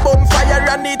depress me bonfire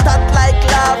and it hot like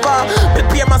lava.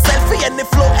 Prepare myself for any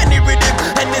flow, any rhythm,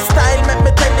 any style. Make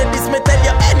me tell you this, me tell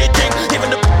you anything. Even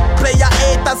the player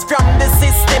haters from the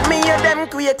system, me hear them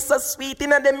quake so sweet in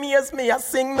them ears. Me a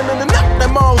sing, me no knock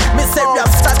them out. Me say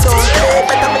Rasta don't play,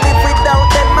 better me live without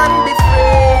them and be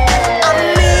free. I'm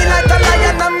me like a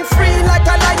lion, I'm free like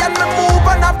a lion. Me move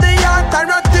on of the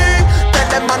authority. Tell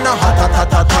them man a hot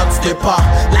stepper.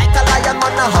 Like a lion,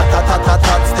 man a hot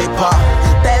stepper.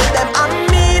 Tell them I'm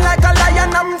me like a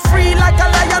lion, I'm free like a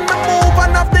lion. Me move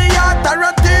on of the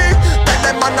authority. Tell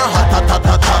them man a hot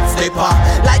stepper.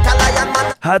 Like a lion, man.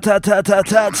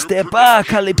 Hot stepper.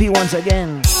 Cali P once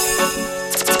again.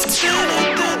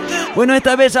 Bueno,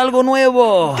 esta vez algo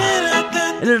nuevo.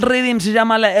 El rhythm se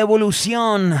llama La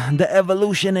Evolución. The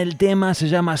Evolution, el tema se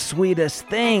llama Sweetest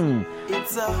Thing.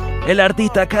 El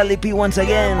artista Cali P once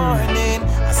again.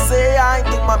 I say I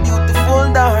think my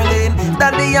beautiful darling.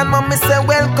 Daddy and mommy say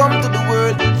welcome to the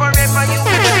world. Forever you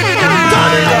will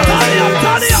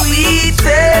be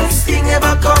sweetest thing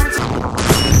ever come to.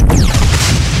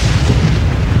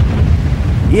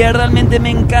 Y realmente me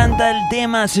encanta el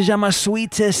tema, se llama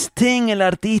Sweetest Thing, el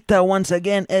artista once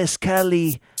again es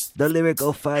Cali, The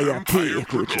Lyrical Fire P,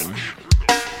 escuchen.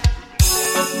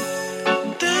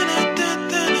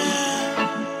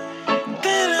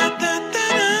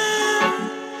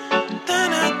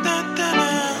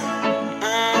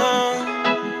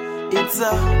 It's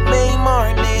a May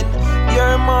morning,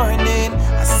 your morning.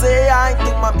 I say hi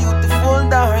to my beautiful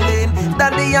darling.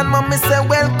 Daddy and mommy say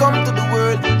welcome to the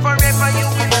world. Forever you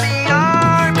will be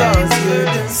our baby. 'Cause you're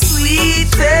the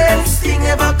sweetest thing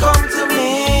ever come to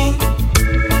me.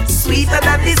 Sweeter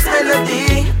than this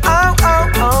melody. Oh, oh,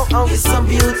 oh, oh, you're so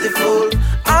beautiful.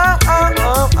 Oh, oh,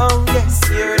 oh, oh, yes,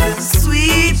 you're the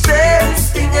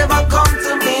sweetest thing ever come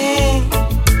to me.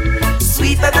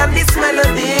 Sweeter than this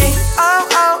melody. Oh,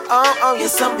 oh, oh, oh, you're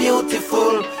so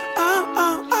beautiful. Oh,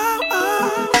 oh, oh,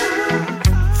 oh.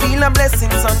 Feel a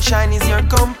blessing, sunshine is your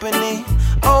company.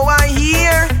 Oh, I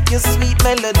hear your sweet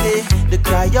melody, the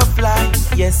cry of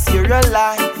life. Yes, you're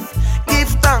alive. Give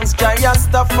thanks, Jah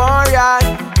Rastafari.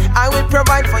 I will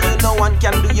provide for you, no one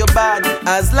can do you bad.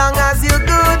 As long as you're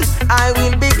good, I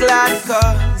will be glad.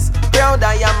 'Cause proud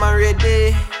I am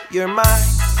already. You're my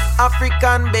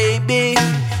African baby.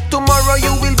 Tomorrow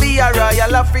you will be a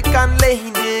royal African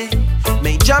lady.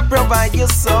 May Jah provide your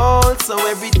soul, so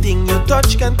everything you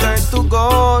touch can turn to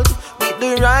gold. With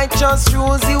the righteous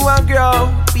rules you will grow.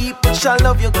 People shall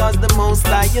love you 'cause the most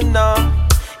high you know.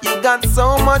 You got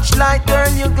so much light, girl,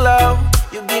 you glow.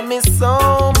 You give me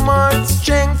so much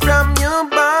strength from your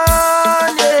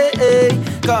body.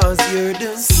 'Cause you're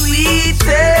the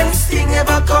sweetest thing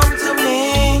ever come to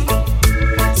me.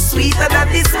 Sweeter than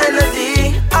this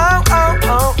melody. Oh, oh,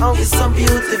 oh, oh, you're so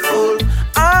beautiful.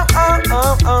 Oh, oh,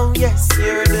 oh, oh, yes,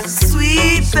 you're the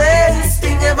sweetest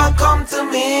thing ever come to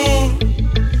me.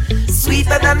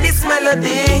 Sweeter than this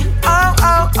melody. Oh,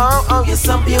 oh, oh, oh, you're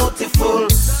so beautiful.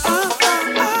 Oh, oh,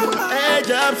 oh, oh.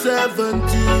 Age of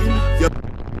 17.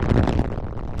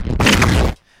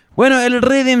 Bueno, el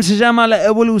rhythm se llama La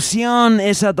Evolución.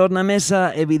 Esa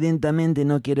tornamesa evidentemente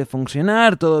no quiere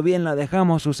funcionar. Todo bien, la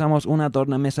dejamos. Usamos una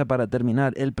tornamesa para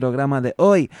terminar el programa de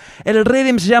hoy. El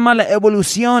rhythm se llama La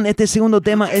Evolución. Este segundo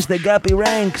tema es de Gappy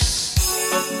Ranks.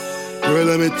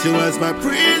 Girl, I met you as my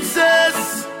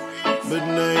princess, but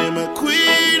now you're my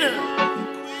queen.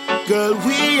 Girl,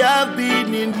 we have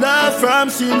been in love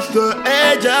from since the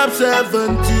age of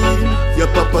 17. Your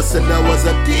papa said I was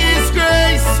a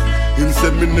disgrace. Him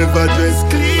said me never dress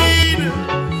clean.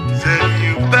 Send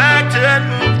you back and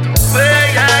move the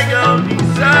way I only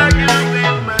saw you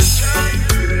in my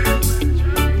dream.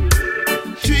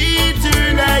 Treat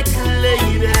her like a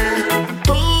lady.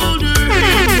 Hold her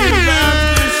in your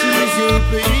arms 'cause she's your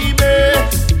baby.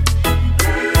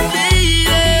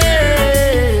 Lady,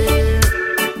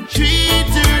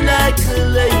 treat her like a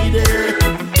lady.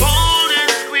 Hold her,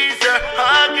 squeeze her,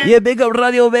 hug her. Y el Big Up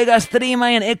Radio Vega Stream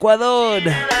en Ecuador.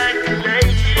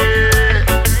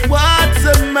 What's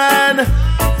a man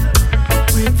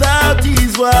without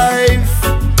his wife?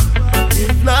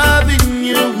 If loving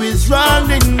you is wrong,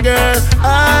 then girl,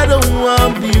 I don't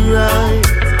want to be right.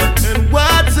 And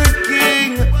what's a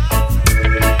king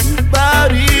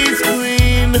without his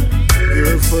queen?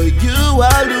 Girl, for you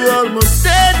I'll do almost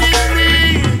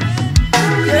anything.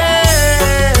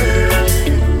 Yeah,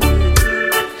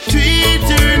 treat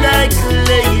her like a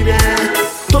lady.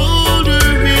 Hold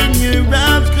her in your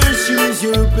arms 'cause she's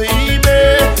your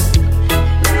baby.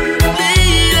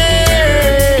 Lady,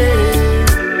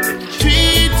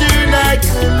 treat her like a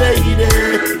lady.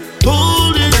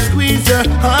 Hold her, squeeze her,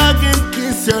 hug and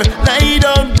kiss her. Lie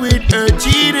down with her,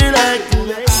 treat her like a lady.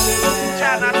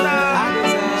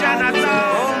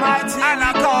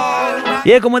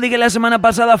 Y como dije la semana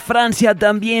pasada, Francia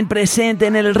también presente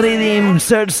en el rhythm.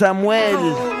 Sir Samuel.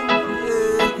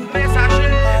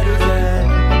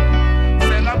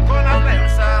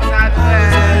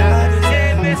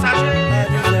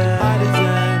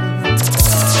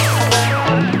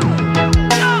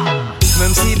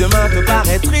 Même si demain te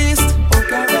paraît triste,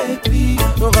 aucun répit.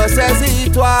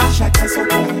 Ressaisis-toi, chacun son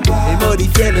combat. Et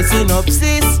modifier le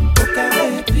synopsis, aucun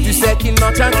répit. Tu sais qu'il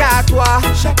n'en tient qu'à toi,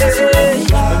 chacun son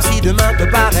combat. Même si demain te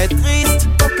paraît triste,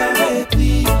 aucun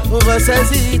répit.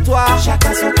 Ressaisis-toi,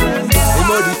 chacun son combat. Et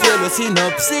modifier le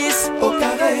synopsis,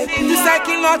 aucun répit. Tu sais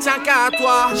qu'il n'en tient qu'à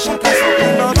toi, chacun son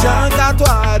combat. Il n'en tient qu'à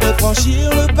toi de franchir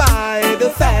le pas et de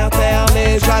faire taire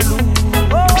les jaloux.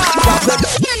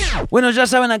 Bueno, ya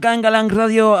saben, acá en Galang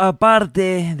Radio,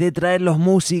 aparte de traerlos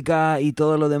música y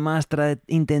todo lo demás,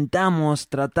 tratamos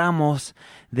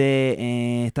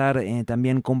de estar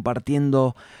también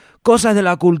compartiendo cosas de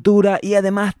la cultura y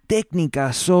además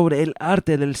técnicas sobre el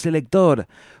arte del selector.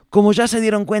 Como ya se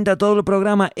dieron cuenta todo el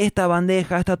programa, esta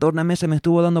tornamesa me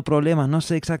estuvo dando problemas. No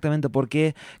sé exactamente por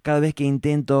qué. Cada vez que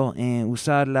intento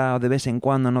usarla, de vez en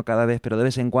cuando, no cada vez, pero de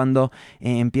vez en cuando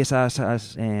empieza a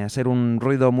hacer un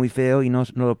ruido muy feo y no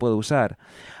lo puedo usar.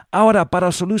 Ahora,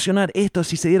 para solucionar esto,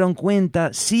 si se dieron cuenta,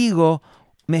 sigo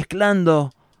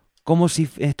mezclando como si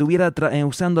estuviera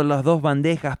usando las dos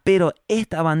bandejas, pero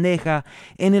esta bandeja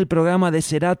en el programa de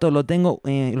Serato lo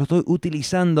estoy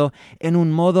utilizando en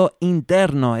un modo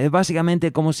interno. Es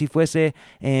básicamente como si fuese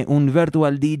un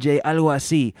virtual DJ, algo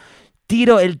así.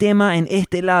 Tiro el tema en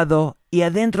este lado y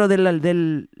adentro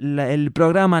del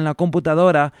programa en la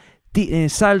computadora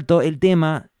salto el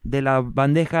tema de la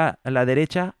bandeja a la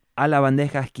derecha a la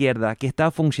bandeja izquierda, que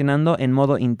está funcionando en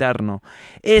modo interno.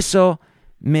 Eso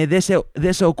me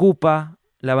desocupa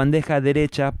la bandeja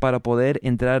derecha para poder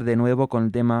entrar de nuevo con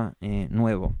el tema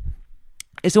nuevo.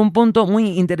 Es un punto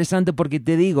muy interesante porque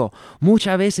te digo,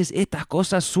 muchas veces estas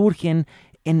cosas surgen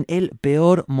en el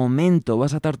peor momento.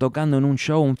 Vas a estar tocando en un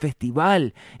show, un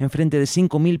festival, enfrente de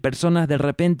 5,000 personas, de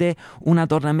repente una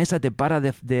tornamesa te para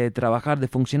de trabajar, de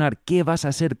funcionar. ¿Qué vas a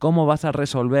hacer? ¿Cómo vas a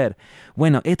resolver?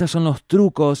 Bueno, estos son los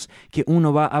trucos que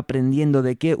uno va aprendiendo,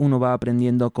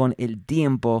 con el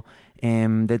tiempo.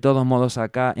 De todos modos,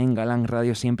 acá en Galán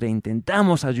Radio siempre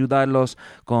intentamos ayudarlos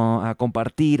a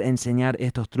compartir, a enseñar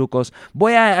estos trucos.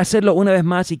 Voy a hacerlo una vez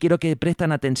más y quiero que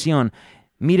presten atención.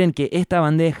 Miren que esta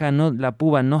bandeja, la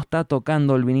púa no está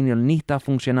tocando el vinilo ni está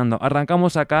funcionando.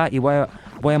 Arrancamos acá y voy a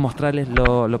mostrarles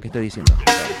lo que estoy diciendo.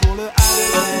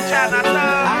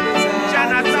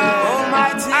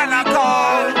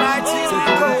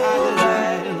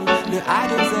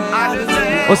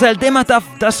 O sea, el tema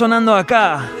está sonando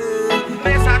acá.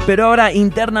 Pero ahora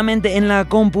internamente en la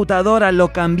computadora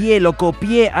lo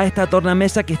copié a esta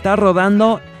tornamesa que está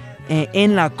rodando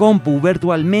en la compu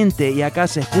virtualmente y acá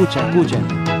se escuchen.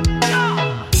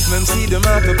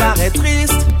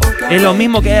 Es lo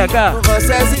mismo que hay acá.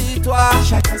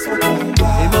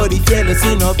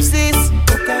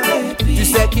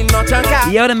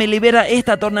 Y ahora me libera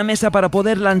esta tornamesa para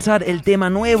poder lanzar el tema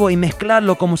nuevo y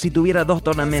mezclarlo como si tuviera dos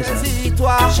tornamesas.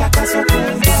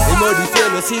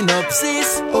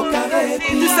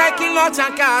 Tu sais qu'il n'en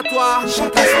tient qu'à toi.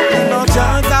 Il n'en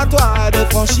tient qu'à toi de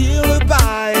franchir le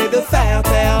pas et de faire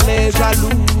taire les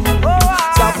jaloux.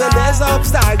 Sortir les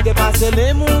obstacles, dépasser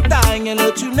les montagnes et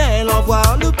le tunnel en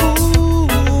voir le bout.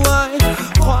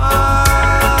 Crois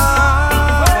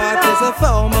à tes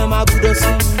efforts même à bout de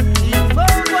souffle.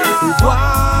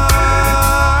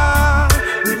 Voir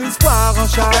l'espoir en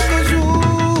chaque jour.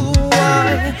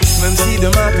 Même si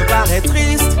demain te paraît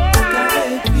triste,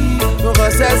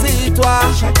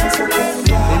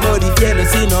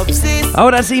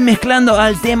 ahora sí, mezclando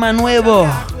al tema nuevo.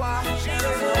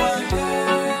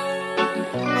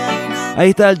 Ahí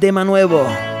está el tema nuevo.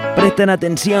 Presten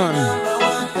atención.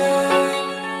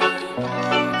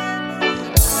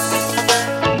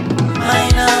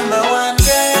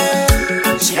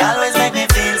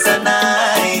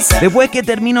 Después que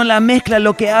termino la mezcla,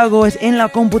 lo que hago es en la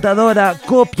computadora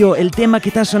copio el tema que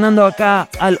está sonando acá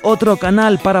al otro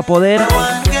canal para poder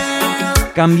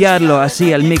cambiarlo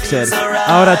así al mixer.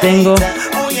 Ahora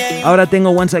tengo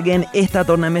once again esta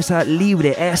tornamesa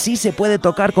libre. Así se puede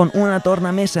tocar con una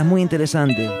tornamesa, es muy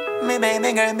interesante.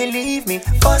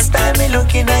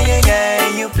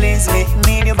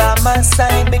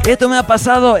 Esto me ha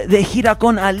pasado de gira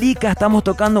con Alika. Estamos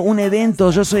tocando un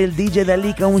evento. Yo soy el DJ de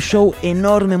Alika, un show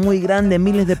enorme, muy grande,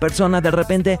 miles de personas. De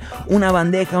repente una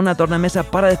bandeja, una tornamesa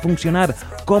para de funcionar.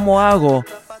 ¿Cómo hago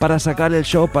para sacar el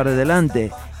show para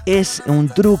adelante? Es un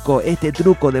truco, este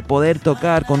truco de poder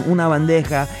tocar con una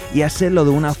bandeja y hacerlo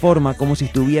de una forma como si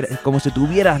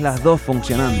tuvieras las dos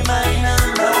funcionando.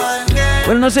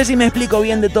 Bueno, no sé si me explico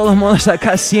bien. De todos modos,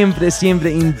 acá siempre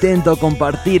intento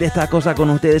compartir esta cosa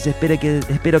con ustedes.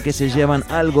 Espero que se llevan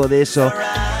algo de eso.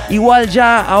 Igual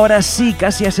ya, ahora sí,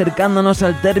 casi acercándonos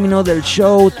al término del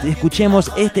show,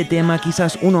 escuchemos este tema,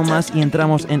 quizás uno más y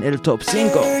entramos en el top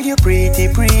 5. Pretty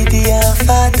and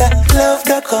fat. Love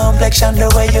the complexion, the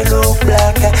way you look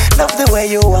black. Love the way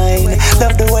you whine,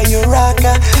 love the way you rock.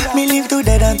 Me live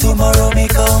today and tomorrow me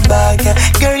come back.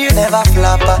 Girl, you never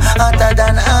flop. Hotter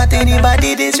than hot,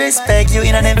 anybody disrespect you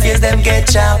in and them face them get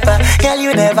chop. Girl,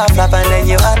 you never flop and then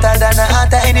you hotter than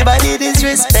hot. Anybody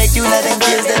disrespect you in and them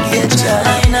face them get chop.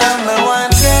 My number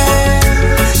one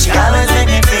girl, she always make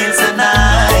me feel so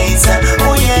nice.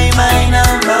 Oh yeah, my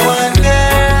number one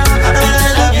girl, I'm gonna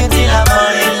love you till I'm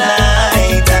morning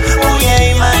light. Oh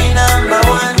yeah, my number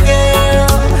one girl,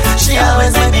 she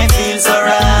always make me feel so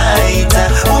right.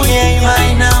 Oh yeah,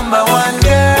 my number one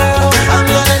girl, I'm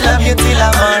gonna love you till I'm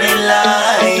morning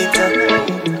light.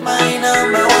 My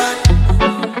number one.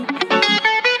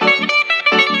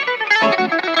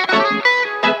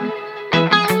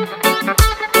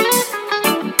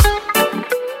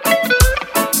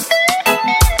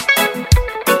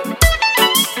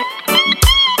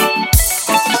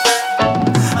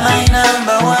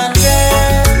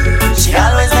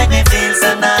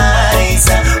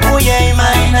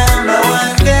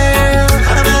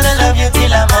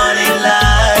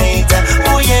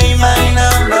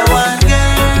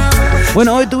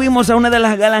 Bueno, hoy tuvimos a una de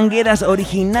las galangueras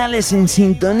originales en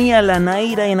sintonía, la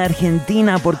Naira en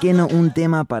Argentina. ¿Por qué no un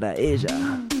tema para ella?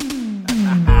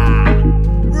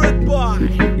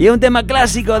 Y un tema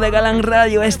clásico de Galán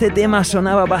Radio. Este tema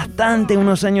sonaba bastante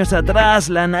unos años atrás.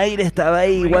 La Naira estaba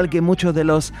ahí, igual que muchos de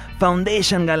los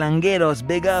Foundation galangueros.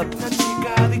 Big up. Una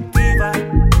chica adictiva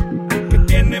que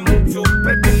tiene mucho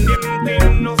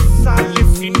pretendiente, no sale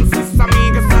sin sus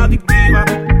amigas adictivas.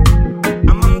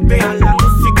 Amante a la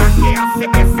música que hace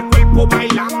que su cuerpo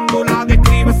bailando la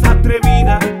describe, es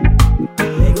atrevida.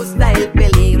 Me gusta el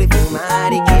peligro y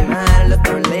fumar y quemar los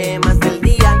problemas del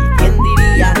día. ¿Quién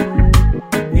diría?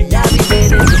 Ella vive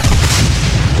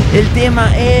de... El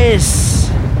tema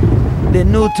es de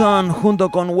Newton junto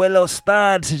con Wello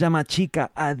Star. Se llama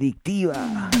Chica Adictiva.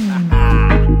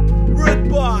 Red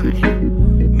Boy,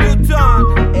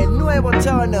 Newton, el nuevo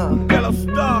tono. Wello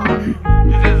Star.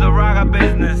 This is a raga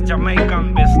business,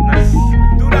 Jamaican business.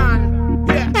 Durán,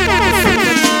 yeah. Una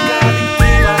chica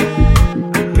adictiva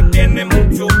que tiene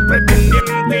mucho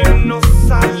pretendiente, no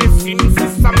sale sin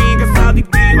sus amigas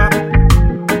adictivas.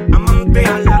 Amante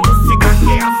a la música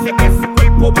que hace que su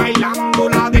cuerpo bailando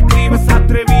la describe, es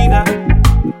atrevida.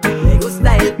 Me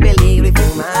gusta el peligro y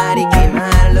fumar y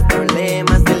quemar los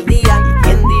problemas del día.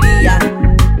 ¿Quién diría?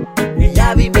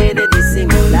 Ella vive de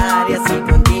disimular y así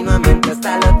continuamente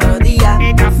hasta el otro día.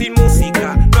 Ella sin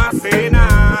música no hace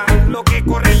nada. Lo que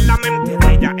corre en la mente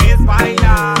de ella es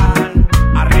bailar,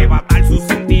 arrebatar su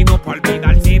sentido para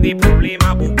olvidarse de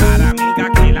problemas, buscar amiga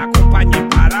que la acompañe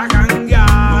para ganguear.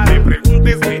 No me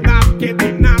preguntes de edad, que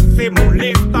de nada se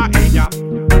molesta ella.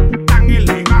 Tan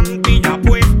elegante y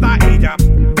apuesta ella,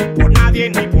 por nadie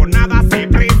ni por nada se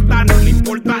presta. No le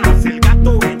importa si el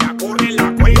gato, ella corre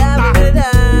la cuenta. La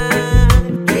verdad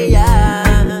que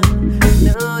ella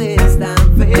no es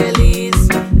tan feliz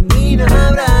y no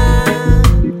habrá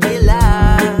que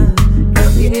la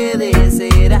cambie de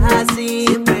ser así.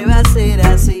 Siempre va a ser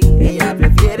así. Ella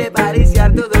prefiere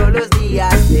pariciar todos los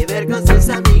días, beber con sus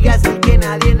amigas y que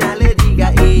nadie nada le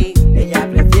diga. Y ella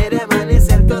prefiere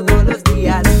amanecer todos los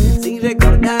días sin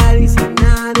recordar y sin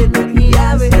nada de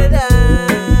energía. Verdad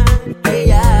que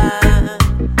ella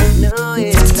no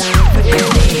es tan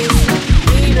feliz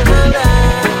y no habrá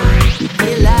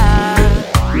que la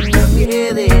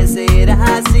cambie de ser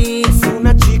así. Es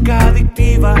una chica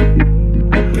adictiva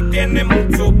que tiene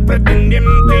mucho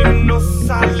pretendiente, no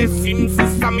sale sin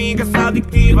sus amigas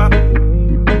adictivas.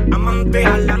 Amante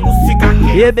a la música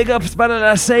que... Y big ups para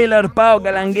la Sailor Pau,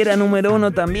 galanguera número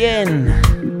 1 también.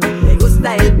 Me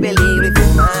gusta el peligro y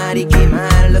fumar y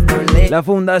quemar los problemas. La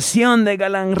fundación de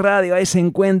Galán Radio, ahí se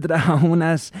encuentra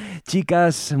unas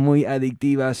chicas muy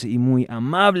adictivas y muy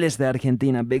amables de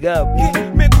Argentina. Big up.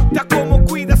 Me gusta cómo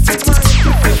cuida su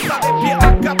imagen, preciosa de pie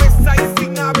a cabeza y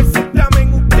sin haber centrame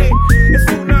en usted.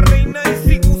 Es una reina y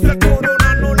sin usar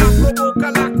corona no la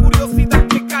provoca la curiosidad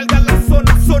que carga la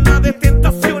zona de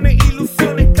tentaciones,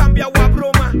 ilusiones, cambia o a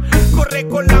broma. Corre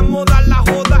con la moda, la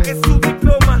joda es su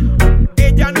diploma.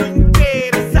 Ella no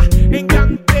interesa en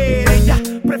cantera, ella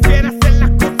prefiere hacer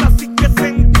las cosas sin que se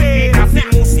entera. Hace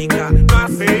música, no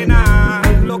hace nada.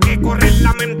 Lo que corre en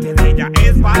la mente de ella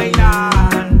es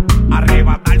bailar,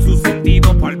 arrebatar su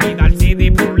sentido para olvidarse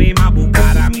de problemas,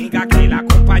 buscar amiga que la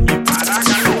acompañe para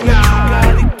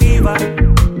ganar. Adictiva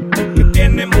que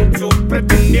tiene mucho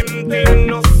pretendiente,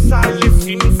 no sale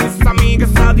sin sus amigas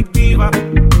adictivas.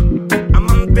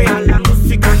 Amante a la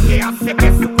música que hace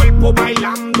que su cuerpo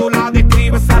bailando la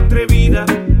describe, es atrevida.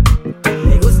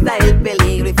 Me gusta el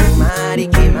peligro y fumar y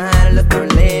quemar los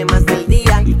problemas del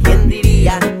día. ¿Y quién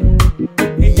diría?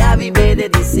 Ella vive de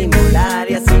disimular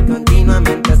y así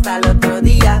continuamente hasta el otro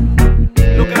día.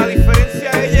 Lo que la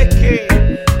diferencia a ella es que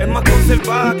es más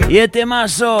conservada que... Y este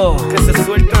mazo que se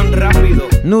sueltan rápido.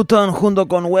 Newton junto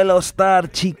con Wello Star,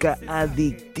 Chica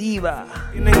Adictiva.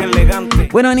 Tienen elegante.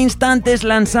 Bueno, en instantes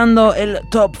lanzando el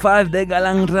Top 5 de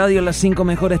Galán Radio, los 5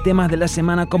 mejores temas de la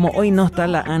semana. Como hoy no está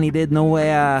la Anired, no voy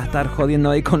a estar jodiendo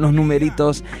ahí con los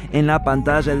numeritos en la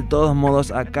pantalla. De todos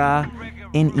modos, acá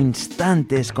en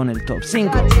instantes con el Top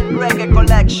 5.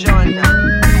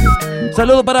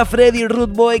 Saludo para Freddy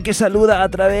Rootboy, que saluda a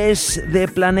través de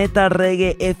Planeta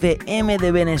Reggae FM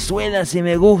de Venezuela. Si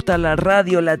me gusta la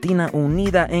radio latina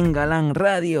unida en Galán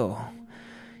Radio.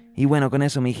 Y bueno, con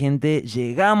eso, mi gente,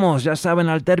 llegamos, ya saben,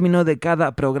 al término de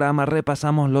cada programa.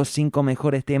 Repasamos los 5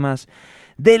 mejores temas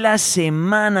de la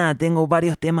semana. Tengo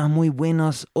varios temas muy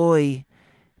buenos hoy,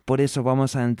 por eso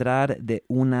vamos a entrar de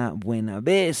una buena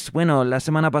vez. Bueno, la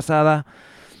semana pasada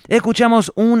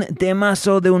Escuchamos un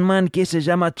temazo de un man que se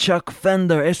llama Chuck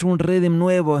Fender. Es un rhythm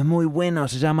nuevo, es muy bueno.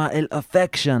 Se llama el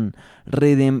Affection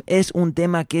Rhythm. Es un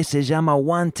tema que se llama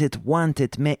Want It, Want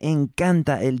It. Me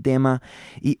encanta el tema.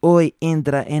 Y hoy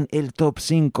entra en el top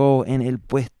 5 en el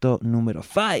puesto número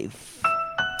 5.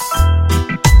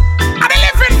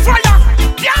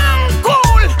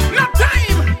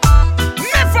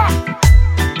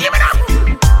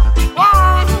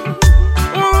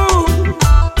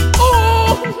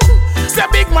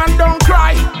 Man, don't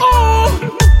cry. Oh,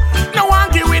 no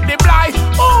one give with the blight.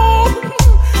 Oh,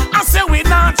 I say we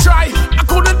not try. I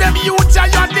couldn't them you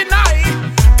deny.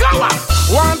 Go on.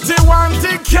 Want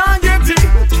it, can't get it.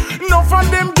 No for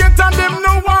them get and them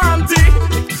no want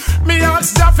it. Me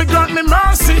ask Jah fi grant me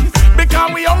mercy,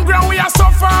 because we hungry and we are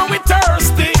suffering, we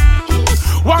thirsty.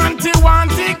 Want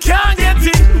it, can't get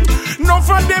it. No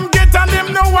for them get and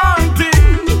them no want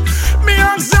it. Me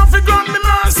ask Jah fi grant me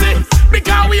mercy,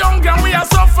 because we hungry and we are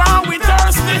suffering, we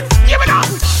thirsty. Give it up.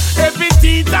 Every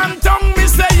teeth and tongue me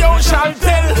say you shall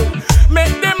tell.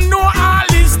 Make them know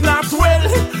all is not well.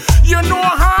 You know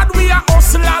hard we are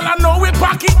hustle, all I know we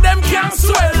pocket them can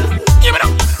swell. Give it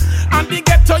up. And the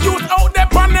ghetto youth out there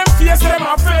on them face them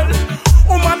a fell.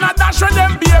 Woman a dash with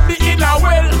them baby in a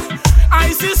well.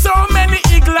 I see so many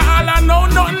eagle, all I know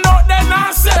nothing out there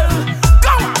not sell.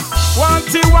 Come on.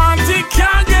 Want it,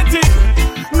 can't get it.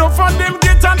 No for them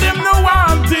get and them no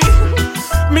want it.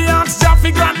 Me ask Jah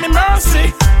fi grant me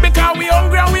mercy, because we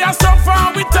hungry and we are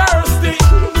suffering, we thirsty.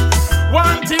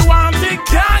 Want it,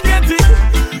 can't get it.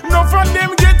 No for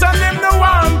them get and them no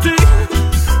want it.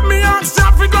 Me ask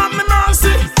Jah fi grant me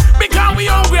mercy, because we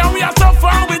hungry and we are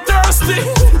suffering, we thirsty.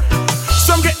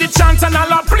 Some get the chance and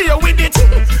all play with it,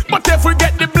 but if we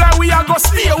get the blind, we are go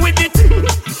stay with it.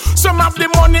 Some have the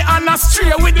money and a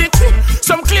stray with it.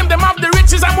 Some claim them have the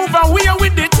riches and move away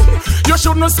with it. You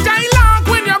should know skylark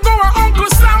when you go with Uncle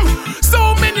Sam.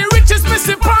 So many riches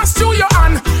missing pass through your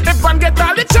hand. If one get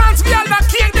all the chance, we all the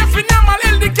cake. If you never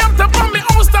held the cap up on me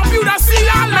house, the view that see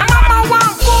all my mama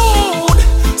want food.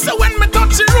 So when me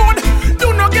touch the road,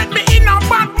 do not get me in a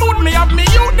bad mood. Me have me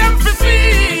you them for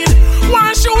feed.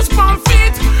 One shoes for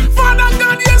feet. Father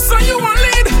God, yes, so you will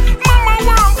lead. Mama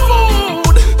want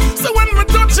food. So when me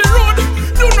touch the road,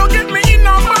 do not get me in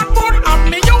a bad mood. Have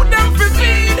me you them for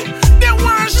feed. They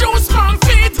want shoes for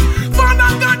feet.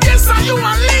 Father God, yes, so you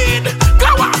will lead.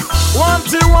 Go on.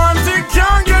 Want it,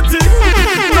 can't get it.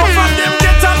 No for them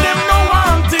get and them no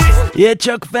want it. Y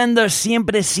Chuck Fender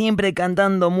siempre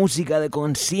cantando música de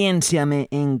conciencia, me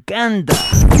encanta.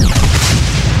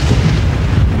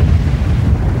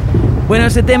 Bueno,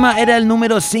 ese tema era el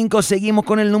número 5, seguimos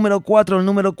con el número 4. El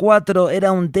número 4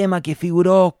 era un tema que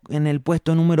figuró en el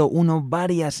puesto número 1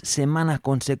 varias semanas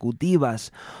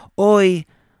consecutivas. Hoy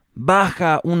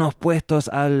baja unos puestos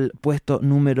al puesto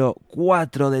número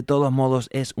 4. De todos modos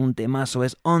es un temazo,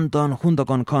 es Anton junto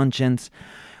con Conscience.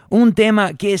 Un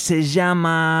tema que se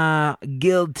llama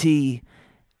Guilty.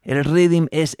 El rhythm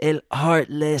es el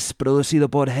Heartless, producido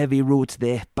por Heavy Roots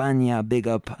de España. Big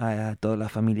up a toda la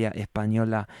familia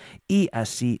española. Y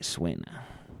así suena.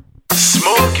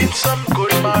 Smoking some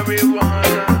good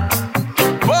marijuana.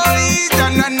 Boy, na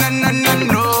na na na na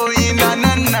no, na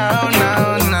na na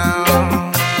na na.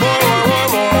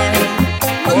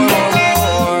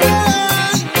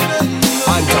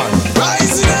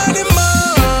 Rising in the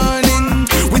morning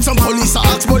with some police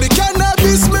ask, but the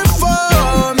cannabis me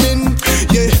farming.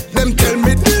 Yeah, them tell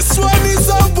me this one is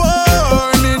a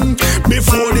warning.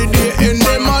 Before the day end,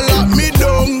 them a lock me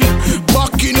down.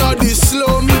 Back in the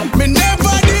slum, me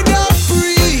never did a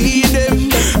free them.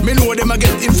 Me know them a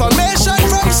get information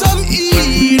from some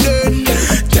Eden.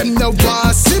 Them no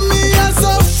want see me as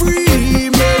a free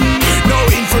man. Now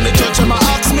in front of the judge, I'ma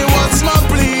ask me what's my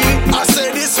plea. I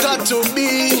say this got to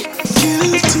be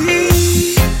guilty.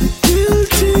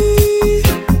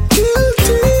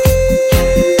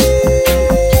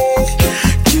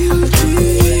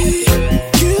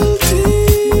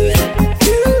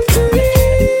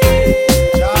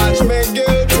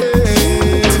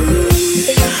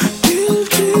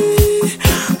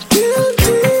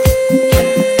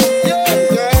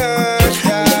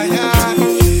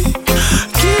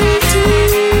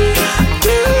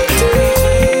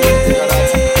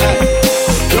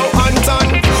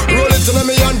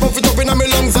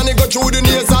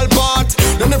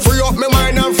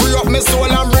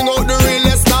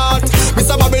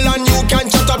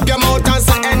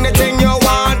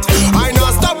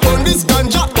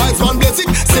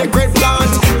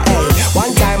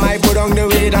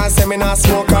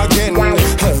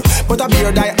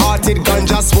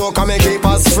 Smoke and me keep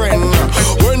us friend.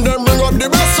 When them bring up the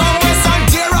best from West and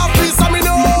tear off piece of me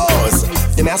nose,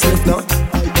 them a split now.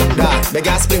 That, beg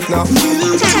a split now.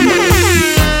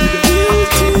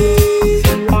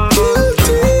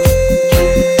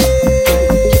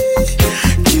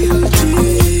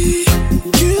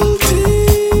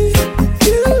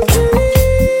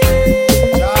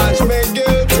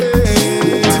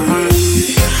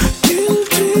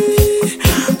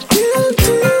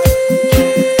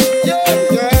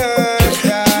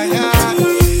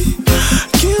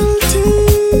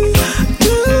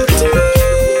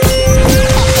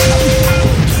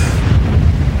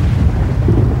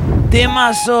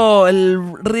 Temazo, el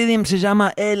rhythm se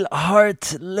llama El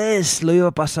Heartless. Lo iba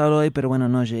a pasar hoy, pero bueno,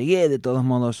 no llegué. De todos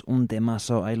modos, un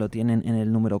temazo. Ahí lo tienen en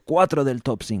el número 4 del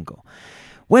top 5.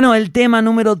 Bueno, el tema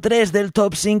número 3 del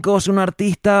top 5 es un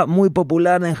artista muy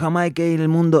popular en Jamaica y en el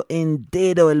mundo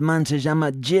entero. El man se llama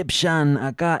Gyptian,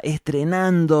 acá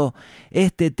estrenando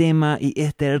este tema y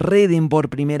este rhythm por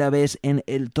primera vez en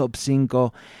el top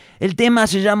 5. El tema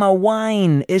se llama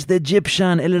Wine, es de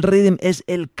Gyptian, el rhythm es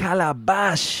el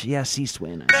calabash y así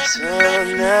suena.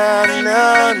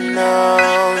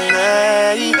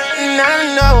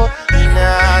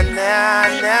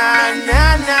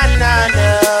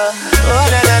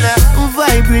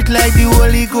 Vibrate like the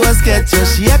Holy Ghost, get you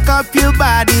shake up your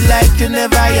body like you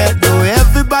never yet know.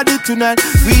 Everybody tonight,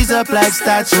 freeze up like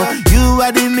statue. You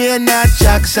are the main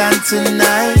attraction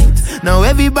tonight. Now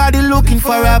everybody looking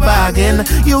for a bargain.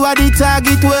 You are the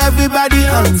target where everybody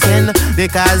hunting.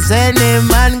 Because any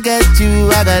man get you,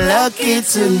 I got lucky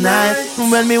tonight.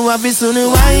 When me want be soon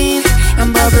wine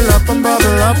and bubble up and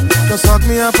bubble up. Just hug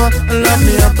me up and love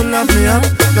me up and love me up.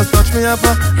 Just touch me up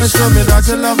and show me that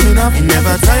you love me enough.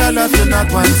 Never tired of you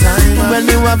not one time. When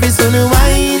me want be soon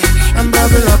wine and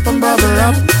bubble up and bubble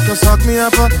up. Just hug me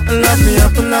up and love me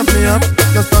up and love me up.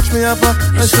 Just touch me up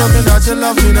and show me that you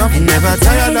love me enough. Never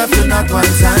tired of you not one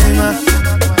time.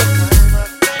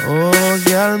 Oh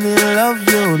girl, me love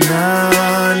you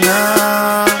now,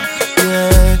 now.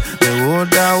 Yeah, me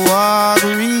would I walk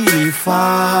really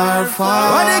far,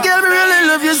 far. Oh, the girl, me really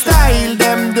love your style.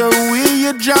 Them the way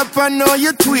you drop, I know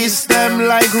you twist them.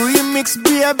 Like remix,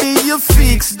 baby, you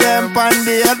fix them. And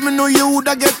they had me know you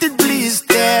woulda get it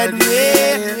blistered.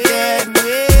 Yeah.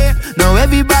 Now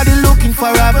everybody looking for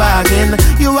a bargain.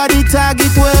 You are the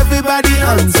target where everybody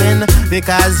hunting.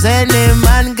 Because any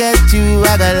man get you,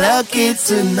 I got lucky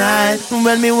tonight.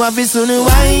 When me want be soon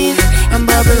wine and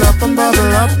bubble up and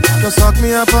bubble up. Just hug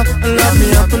me up and love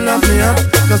me up and love me up.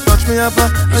 Just touch me up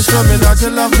and show me that you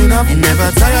love me enough.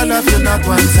 Never tired of you not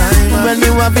one time. When me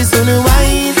want be soon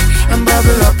wine and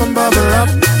bubble up and bubble up.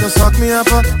 Just hug me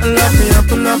up and love me up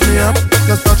and love me up.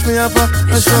 Just touch me up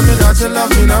and show me that you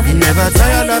love me enough. Never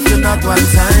tired of you not one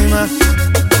time.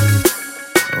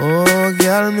 Oh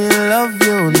girl, me love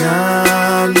you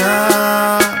now,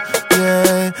 now.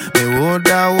 Yeah, me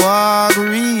woulda walk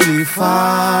really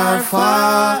far,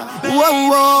 far. Whoa,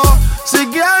 whoa. Say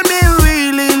girl, me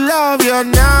really love you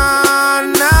now,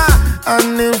 now.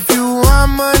 And if you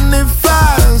want money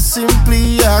fast,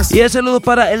 simply ask. Y el saludo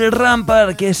para el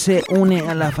Rampart que se une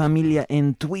a la familia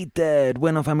en Twitter.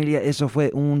 Bueno familia, eso fue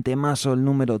un temazo, el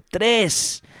número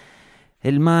 3.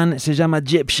 El man se llama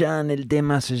Gyptian, el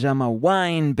tema se llama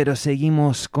Wine, pero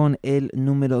seguimos con el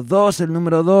número 2. El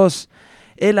número 2,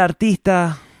 el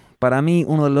artista, para mí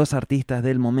uno de los artistas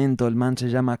del momento, el man se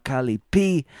llama Cali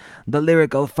P, The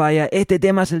Lyrical Fire. Este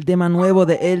tema es el tema nuevo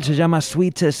de él, se llama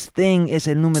Sweetest Thing, es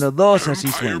el número 2, así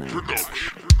suena.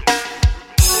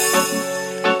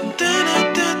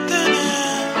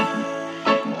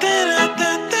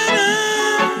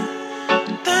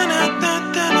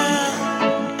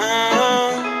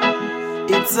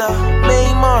 It's a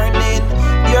May morning,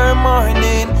 your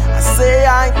morning. I say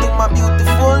hi to my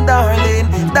beautiful darling.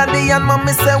 Daddy and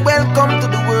mommy say welcome to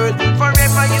the world.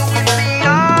 Forever you will be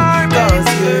our baby. 'Cause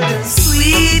you're the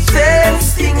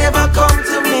sweetest thing ever come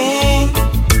to me.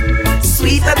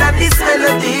 Sweeter than this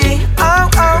melody. Oh,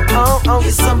 oh, oh, oh,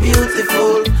 you're so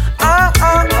beautiful. Oh,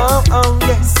 oh, oh, oh,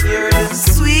 yes, you're the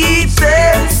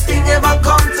sweetest thing ever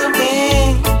come to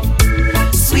me.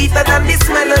 Sweeter than this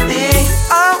melody.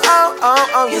 Oh, oh, oh,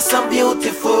 oh, you're so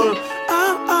beautiful.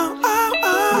 Oh, oh, oh,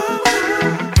 oh.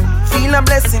 Feel a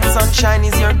blessing, sunshine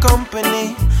is your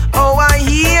company. Oh, I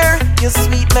hear your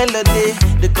sweet melody.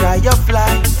 The cry of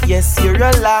life, yes, you're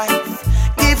alive.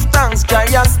 Give thanks, Jah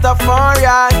Rastafari.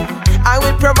 I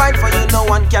will provide for you, no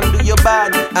one can do you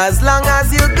bad. As long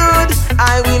as you're good,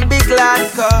 I will be glad.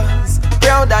 'Cause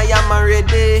proud I am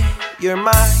already. You're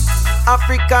my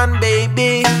African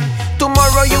baby.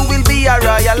 Tomorrow you will be a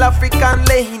royal African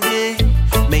lady.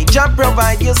 May Jah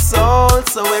provide your soul,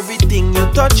 so everything you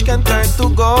touch can turn to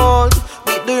gold.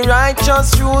 With the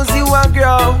righteous rules you will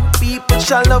grow. People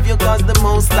shall love you cause the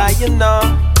most high you know.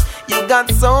 You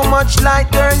got so much light,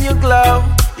 girl, you glow.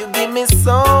 You give me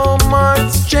so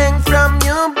much strength from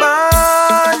your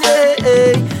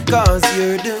body, cause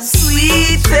you're the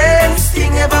sweetest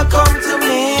thing ever come to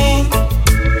me.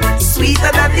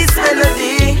 Sweeter than this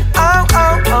melody. Oh,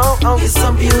 oh, oh, oh, you're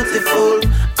so beautiful.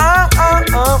 Oh, oh,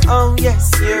 oh, oh,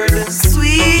 yes, you're the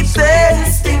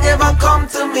sweetest thing ever come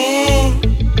to me.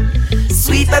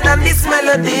 Sweeter than this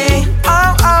melody.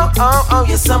 Oh, oh, oh, oh,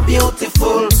 you're so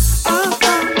beautiful. Oh,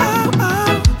 oh, oh,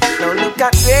 oh. Now look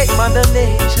at great Mother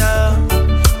Nature.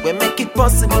 We make it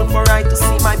possible for I to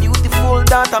see my beautiful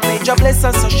daughter. Major bless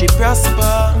her so she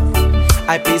prosper.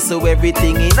 I pray so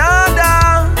everything in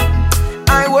order.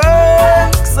 I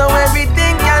work so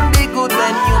everything can be good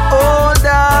when you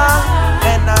older.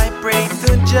 And I pray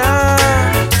to Jah,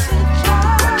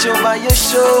 watch over your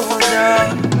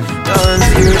shoulder, cause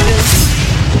you're the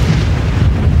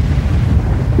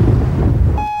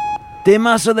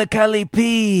Temazo de Cali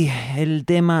P, el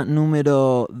tema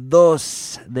número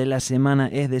 2 de la semana,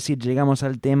 es decir, llegamos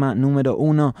al tema número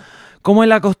 1. Como es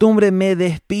la costumbre, me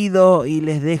despido y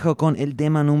les dejo con el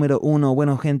tema número 1.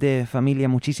 Bueno, gente, familia,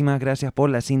 muchísimas gracias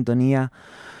por la sintonía.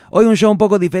 Hoy un show un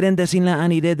poco diferente sin la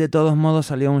Aniret, de todos modos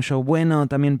salió un show bueno.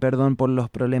 También perdón por los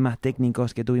problemas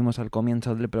técnicos que tuvimos al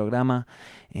comienzo del programa.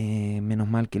 Menos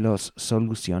mal que los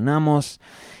solucionamos.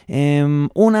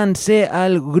 Únanse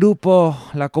al grupo,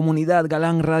 la comunidad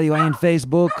Galán Radio ahí en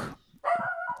Facebook.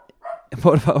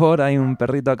 Por favor, hay un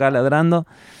perrito acá ladrando.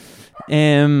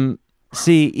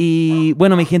 Sí, y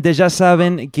bueno, mi gente, ya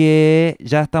saben que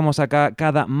ya estamos acá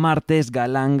cada martes,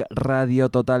 Galán Radio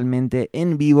totalmente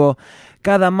en vivo.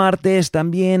 Cada martes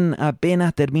también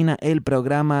apenas termina el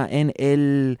programa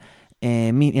en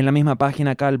la misma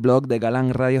página acá, el blog de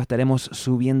Galán Radio, estaremos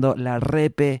subiendo la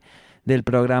repe del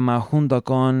programa junto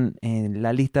con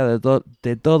la lista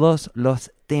de todos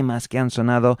los temas que han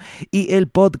sonado y el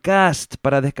podcast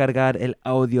para descargar el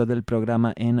audio del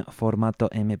programa en formato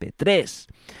MP3.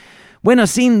 Bueno,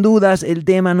 sin dudas, el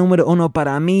tema número 1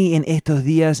 para mí en estos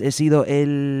días ha sido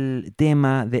el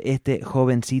tema de este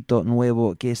jovencito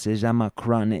nuevo que se llama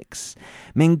Chronixx.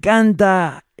 Me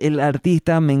encanta el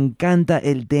artista, me encanta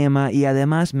el tema y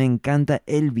además me encanta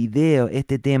el video.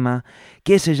 Este tema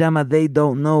que se llama They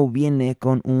Don't Know viene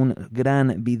con un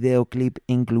gran videoclip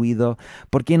incluido.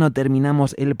 ¿Por qué no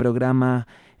terminamos el programa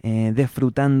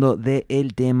disfrutando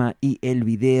del tema y el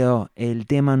video? El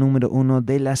tema número 1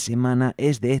 de la semana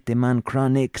es de este man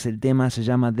Chronixx. El tema se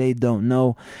llama They Don't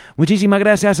Know. Muchísimas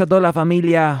gracias a toda la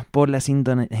familia por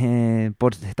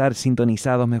por estar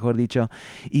sintonizados, mejor dicho,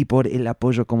 y por el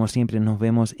apoyo como siempre. Nos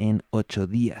vemos en 8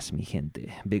 días, mi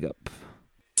gente. Big up.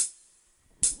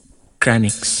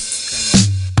 Chronixx.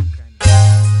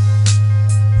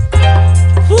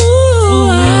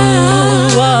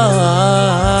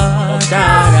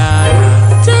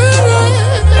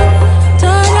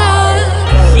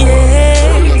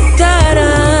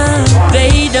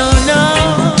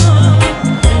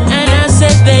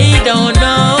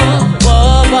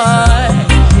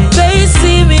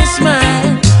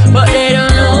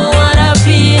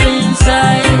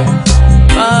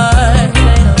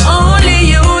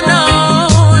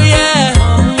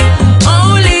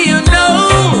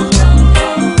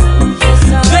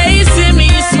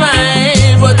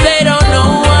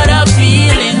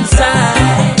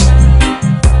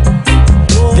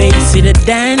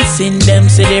 Dancing them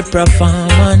see the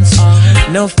performance.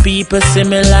 Enough people see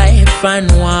me life and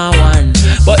want one,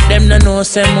 but them no know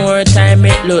say more time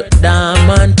it look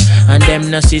dormant. And them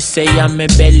no see say I'm me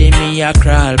belly me a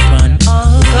crawl pan.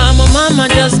 Cause my mama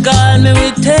just called me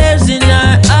with tears in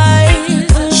her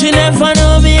eyes. She never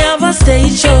know me have a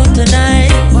stage show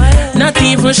tonight. Not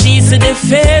even she see the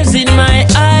fears in my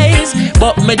eyes.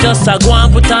 But me just a go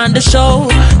and put on the show.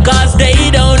 Cause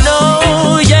they don't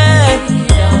know, yeah.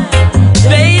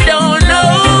 They don't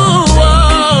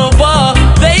know, but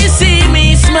they see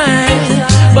me smile,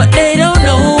 but they don't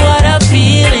know what I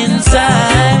feel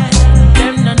inside.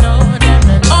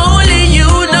 Only you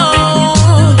know,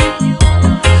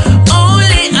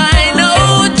 only I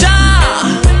know, Jah.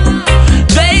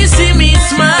 They see me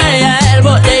smile,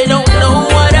 but they don't know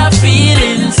what I feel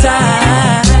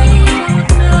inside.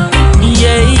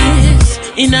 Yes,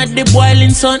 in at the boiling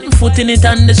sun, footing it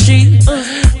on the street.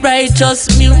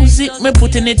 righteous music, me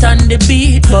putting it on the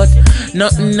beat. But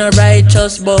nothing no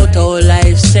righteous about how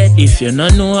life set. If you no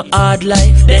know hard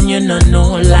life, then you no know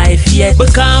life yet.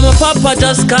 Because my papa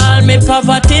just call me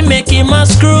poverty, make him a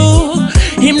screw.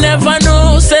 Him never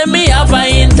know, say me have an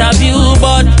interview.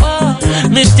 But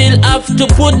me still have to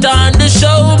put on the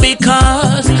show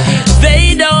because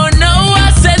they don't know.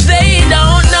 I said they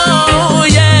don't know,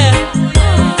 yeah.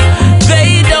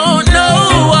 They don't know.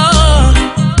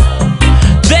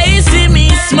 They see me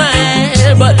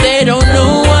smile, but they don't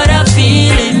know what I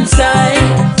feel inside.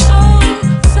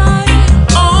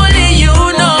 Only you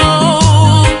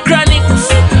know, Chronics.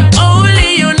 Only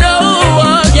you know,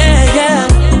 yeah, yeah.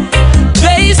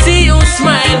 They see you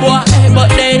smile, boy, but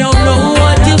they don't know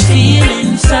what you feel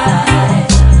inside.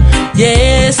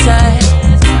 Yes,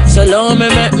 so long me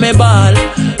make me ball,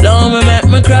 long me make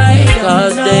me cry,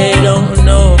 cause they don't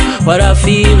know what I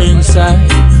feel inside.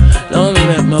 Long me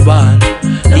make me ball,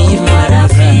 leave me what I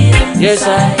feel. Yes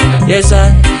I, yes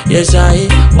I, yes I.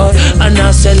 Oh, and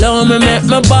I say long me make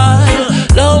me ball,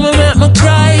 long me make me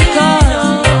cry, cause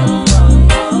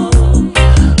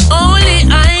only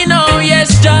I know, yes,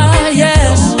 Jah,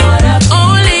 yes.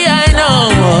 Only I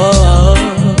know.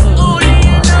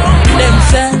 Them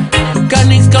say,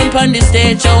 Chronics come on the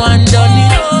stage, show and done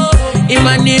it. Him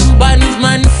and him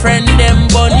bandsman friend, them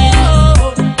bunny.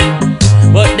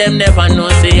 But them never know,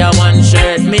 say I one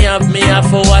shirt. Me have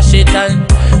to wash it and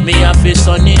me have to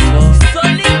sun it off.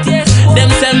 Them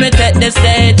say me take the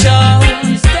stage off.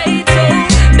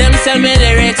 Them say me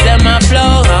lyrics, them a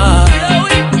flow hard.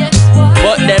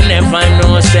 But them never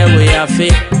know, say we have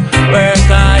to work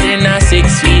hard in a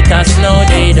 6 feet of snow.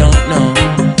 They don't know.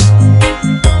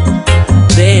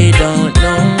 They don't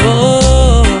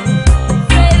know.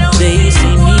 They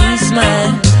see me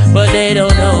smile, but they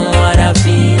don't know what I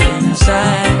feel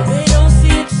inside. They don't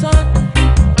see it, son.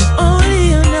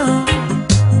 Only you know.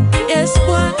 Yes,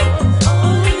 boy.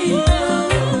 Only you know.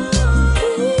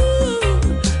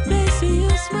 They see you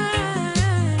smile.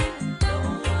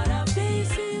 They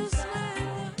see you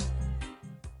smile.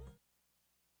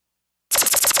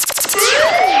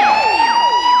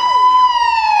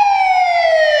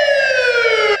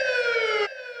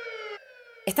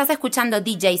 Estás escuchando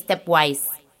DJ Stepwise.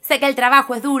 Sé que el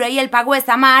trabajo es duro y el pago es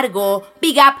amargo.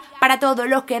 Big up para todos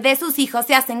los que de sus hijos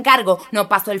se hacen cargo. No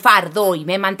paso el fardo y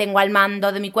me mantengo al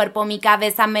mando de mi cuerpo, mi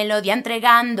cabeza, melodía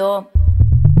entregando.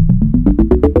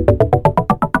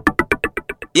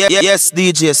 Yes,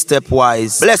 DJ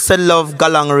Stepwise. Blessed love,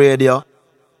 Galang Radio.